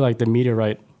actually see like the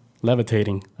meteorite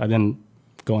levitating and then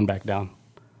going back down.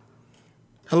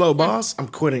 Hello, boss. I'm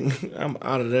quitting. I'm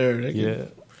out of there. Yeah.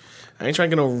 I ain't trying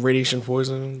to get no radiation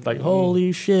poison. Like,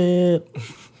 holy shit.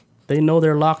 They know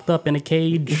they're locked up in a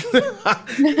cage.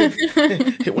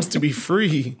 It wants to be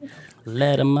free.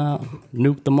 Let them out.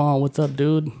 Nuke them all. What's up,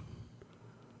 dude?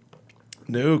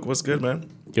 Nuke, what's good, man?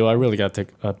 Yo, I really got to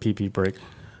take a pee break.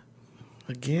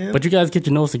 Again? But you guys get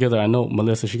your notes together. I know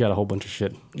Melissa, she got a whole bunch of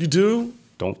shit. You do?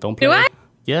 Don't play. Do I?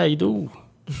 Yeah, you do.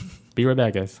 Be right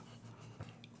back, guys.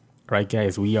 All right,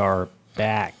 guys, we are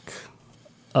back.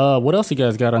 What else you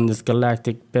guys got on this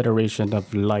Galactic Federation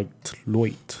of Light?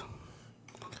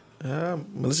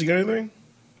 Melissa, you got anything?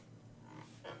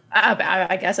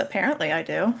 I guess apparently I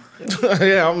do.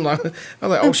 Yeah, I'm like,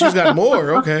 oh, she's got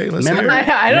more. Okay, let's hear it.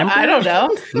 I don't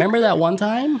know. Remember that one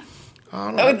time?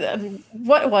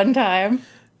 What one time?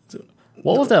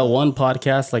 What was that one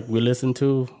podcast like we listened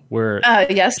to where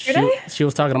yesterday? She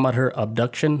was talking about her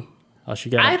abduction.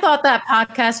 I thought that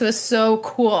podcast was so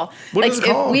cool. What is it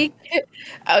called?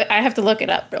 I have to look it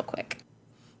up real quick.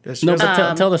 No,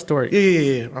 but tell the story.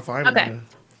 Yeah. I'll find it. Okay.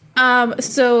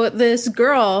 So this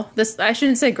girl, I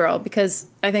shouldn't say girl because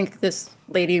I think this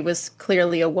lady was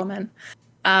clearly a woman.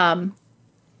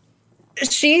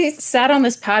 She sat on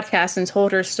this podcast and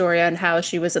told her story on how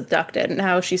she was abducted and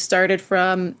how she started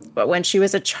from when she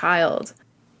was a child.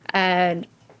 And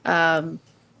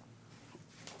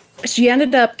she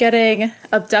ended up getting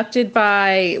abducted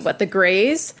by the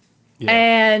Greys. Yeah.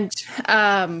 And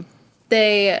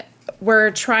they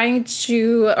were trying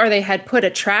to, or they had put a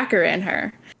tracker in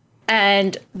her.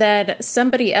 And then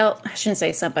somebody else, I shouldn't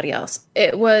say somebody else.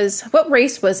 It was, what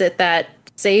race was it that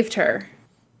saved her?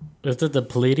 Is it the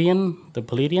Palladian? The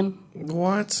Palladian?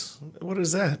 What? What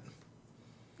is that?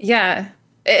 Yeah.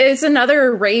 It's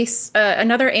another race,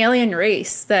 another alien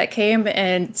race that came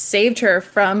and saved her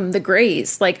from the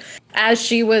Greys. Like, as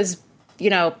she was,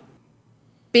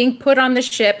 being put on the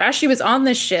ship, as she was on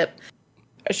the ship,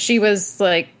 she was,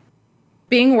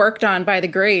 being worked on by the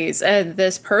Greys. And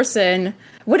this person,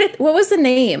 what was the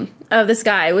name of this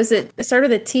guy? It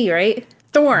started with a T, right?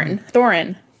 Thorin.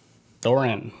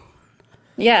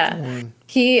 Yeah.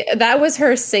 Thorin. That was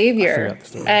her savior.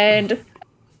 And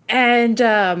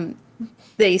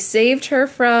they saved her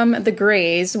from the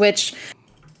Greys, which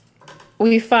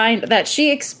we find that she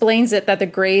explains it that the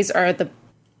Greys are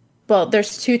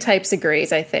there's two types of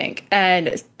Greys, I think,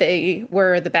 and they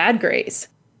were the bad Greys.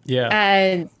 Yeah.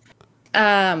 And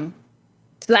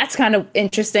so that's kind of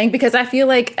interesting because I feel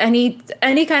like any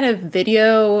kind of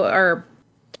video or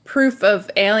proof of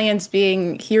aliens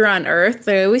being here on Earth,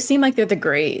 they always seem like they're the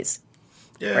Greys.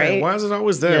 Yeah, right? Why is it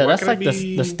always there? Yeah, why that's like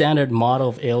the standard model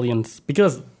of aliens.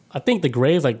 Because I think the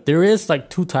Greys, there is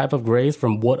two type of Greys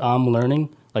from what I'm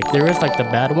learning. There is the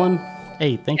bad one.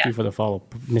 Hey, thank you for the follow,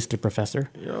 Mr. Professor.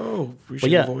 Yo,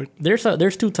 appreciate the void.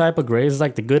 There's two type of Greys.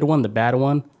 It's the good one, the bad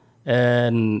one.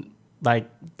 And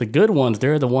the good ones,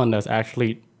 they're the one that's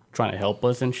actually trying to help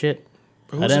us and shit.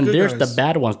 And then there's the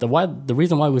bad ones. The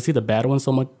reason why we see the bad ones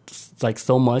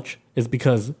so much is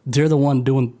because they're the one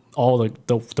doing all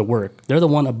the work. They're the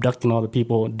one abducting all the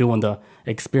people, doing the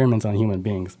experiments on human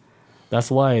beings. That's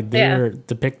why they're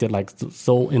depicted like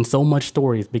so in so much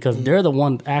stories because they're the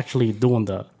one actually doing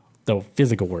the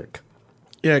physical work.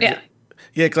 Yeah.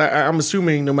 Because I'm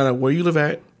assuming no matter where you live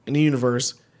at in the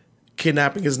universe,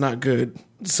 kidnapping is not good.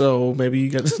 So maybe you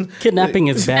got kidnapping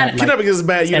is bad. Kidnapping is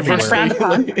bad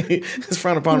universally. It's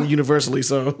frowned upon universally.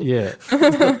 So yeah.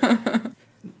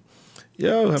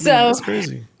 Yo, I mean, that's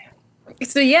crazy.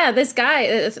 So yeah, this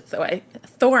guy,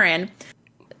 Thorin,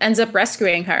 ends up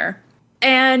rescuing her.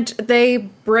 And they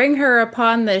bring her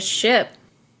upon this ship.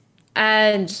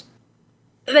 And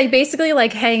they basically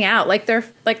like hang out like they're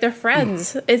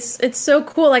friends. It's so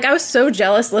cool. Like I was so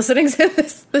jealous listening to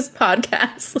this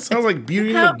podcast. Sounds like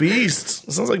Beauty and the Beast.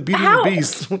 It sounds like Beauty and the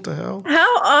Beast. What the hell?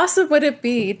 How awesome would it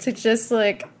be to just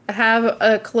like have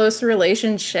a close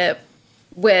relationship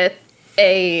with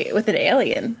an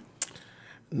alien?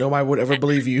 Nobody would ever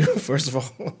believe you, first of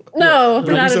all. No,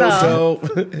 not at all.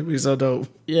 It'd be so dope.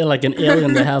 Yeah, like an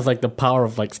alien that has like the power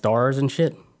of like stars and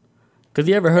shit. Because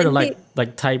you ever heard of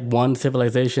like type 1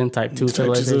 civilization, type 2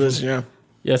 civilization? Yeah.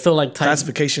 Yeah, so like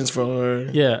classifications for...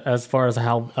 Yeah, as far as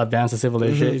how advanced the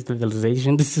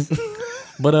civilization this is.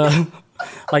 But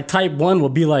like type 1 will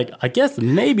be like, I guess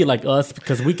maybe like us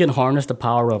because we can harness the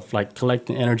power of like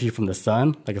collecting energy from the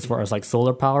sun, like as far as like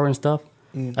solar power and stuff.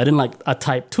 And then like a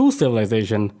type 2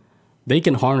 civilization, they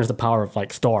can harness the power of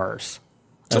like stars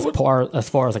as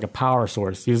far as like a power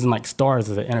source, using like stars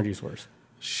as an energy source.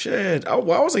 Shit. I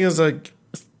was thinking it's like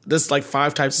there's like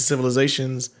 5 types of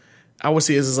civilizations. I would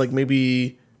see it as like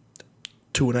maybe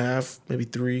 2.5, maybe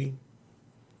 3.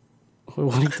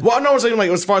 Well, no, I'm saying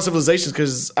like as far as civilizations,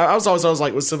 because I was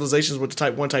like with civilizations with the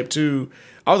type 1, type 2,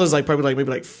 I was like probably like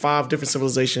maybe like 5 different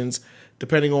civilizations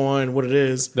depending on what it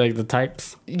is. Like the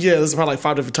types? Yeah, there's probably like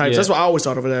 5 different types. Yeah. That's what I always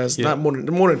thought of it as, not more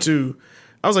than 2.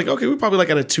 I was like, okay, we're probably like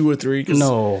at a 2 or 3.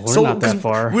 No, we're not that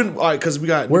far. Because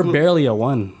we're barely a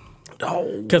 1.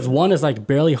 No. Because 1 is like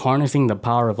barely harnessing the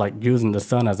power of like using the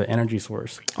sun as an energy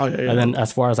source. Oh, yeah. And then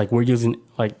as far as like we're using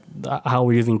like how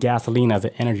we're using gasoline as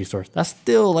an energy source, that's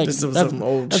still like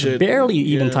that's shit. Barely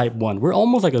even type 1. We're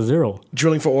almost like a 0.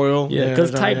 Drilling for oil. Yeah,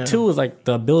 because type 2 is like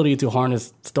the ability to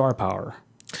harness star power.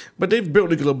 But they've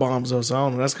built nuclear bombs though, so I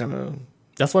don't know.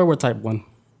 That's why we're type 1.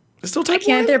 It's still type 1?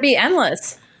 Can't there be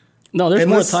endless? No, there's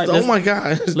more types. Oh my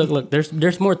god! Look,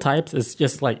 there's more types. It's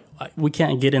just like we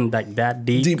can't get in like that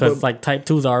deep because like type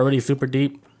 2s are already super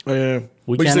deep. Yeah,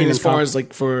 we can't even as far as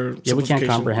like for we can't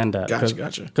comprehend that.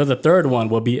 Gotcha. Because the third one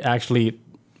will be actually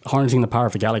harnessing the power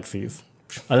of galaxies,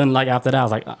 and then like after that, I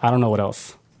was like, I don't know what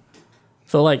else.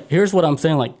 So like, here's what I'm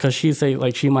saying, like, because she say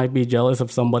like she might be jealous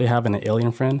of somebody having an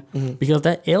alien friend because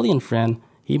that alien friend,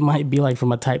 he might be like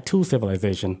from a type 2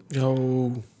 civilization.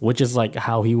 Yo. Which is like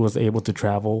how he was able to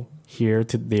travel here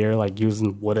to there, like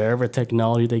using whatever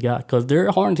technology they got. Because they're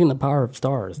harnessing the power of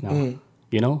stars now.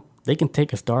 You know? They can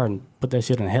take a star and put that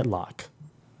shit in a headlock.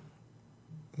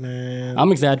 Man.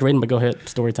 I'm exaggerating, but go ahead.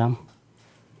 Story time.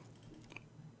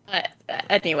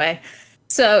 Anyway.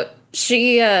 So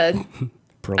she...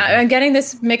 I'm getting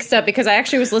this mixed up because I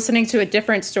actually was listening to a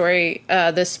different story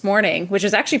this morning, which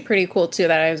is actually pretty cool too,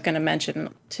 that I was going to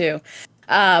mention too.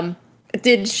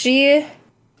 Did she?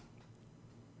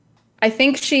 I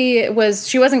think she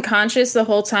wasn't conscious the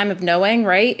whole time of knowing,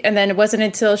 right? And then it wasn't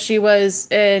until she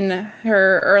was in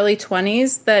her early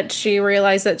 20s that she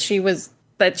realized that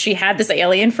she had this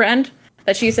alien friend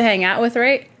that she used to hang out with,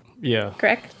 right? Yeah.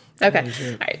 Correct? Okay.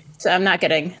 All right. So I'm not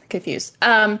getting confused.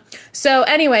 So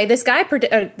anyway, this guy,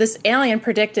 this alien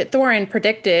Thorin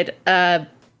predicted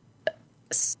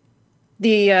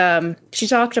she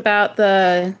talked about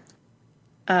the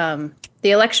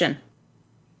election.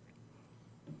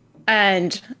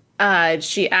 And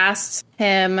she asked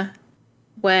him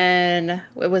when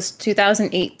it was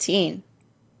 2018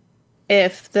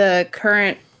 if the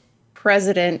current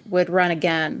president would run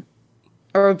again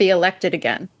or would be elected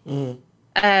again.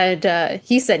 And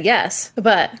he said yes,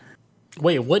 but...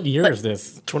 Wait, what year is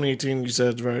this? 2018, you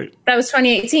said, right? That was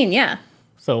 2018, yeah.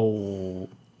 So...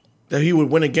 That he would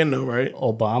win again, though, right?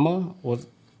 Obama was...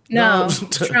 No,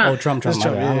 Trump. Oh, Trump.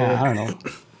 Yeah. I don't know.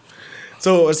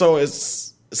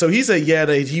 So he said, yeah,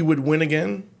 that he would win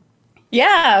again?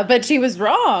 Yeah, but she was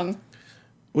wrong.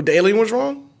 What, the alien was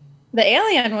wrong? The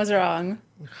alien was wrong.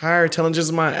 Higher intelligence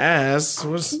in my ass.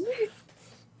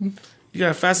 You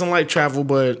got fast and light travel,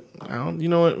 but you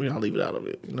know what? I'll leave it out of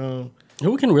it. You know,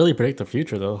 who can really predict the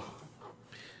future though?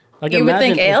 Like, you would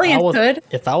think aliens could.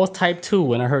 If I was type 2,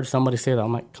 when I heard somebody say that,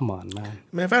 I'm like, come on, man.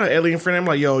 Man, if I had an alien friend, I'm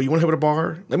like, yo, you want to hit a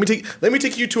bar? Let me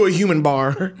take you to a human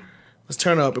bar. Let's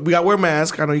turn up. We got to wear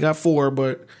masks. I know you got 4,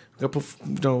 but we got to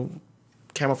put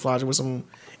camouflage with some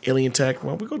alien tech.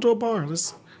 Well, we go to a bar.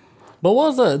 But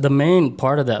what was the main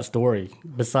part of that story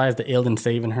besides the alien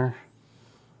saving her?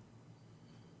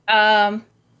 Because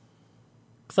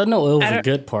I know it was a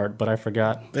good part, but I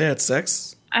forgot. They had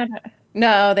sex?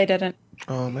 No, they didn't.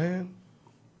 Oh, man.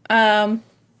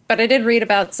 But I did read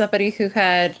about somebody who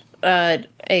had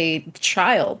a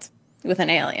child with an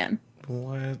alien.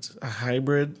 What? A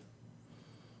hybrid?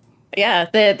 Yeah,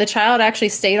 the child actually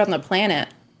stayed on the planet.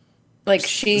 Like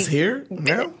She's here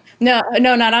now? No,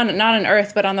 not on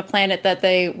Earth, but on the planet that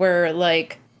they were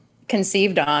like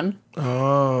conceived on.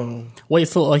 Oh. Wait,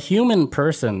 so a human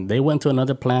person, they went to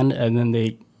another planet and then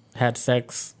they had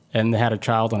sex and they had a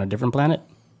child on a different planet?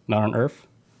 Not on Earth?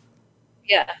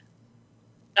 Yeah.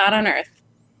 Not on Earth.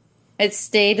 It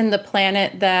stayed in the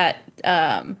planet that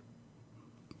that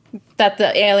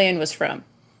the alien was from.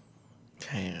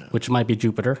 Damn. Which might be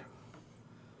Jupiter.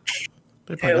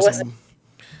 They probably got some-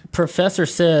 Professor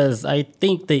says, I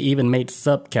think they even made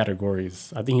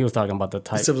subcategories. I think he was talking about the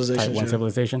type 1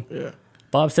 civilization. Yeah.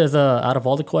 Bob says, out of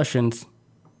all the questions,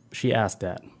 she asked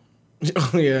that.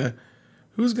 Oh, yeah.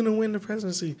 Who's going to win the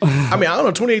presidency? I mean, I don't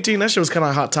know. 2018, that shit was kind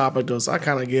of a hot topic, though, so I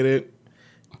kind of get it.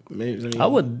 Maybe, I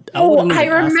would. I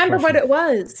remember what it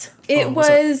was. It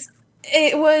was.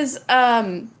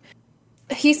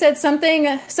 He said something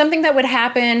that would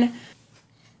happen.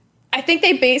 I think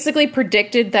they basically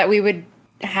predicted that we would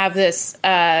have this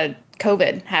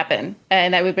COVID happen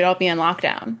and that we would all be in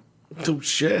lockdown. Oh,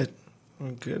 shit.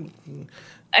 Good.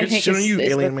 I think shit on you,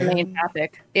 it's alien the man. main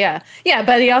topic. Yeah. Yeah,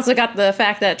 but he also got the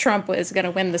fact that Trump was going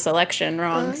to win this election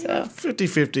wrong. So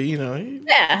 50-50, you know.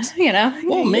 yeah, you know.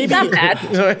 Well, maybe. Not bad.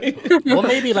 Well,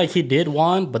 maybe like he did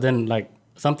one, but then like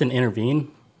something intervened.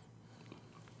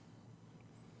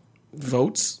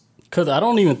 Votes? Because I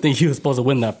don't even think he was supposed to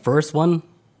win that first one.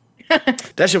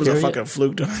 That shit was a fucking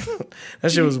fluke, though.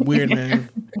 That shit was weird, man.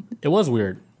 It was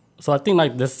weird. So I think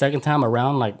like this second time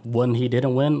around, like when he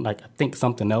didn't win, like I think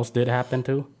something else did happen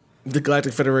too. The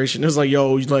Galactic Federation. It was like,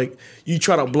 yo, you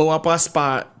try to blow up our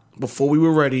spot before we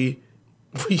were ready.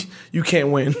 You can't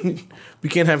win. We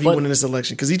can't have you winning this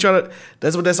election. Because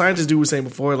that's what that scientist dude was saying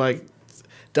before, like,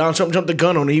 Donald Trump jumped the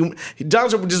gun on him.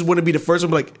 Donald Trump just wouldn't be the first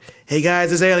one, like, hey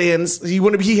guys, it's aliens. He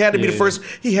had to be the first.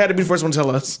 He had to be the first one to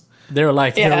tell us. They're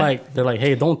like,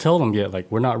 hey, don't tell them yet.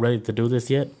 Like, we're not ready to do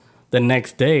this yet. The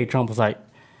next day, Trump was like,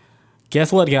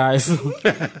 guess what, guys?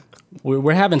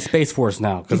 we're having Space Force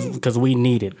now because we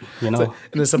need it, you know?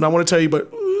 And then something I want to tell you,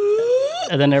 but...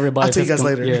 And then everybody's I'll tell you guys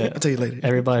later. Yeah, I'll tell you later.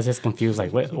 Everybody's just confused,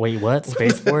 like, wait, what?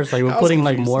 Space Force? Like, we're putting,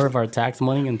 like, more of our tax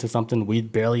money into something we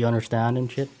barely understand and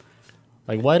shit.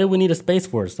 Like, why do we need a Space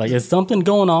Force? Like, is something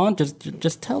going on?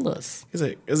 Just tell us. He's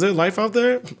like, is there life out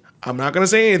there? I'm not going to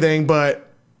say anything, but...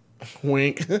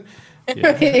 Wink.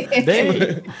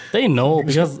 Yeah. They know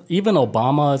because even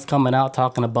Obama is coming out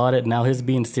talking about it now. He's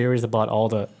being serious about all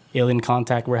the alien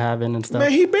contact we're having and stuff.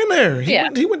 Man, he been there.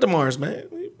 He went to Mars, man.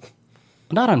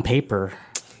 Not on paper.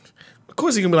 Of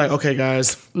course, he can be like, okay,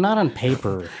 guys, not on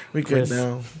paper. We good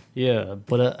now. Yeah,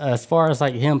 but as far as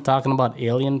like him talking about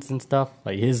aliens and stuff,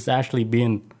 like he's actually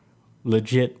being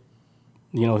legit,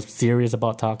 you know, serious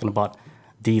about talking about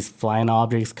these flying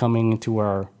objects coming into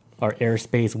our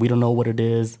airspace. We don't know what it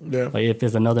is. Yeah. Like if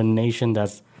there's another nation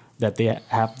that they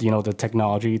have, you know, the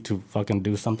technology to fucking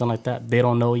do something like that, they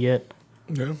don't know yet.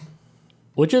 Yeah.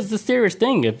 Which is the serious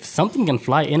thing. If something can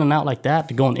fly in and out like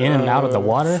that, going in and out of the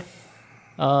water,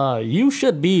 you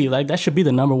should be like that should be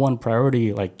the number one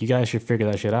priority. Like you guys should figure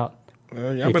that shit out.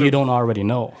 If you don't already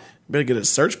know. Better get a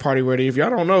search party ready. If y'all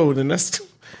don't know, then that's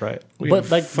right. But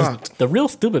like the real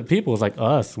stupid people is like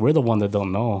us. We're the one that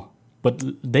don't know. But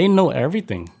they know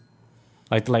everything.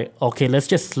 Like, okay, let's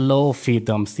just slow feed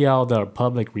them, see how the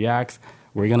public reacts.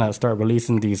 We're going to start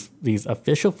releasing these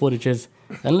official footages,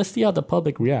 and let's see how the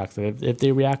public reacts. If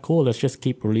they react cool, let's just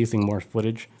keep releasing more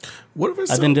footage. What if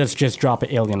it's then just drop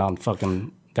an alien on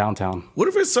fucking downtown. What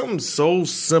if it's something so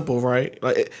simple, right?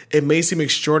 Like, it may seem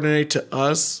extraordinary to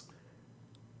us,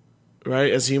 right,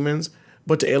 as humans,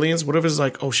 but to aliens, what if it's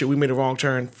like, oh, shit, we made a wrong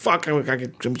turn. Fuck, let me try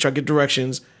to get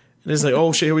directions. And it's like,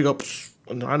 oh, shit, here we go.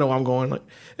 I know where I'm going. Like,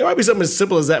 it might be something as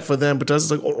simple as that for them, but to us,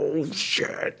 it's like, oh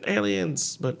shit,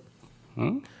 aliens. But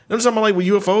I'm talking about like with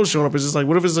UFOs showing up. It's just like,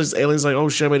 what if it's just aliens? Like, oh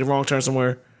shit, I made a wrong turn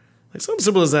somewhere. Like something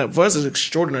simple as that for us is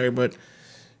extraordinary. But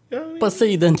you know what I mean? But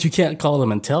see, then you can't call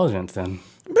them intelligent. Then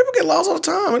people get lost all the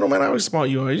time. It don't matter how smart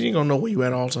you are. You ain't gonna know where you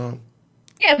at all the time.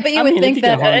 Yeah, but you would think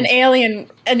that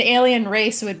an alien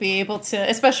race would be able to,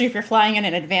 especially if you're flying in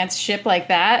an advanced ship like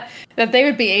that they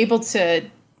would be able to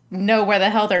know where the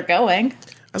hell they're going.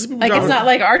 Like it's not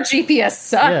like our GPS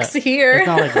sucks here.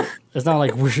 It's not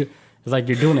like It's like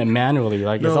you're doing it manually.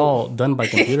 Like it's all done by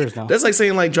computers now. That's like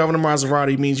saying like driving a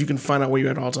Maserati means you can find out where you're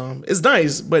at all time. It's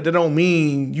nice, but that don't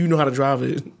mean you know how to drive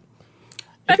it.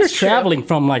 If you're traveling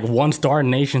from like one star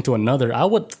nation to another, I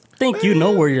would think you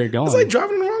know where you're going. It's like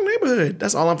driving in the wrong neighborhood.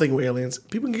 That's all I'm thinking with aliens.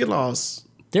 People can get lost.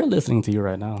 They're listening to you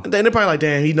right now. Then they're probably like,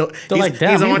 damn, he's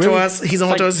on to us. He's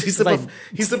on to us. He's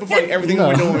simplifying everything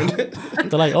we're doing.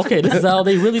 They're like, okay, this is how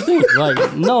they really think.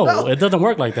 Like, no, it doesn't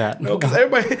work like that. No, because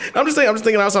everybody, I'm just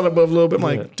thinking outside the above a little bit. I'm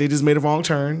like, they just made a wrong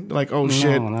turn. Like, oh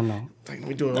shit. No. Like, let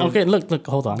me do it. Okay, look,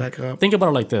 hold on. Back up. Think about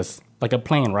it like this. Like a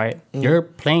plane, right? Your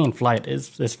plane flight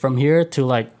is from here to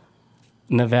like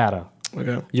Nevada.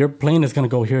 Okay. Your plane is going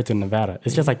to go here to Nevada.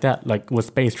 It's just like that, like with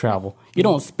space travel. You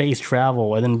don't space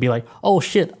travel and then be like, oh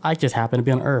shit, I just happen to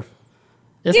be on Earth.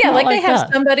 It's like they have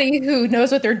somebody who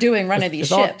knows what they're doing running these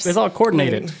ships. It's all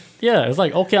coordinated. Yeah, it's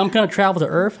like, okay, I'm going to travel to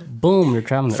Earth. Boom, you're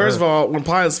traveling to Earth. First of all, when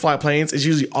pilots fly planes, it's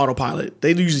usually autopilot.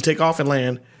 They usually take off and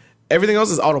land. Everything else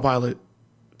is autopilot.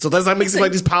 So that makes it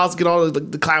like these pilots get all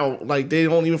the cloud. Like they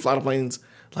don't even fly the planes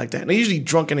like that. And they're usually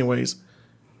drunk anyways.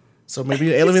 So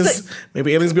maybe aliens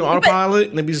be on autopilot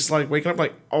and they be just like waking up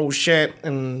like, oh shit.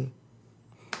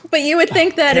 But you would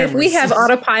think that if we have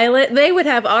autopilot, they would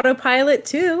have autopilot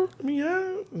too. I mean,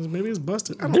 yeah, maybe it's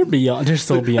busted. They're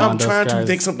so beyond us, I'm trying guys. to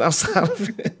think something outside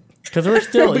of it. Because we're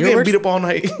still getting beat up all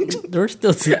night. You're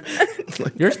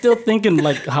still thinking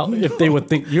like how if they would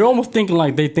think. You're almost thinking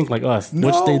like they think like us,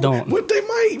 which they don't. But they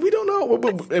might. We don't know.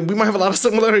 And we might have a lot of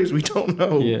similarities. We don't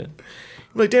know. Yeah.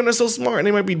 Like, damn, they're so smart, and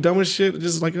they might be dumb as shit,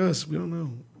 just like us. We don't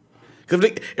know. Because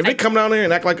if they come down there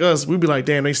and act like us, we'd be like,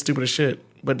 damn, they stupid as shit.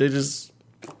 But they just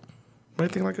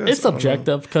might think like us. It's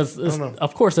subjective because,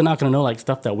 of course, they're not going to know like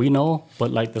stuff that we know,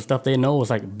 but like the stuff they know is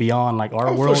like beyond like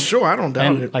our world. For sure, I don't doubt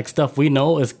and, it. Like stuff we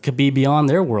know could be beyond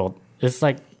their world. It's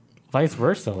like vice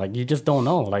versa. Like you just don't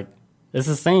know. Like it's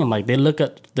the same. Like they look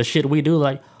at the shit we do,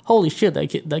 like holy shit,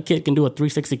 that kid can do a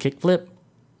 360 kickflip.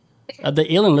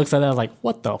 The alien looks at that like,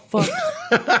 what the fuck?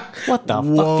 What the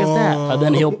fuck is that? And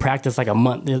then he'll practice like a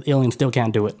month. The alien still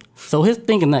can't do it. So he's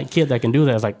thinking that kid that can do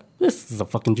that is like, this is a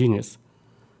fucking genius.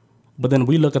 But then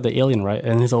we look at the alien, right?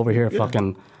 And he's over here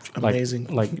fucking amazing,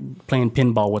 like playing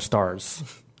pinball with stars.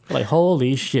 Like,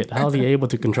 holy shit, how is he able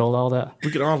to control all that?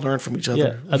 We can all learn from each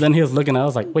other. Yeah. And then he was looking at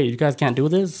us like, wait, you guys can't do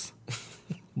this?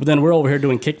 But then we're over here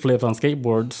doing kickflips on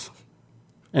skateboards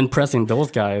and pressing those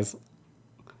guys.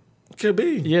 Could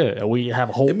be. Yeah, we have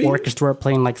a whole orchestra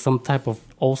playing like some type of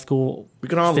old school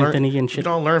symphony and shit. We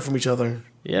can all learn from each other.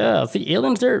 Yeah, see,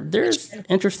 aliens, they're as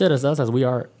interested as us as we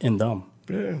are in them.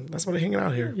 Yeah, that's why they're hanging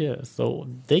out here. Yeah, so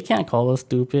they can't call us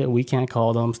stupid. We can't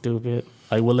call them stupid.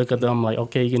 Like, we'll look at them like,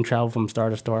 okay, you can travel from star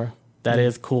to star. That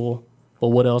is cool. But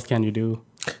what else can you do?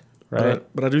 Right?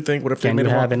 But I do think, what if they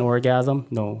have an orgasm?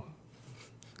 No.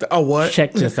 Oh, what?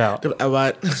 Check this out.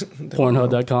 What?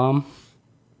 Pornhub.com.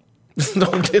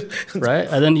 Right?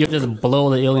 And then you just blow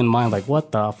the alien mind like,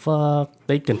 what the fuck?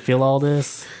 They can feel all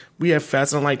this. We have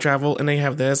fast and light travel and they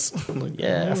have this. Like,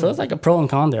 yeah, so it's like a pro and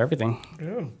con to everything.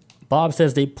 Yeah. Bob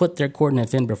says they put their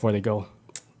coordinates in before they go.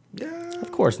 Yeah.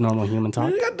 Of course, normal human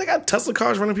talk. They got Tesla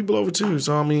cars running people over too.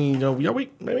 So I mean,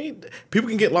 people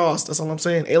can get lost. That's all I'm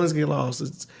saying. Aliens can get lost.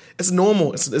 It's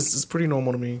normal. It's pretty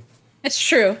normal to me. It's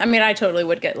true. I mean, I totally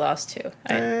would get lost too.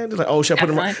 They're like, oh shit, I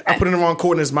put in the wrong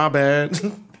coordinates. My bad.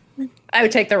 I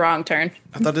would take the wrong turn.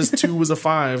 I thought this 2 was a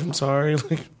 5. I'm sorry.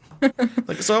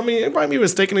 So I mean, it might be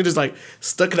mistakenly just like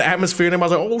stuck in the atmosphere, and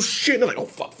everybody's like, oh shit, and they're like, oh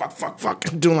fuck,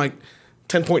 doing like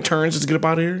 10-point turns just to get up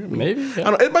out of here. I mean, maybe. Yeah. I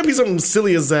don't know, it might be something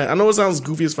silly as that. I know it sounds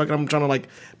goofy as fuck, and I'm trying to like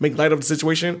make light of the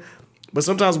situation, but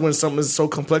sometimes when something is so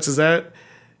complex as that,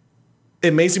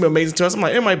 it may seem amazing to us. I'm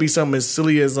like, it might be something as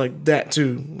silly as like that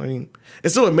too. I mean,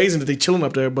 it's still amazing that they chilling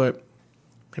up there, but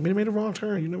maybe they made a wrong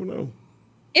turn. You never know.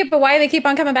 Yeah, but why do they keep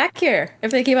on coming back here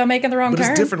if they keep on making the wrong turn?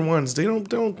 But it's different ones. They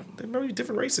might be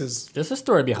different races. There's a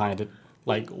story behind it,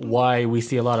 like why we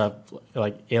see a lot of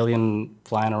like alien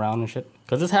flying around and shit.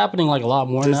 Because it's happening like a lot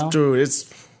more now. It's true.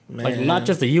 It's like not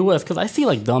just the U.S. Because I see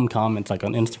like dumb comments like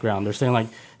on Instagram. They're saying like,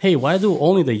 "Hey, why do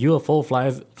only the UFO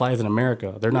flies in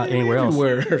America? They're not anywhere else."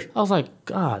 I was like,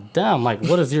 God damn! Like,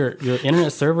 what is your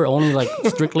internet server only like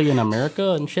strictly in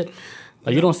America and shit?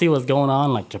 Like, you don't see what's going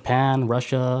on, like Japan,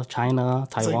 Russia, China,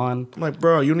 Taiwan. I'm like,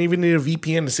 bro, you don't even need a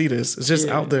VPN to see this. It's just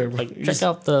out there. Like, check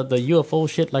out the UFO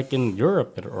shit, like in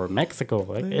Europe or Mexico.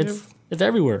 Like, it's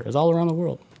everywhere. It's all around the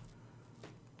world.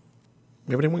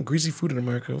 Maybe they want greasy food in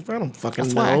America. I don't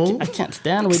fucking know. I can't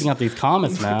stand reading out these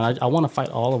comments, man. I want to fight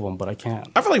all of them, but I can't.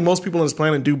 I feel like most people on this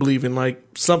planet do believe in like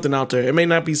something out there. It may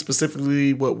not be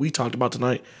specifically what we talked about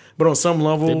tonight, but on some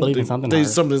level, they believe in something.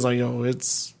 Something's like,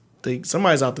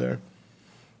 somebody's out there.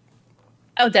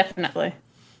 Oh, definitely.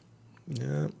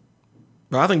 Yeah.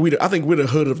 But I think we're the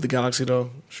hood of the galaxy, though.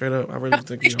 Straight up, I really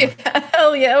think we are.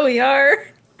 Hell yeah, we are.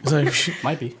 It's like,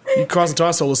 Might be. you cross into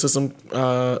our solar system,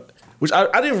 which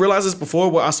I didn't realize this before.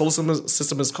 What our solar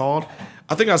system is called.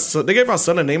 I think they gave our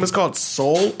sun a name. It's called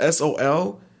Sol,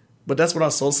 SOL, but that's what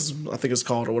our solar system I think is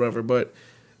called or whatever. But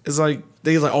it's like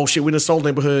they're like, oh shit, we're in the Sol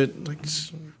neighborhood. Like,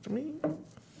 I mean,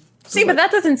 See, but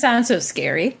that doesn't sound so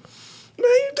scary.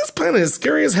 man, this planet is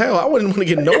scary as hell. I wouldn't want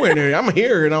to get nowhere near. I'm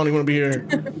here and I don't even want to be here.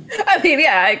 I mean,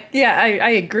 I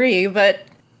agree, but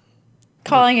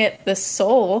calling it the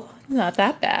soul is not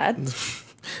that bad.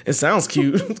 It sounds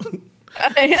cute.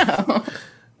 I know.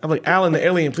 I'm like, Alan the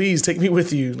alien, please take me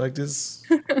with you. Like this.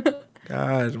 God,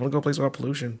 I want to go a place without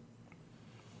pollution.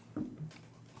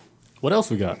 What else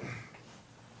we got?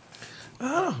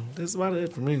 Oh, that's about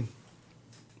it for me.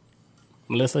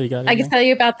 Melissa, you got I anything? can tell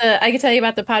you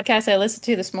about the podcast I listened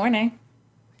to this morning.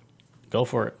 Go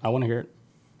for it. I want to hear it.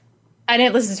 I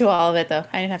didn't listen to all of it though.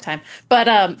 I didn't have time.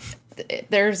 But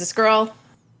there's this girl.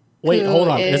 Wait, who hold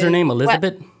on. Is her name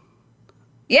Elizabeth? What?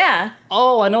 Yeah.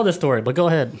 Oh, I know this story, but go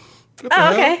ahead.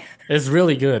 Oh, okay. It's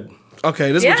really good.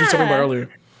 Okay, this is what you told me about earlier.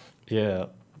 Yeah.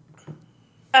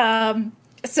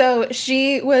 So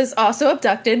she was also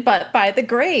abducted, but by the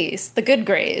Greys, the good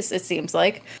Greys, it seems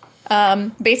like.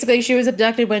 Basically, she was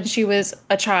abducted when she was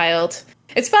a child.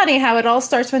 It's funny how it all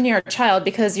starts when you're a child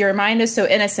because your mind is so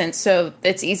innocent, so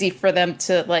it's easy for them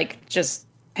to like just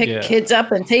pick kids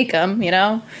up and take them, you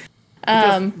know?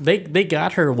 They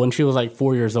got her when she was like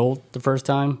 4 years old the first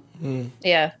time.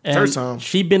 Yeah. And First time.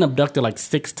 she'd been abducted like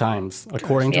 6 times,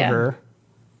 according to her.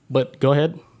 But go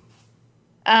ahead.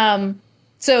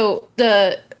 So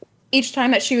each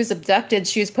time that she was abducted,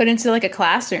 she was put into like a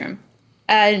classroom,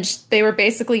 and they were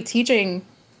basically teaching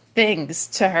things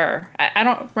to her. I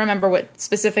don't remember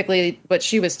what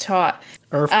she was taught.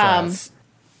 Earth class.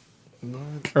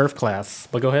 Earth class.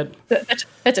 But go ahead.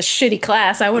 That's a shitty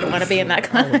class. I wouldn't want to be in that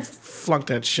class. Flunk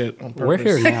that shit on purpose. We're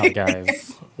here now,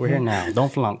 guys. We're here now.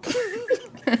 Don't flunk.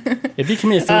 If you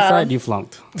commit suicide, you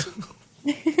flunked.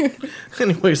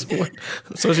 Anyways,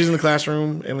 so she's in the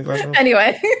classroom.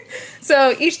 Anyway,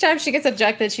 so each time she gets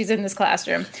abducted, she's in this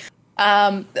classroom.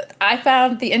 I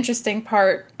found the interesting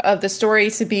part of the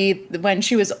story to be when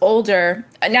she was older.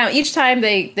 Now, each time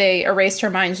they erased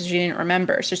her mind, so she didn't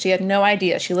remember. So she had no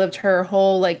idea. She lived her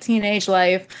whole like teenage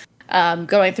life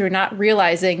going through not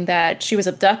realizing that she was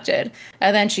abducted.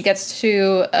 And then she gets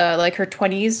to like her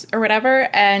 20s or whatever,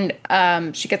 and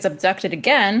she gets abducted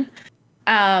again.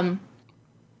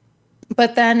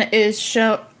 But then is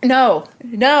shown. No.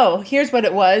 Here's what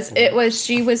it was. It was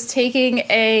she was taking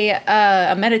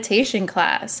a meditation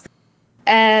class,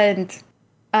 and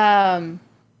I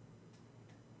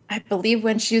believe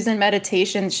when she was in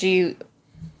meditation, she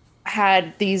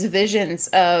had these visions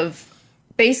of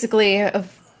basically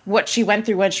of what she went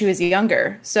through when she was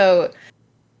younger. So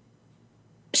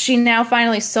she now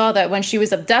finally saw that when she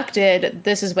was abducted,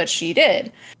 this is what she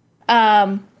did.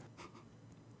 But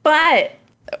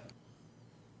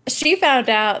she found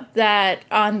out that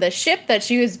on the ship that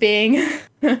she was being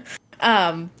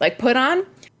like put on,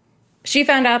 she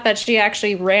found out that she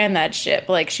actually ran that ship.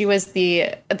 Like she was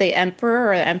the emperor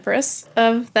or empress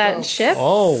of that ship.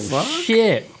 Oh,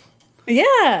 shit.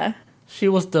 Yeah. She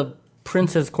was the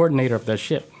princess coordinator of that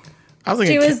ship.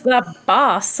 She was the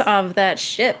boss of that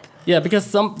ship. Yeah,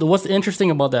 because what's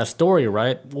interesting about that story,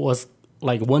 right, was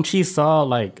like when she saw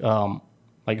like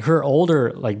her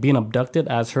older, like being abducted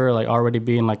as her like already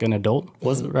being like an adult,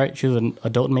 was it right? She was an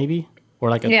adult maybe,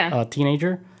 or like a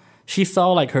teenager. She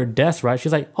saw like her desk, right?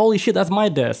 She's like, holy shit, that's my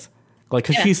desk. Like,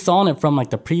 cause she saw it from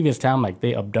like the previous time, like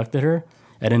they abducted her,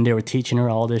 and then they were teaching her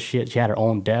all this shit. She had her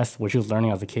own desk, where she was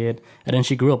learning as a kid, and then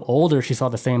she grew up older. She saw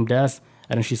the same desk,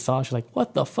 and then she's like,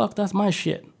 what the fuck? That's my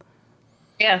shit.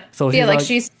 Yeah. So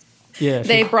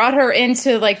they brought her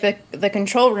into like the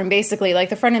control room, basically like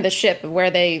the front of the ship where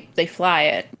they fly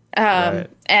it. Right.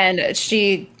 And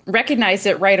she recognized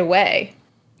it right away.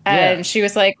 And she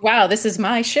was like, wow, this is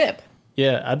my ship.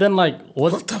 Yeah. And then like,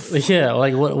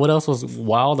 what else was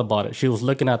wild about it? She was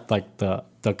looking at like the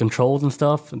controls and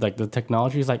stuff, like the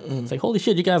technology. It's like, holy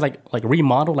shit, you guys like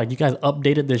remodeled, like you guys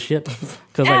updated this ship.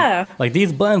 Cause like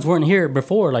these buttons weren't here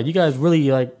before. Like you guys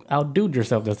really like outdoed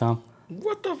yourself this time.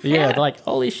 What the fuck? Yeah, they're like,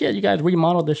 holy shit, you guys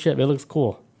remodeled this ship. It looks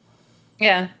cool.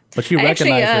 Yeah. But she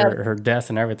recognized her desk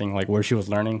and everything, like where she was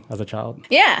learning as a child.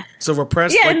 Yeah. So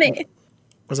repressed. Yeah, like, and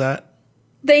was that?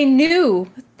 they knew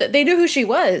who she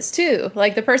was too.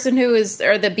 Like the person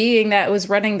or the being that was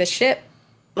running the ship,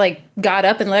 like got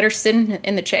up and let her sit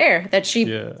in the chair that she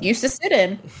used to sit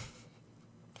in.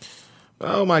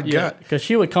 Oh my god! Because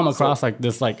she would come across like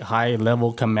this like high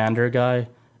level commander guy,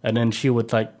 and then she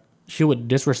would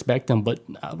disrespect him, but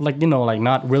like, like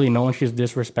not really knowing she's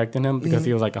disrespecting him because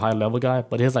he was like a high level guy,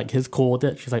 but he's cool with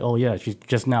it. She's like, oh yeah, she's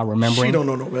just now remembering. She don't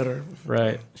know no better.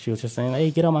 Right. She was just saying,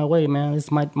 hey, get out my way, man.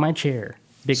 It's my chair.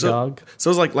 Big dog. So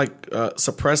it's like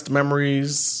suppressed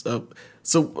memories.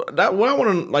 So that what I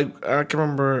want to like, I can't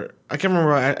remember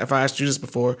if I asked you this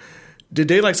before. Did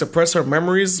they like suppress her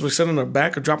memories, like sending her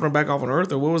back or dropping her back off on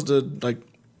Earth, or what was the like?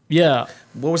 Yeah.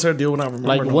 What was her deal when I remember?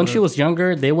 Like when she was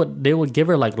younger, they would give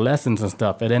her like lessons and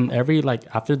stuff, and then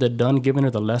after they're done giving her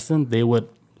the lesson, they would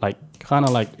like kind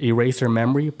of like erase her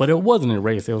memory, but it wasn't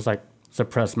erased. It was like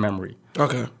suppressed memory.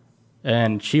 Okay.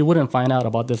 And she wouldn't find out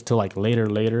about this till like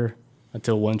later,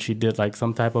 until when she did like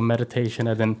some type of meditation,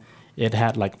 and then it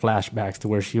had like flashbacks to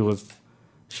where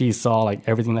she saw like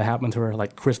everything that happened to her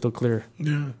like crystal clear.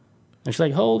 Yeah. And she's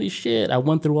like, holy shit, I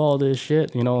went through all this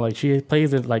shit. Like she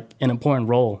plays it like an important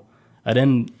role. And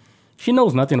then she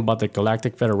knows nothing about the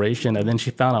Galactic Federation. And then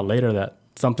she found out later that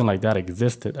something like that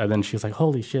existed. And then she's like,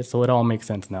 holy shit. So it all makes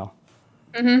sense now.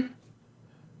 Mm-hmm.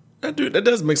 That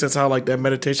does make sense how like that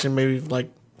meditation, maybe like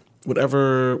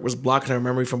whatever was blocking her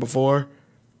memory from before,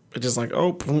 it just like,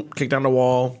 oh, boom, kick down the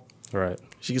wall. Right.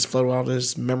 She gets flooded with all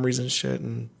this memories and shit.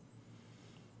 And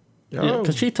yeah,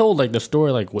 because she told like the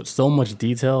story like with so much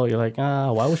detail. You're like,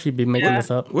 why would she be making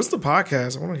this up? What's the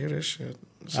podcast? I want to hear this shit.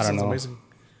 This I don't know. Amazing.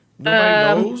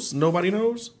 Nobody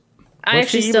knows. I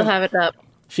actually still have it up.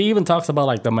 She even talks about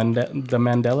like the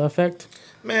Mandela effect.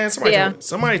 Man, somebody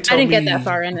told me. I didn't get that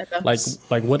far in it though.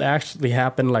 Like what actually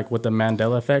happened like with the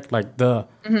Mandela effect. Like the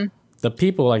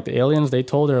people, like the aliens, they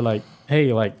told her like,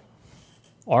 hey, like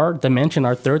our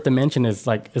third dimension is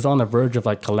on the verge of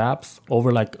like collapse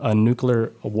over like a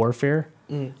nuclear warfare.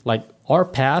 Like our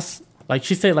past, like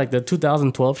she said, like the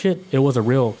 2012 shit, it was a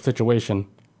real situation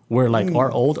where like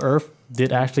our old Earth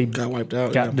did actually got wiped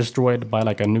out, got destroyed by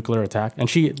like a nuclear attack. And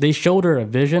they showed her a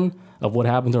vision of what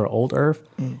happened to her old Earth,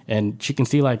 and she can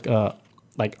see like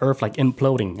Earth like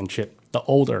imploding and shit, the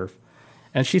old Earth.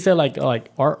 And she said like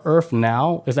our Earth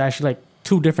now is actually like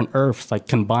two different Earths like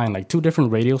combined, like two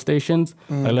different radio stations.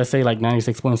 Like let's say like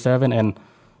 96.7 and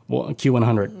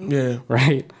Q100. Yeah.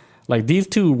 Right? Like these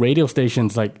two radio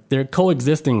stations, like they're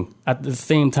coexisting at the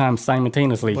same time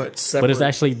simultaneously. But it's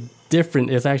actually different.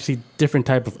 It's actually different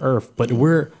type of Earth. But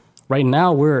we're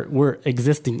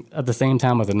existing at the same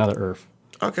time as another Earth.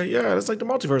 Okay, yeah, that's like the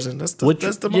multiverse. And that's the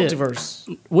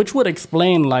multiverse. Which would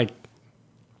explain like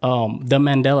the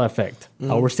Mandela effect.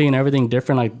 We're seeing everything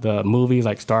different, like the movies,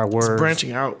 like Star Wars. It's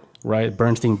branching out. Right,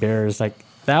 Bernstein Bears. Like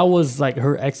that was like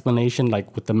her explanation,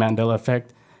 like with the Mandela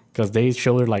effect, because they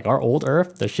showed her like our old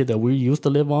Earth, the shit that we used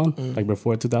to live on, like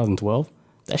before 2012.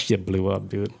 That shit blew up,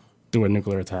 dude, through a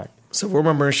nuclear attack. So we're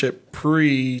remembering shit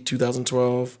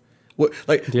pre-2012. What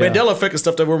Mandela effect is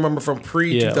stuff that we remember from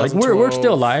pre-2012. Like we're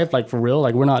still alive, like for real,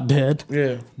 like we're not dead.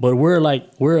 Yeah. But we're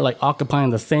occupying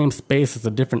the same space as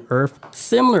a different Earth,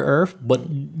 similar Earth, but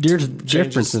there's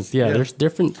differences. Yeah, there's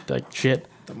different like shit.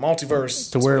 The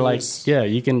multiverse. To where like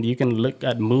you can look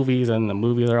at movies and the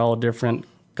movies are all different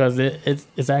because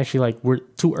it's actually like we're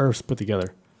two Earths put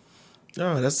together.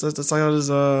 Yeah, that's like how this.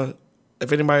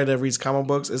 If anybody that reads comic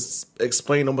books, it's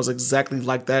explained almost exactly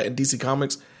like that in DC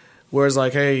Comics. Whereas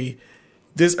like, hey,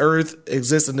 this Earth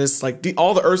exists in this, like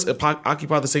all the Earths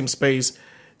occupy the same space.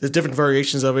 There's different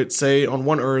variations of it. Say on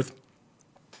one Earth,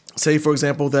 say for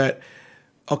example that,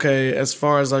 okay, as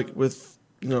far as like with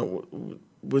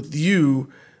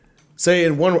you, say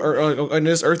in in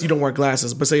this Earth you don't wear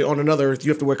glasses, but say on another Earth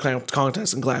you have to wear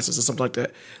contacts and glasses or something like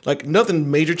that. Like nothing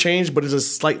major change, but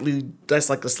that's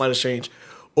like the slightest change.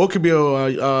 Or it could be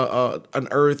an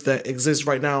Earth that exists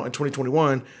right now in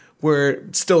 2021 where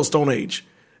it's still Stone Age.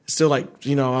 It's still like,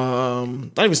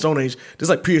 not even Stone Age. There's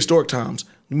like prehistoric times.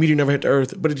 The meteor never hit the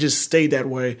Earth, but it just stayed that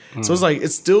way. So it's like,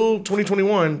 it's still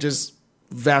 2021, just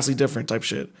vastly different type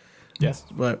shit. Yes.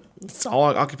 But it's all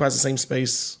occupies the same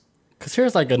space. Because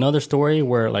here's like another story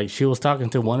where like she was talking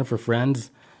to one of her friends,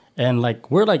 and like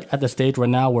we're like at the stage right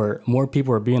now where more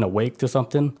people are being awake to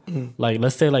something. Like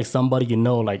let's say like somebody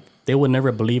like they would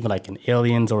never believe like in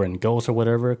aliens or in ghosts or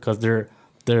whatever because their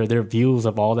views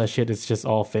of all that shit is just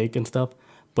all fake and stuff.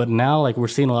 But now like we're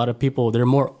seeing a lot of people, they're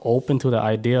more open to the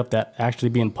idea of that actually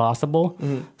being possible.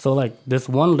 So like this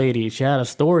one lady, she had a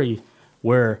story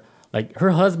where like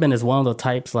her husband is one of the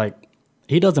types like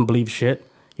he doesn't believe shit.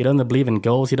 He doesn't believe in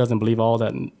ghosts. He doesn't believe all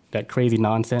that crazy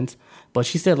nonsense. But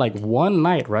she said like one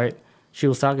night, right, she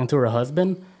was talking to her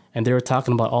husband and they were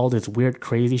talking about all this weird,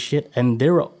 crazy shit. And they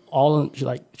were all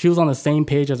like, she was on the same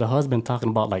page as her husband talking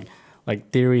about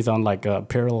like theories on like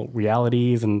parallel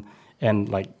realities and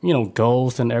like,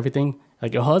 ghosts and everything.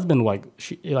 Like her husband,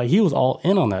 he was all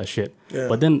in on that shit. Yeah.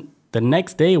 But then the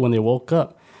next day when they woke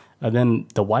up, and then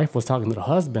the wife was talking to the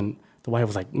husband. The wife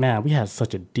was like, "Man, we had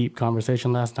such a deep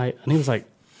conversation last night," and he was like,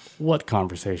 "What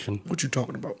conversation? What you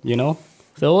talking about?" You know?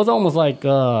 So it was almost like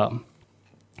the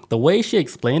way she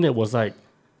explained it was like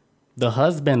the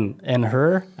husband and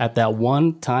her at that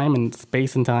one time in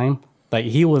space and time, like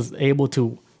he was able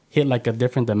to hit like a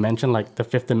different dimension, like the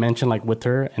fifth dimension, like with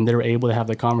her, and they were able to have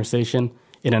the conversation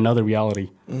in another reality.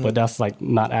 But that's like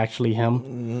not actually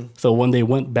him. So when they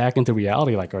went back into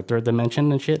reality, like our third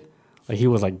dimension and shit, like he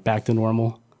was like back to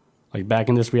normal, like back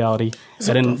in this reality.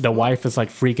 And then the wife is like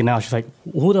freaking out. She's like,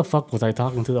 "Who the fuck was I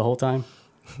talking to the whole time?"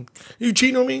 You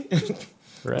cheating on me?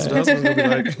 Right. So the husband's gonna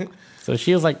be like, So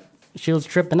she was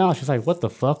tripping out. She's like, "What the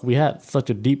fuck? We had such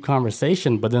a deep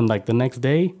conversation, but then like the next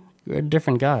day, you're a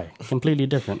different guy, completely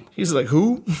different." he's like,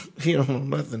 "Who?" He don't know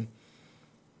nothing.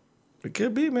 It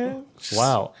could be, man.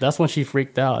 Wow, that's when she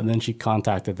freaked out, and then she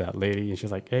contacted that lady, and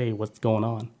she's like, "Hey, what's going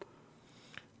on?"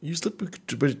 You slip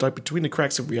like between the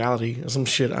cracks of reality or some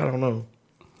shit. I don't know.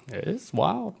 It's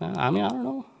wild, man. I mean, I don't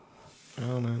know. I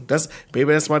don't know.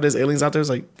 That's why there's aliens out there. It's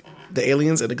like the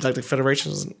aliens and the Galactic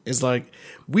Federation is like,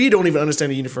 we don't even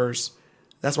understand the universe.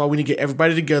 That's why we need to get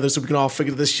everybody together so we can all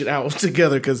figure this shit out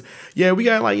together. Because, yeah, we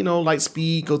got, like, you know, light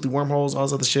speed, go through wormholes, all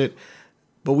this other shit.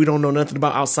 But we don't know nothing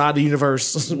about outside the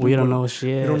universe. We don't know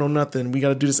shit. We don't know nothing. We got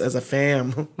to do this as a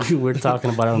fam. We're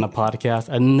talking about it on a podcast,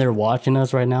 and they're watching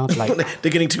us right now. It's like,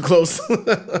 They're getting too close.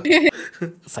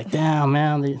 it's like, damn,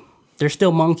 man, they're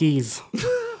still monkeys.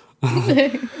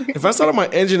 If I start on my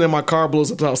engine and my car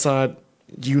blows up outside,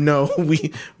 you know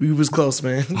we was close,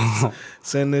 man.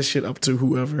 Send this shit up to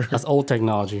whoever. That's old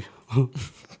technology.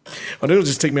 Or they'll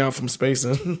just take me out from space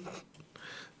and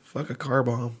fuck a car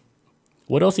bomb.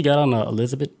 What else you got on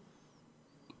Elizabeth?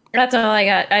 That's all I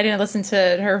got. I didn't listen to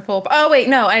her full. Oh wait,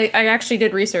 no, I actually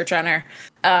did research on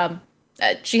her.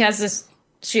 She has this.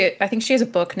 I think she has a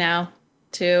book now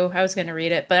too. I was going to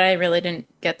read it, but I really didn't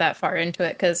get that far into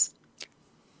it because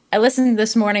I listened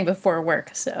this morning before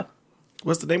work. So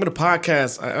what's the name of the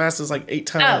podcast? I asked this like 8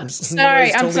 times. Oh,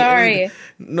 sorry, I'm sorry.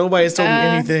 Nobody's told me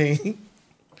anything.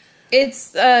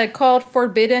 It's called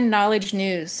Forbidden Knowledge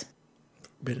News.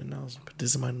 Forbidden knowledge. Put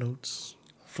this in my notes.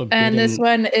 And this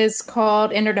one is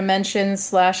called Interdimension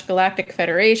 / Galactic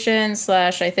Federation /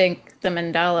 I think the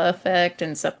Mandela Effect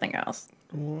and something else.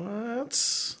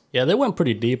 What? Yeah, they went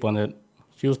pretty deep on it.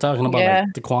 She was talking about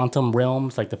like the quantum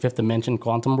realms, like the fifth dimension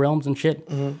quantum realms and shit.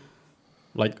 Mm-hmm.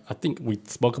 Like, I think we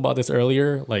spoke about this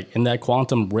earlier. Like, in that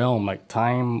quantum realm, like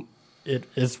time,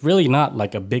 it's really not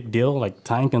like a big deal. Like,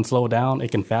 time can slow down.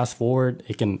 It can fast forward.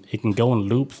 It can go in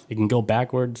loops. It can go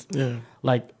backwards. Yeah.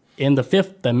 Like, in the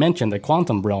fifth dimension, the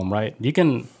quantum realm, right?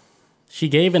 She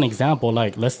gave an example,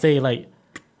 like, let's say, like,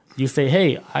 you say,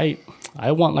 "Hey,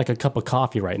 I want, like, a cup of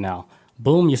coffee right now."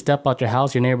 Boom, you step out your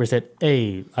house, your neighbor said,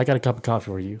 "Hey, I got a cup of coffee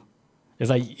for you."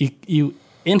 It's like, you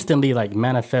instantly, like,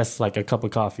 manifest, like, a cup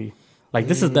of coffee. Like,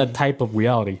 this is that type of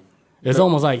reality. It's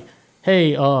almost like,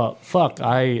 "Hey, fuck,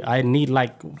 I need,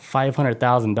 like,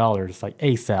 $500,000, like,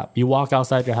 ASAP." You walk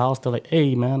outside your house, they're like,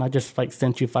 "Hey, man, I just, like,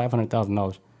 sent you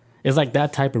 $500,000. It's like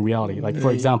that type of reality. Like,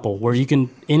 for example, where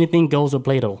anything goes with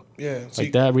Play-Doh. Yeah. So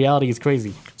like, that reality is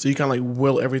crazy. So you kind of like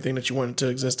will everything that you want into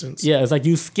existence. Yeah, it's like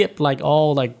you skip, like,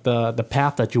 all, like, the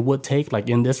path that you would take, like,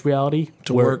 in this reality.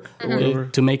 To work or whatever.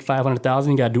 To make $500,000,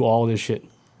 you got to do all this shit.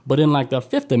 But in, like, the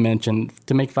fifth dimension,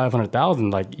 to make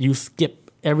 $500,000, like, you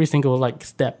skip every single, like,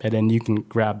 step, and then you can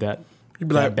grab that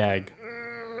bag.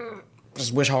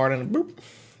 Just wish hard and boop.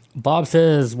 Bob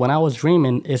says, "When I was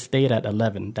dreaming, it stayed at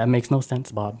 11. That makes no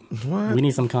sense, Bob. What? We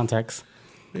need some context.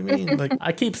 What do you mean? Like,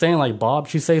 I keep saying, like, Bob,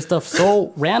 she says stuff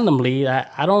so randomly.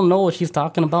 I don't know what she's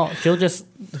talking about. She'll just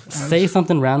say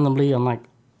something randomly. I'm like,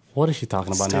 what is she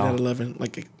talking about stayed now? at 11.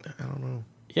 Like, I don't know.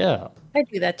 Yeah. I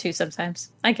do that too sometimes.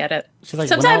 I get it. She's like,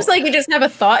 sometimes, like, you just have a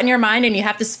thought in your mind and you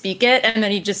have to speak it, and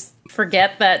then you just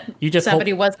forget that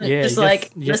somebody wasn't just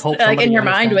in your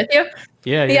mind with you.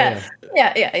 Yeah.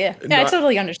 Yeah, I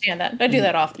totally understand that. I do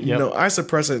that often. You know, I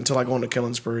suppress it until I go on the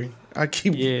killing spree. I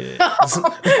keep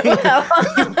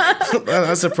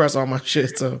I suppress all my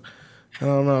shit, so I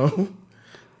don't know.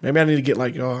 Maybe I need to get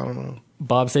like, I don't know.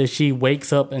 Bob says she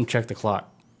wakes up and check the clock.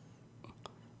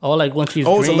 Oh, like when she's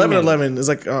it's dreaming. 11:11. It's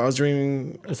like I was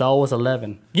dreaming. It's always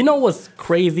 11. You know what's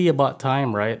crazy about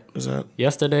time, right? What's that?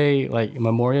 Yesterday, like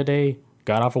Memorial Day,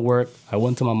 got off of work. I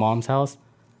went to my mom's house,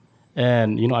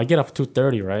 and I get up at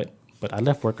 2:30, right? But I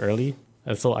left work early,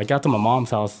 and so I got to my mom's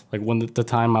house like when the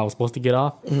time I was supposed to get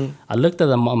off. Mm-hmm. I looked at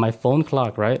them on my phone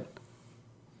clock, right?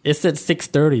 It said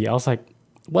 6:30. I was like,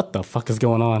 what the fuck is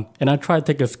going on? And I tried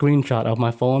to take a screenshot of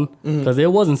my phone because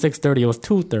it wasn't 6:30, it was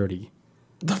 2:30.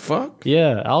 The fuck?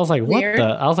 Yeah, I was like, what Weird.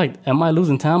 I was like, am I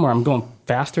losing time or I'm going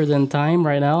faster than time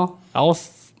right now? I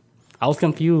was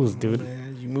confused, dude.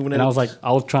 Man, you moving And I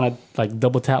was trying to like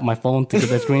double tap my phone to get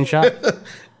the screenshot.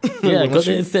 Yeah, because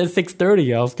it said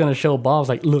 6:30. I was gonna show Bob. I was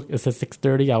like, look, it says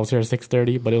 6:30. I was here at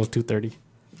 6:30, but it was 2:30.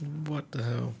 What the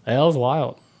hell? That was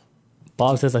wild.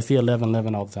 Bob says I see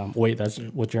 11:11 all the time. Wait, that's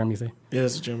what Jeremy say. Yeah,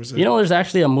 that's what Jeremy said. You know, there's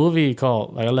actually a movie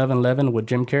called like 11:11 with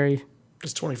Jim Carrey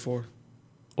It's 24.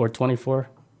 or 24.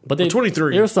 But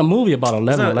 23. There's a movie about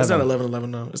It's not 11:11. 11-11,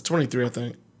 no. It's 23, I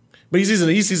think. But he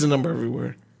sees a number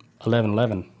everywhere.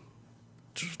 11:11.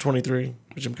 23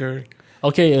 with Jim Carrey.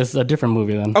 Okay, it's a different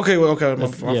movie then. Okay, well, okay. My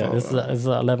Yeah, fault. it's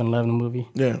a 11:11 movie.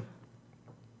 Yeah.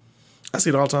 I see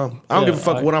it all the time. I don't give a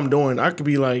fuck what I'm doing. I could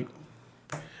be like,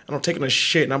 I'm taking a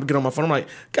shit and I'm getting on my phone. I'm like,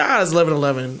 God, it's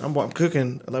 11:11. I'm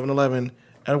cooking 11:11.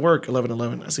 At work,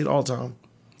 11:11. I see it all the time.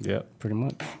 Yeah, pretty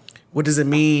much. What does it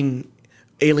mean,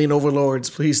 alien overlords?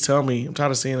 Please tell me. I'm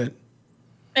tired of seeing it.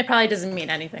 It probably doesn't mean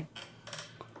anything.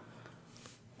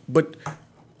 But,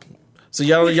 so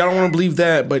y'all don't want to believe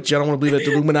that, but y'all don't want to believe that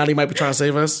the Illuminati might be trying to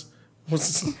save us?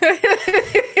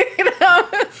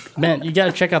 Man, you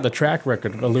gotta check out the track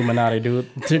record of Illuminati, dude.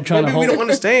 They're trying to Maybe we hold. don't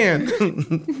understand.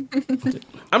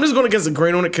 I'm just going against the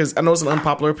grain on it because I know it's an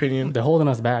unpopular opinion. They're holding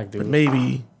us back, dude.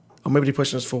 Maybe they're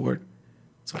pushing us forward.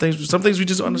 Some things we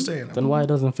just don't understand. Then why it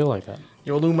doesn't feel like that?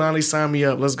 Yo, Illuminati, sign me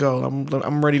up. Let's go.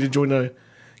 I'm ready to join the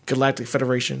Galactic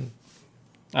Federation.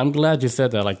 I'm glad you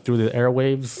said that, like through the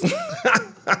airwaves,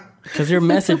 because your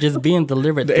message is being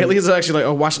delivered. The aliens are actually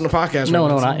like watching the podcast. No, right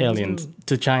no, now. not aliens.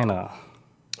 To China.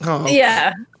 Oh,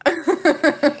 Yeah.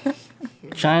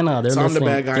 China, they're So I'm the listening.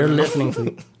 bad guy They're now. listening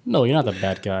to. No, you're not the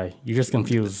bad guy. You're just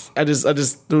confused. I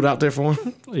just threw it out there for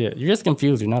him. Yeah, you're just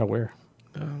confused. You're not aware.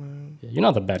 Yeah, you're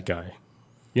not the bad guy.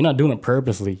 You're not doing it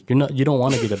purposely. You're not. You don't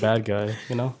want to be the bad guy.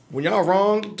 You know. When y'all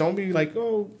wrong, don't be like,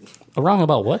 oh, Wrong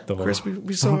about what though? Chris,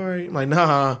 we sorry. I'm like,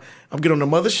 nah, I'm getting on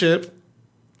the mothership.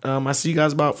 I see you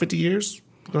guys about 50 years.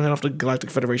 We're gonna head off to Galactic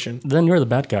Federation. Then you're the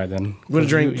bad guy. Then We're gonna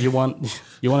drink. You want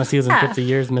to see us in 50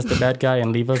 years, Mr. Bad Guy,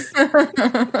 and leave us.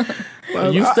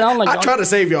 Well, You sound like I tried to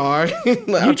save y'all. All right?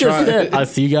 Like, I You just tried. said, "I'll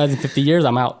see you guys in 50 years.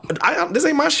 I'm out." This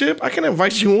ain't my ship. I can't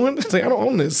invite you on. It's like, I don't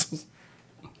own this.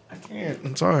 I can't.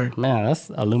 I'm sorry. Man, that's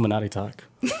Illuminati talk.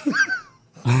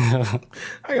 I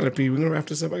gotta pee. We're gonna wrap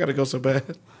this up. I gotta go so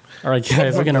bad. All right,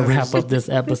 guys, we're gonna wrap up this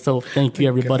episode. Thank you,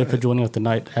 everybody, for joining us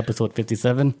tonight, episode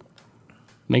 57.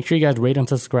 Make sure you guys rate and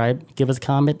subscribe. Give us a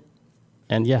comment,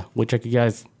 and yeah, we'll check you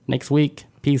guys next week.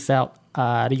 Peace out.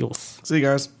 Adios. See you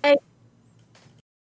guys. Hey.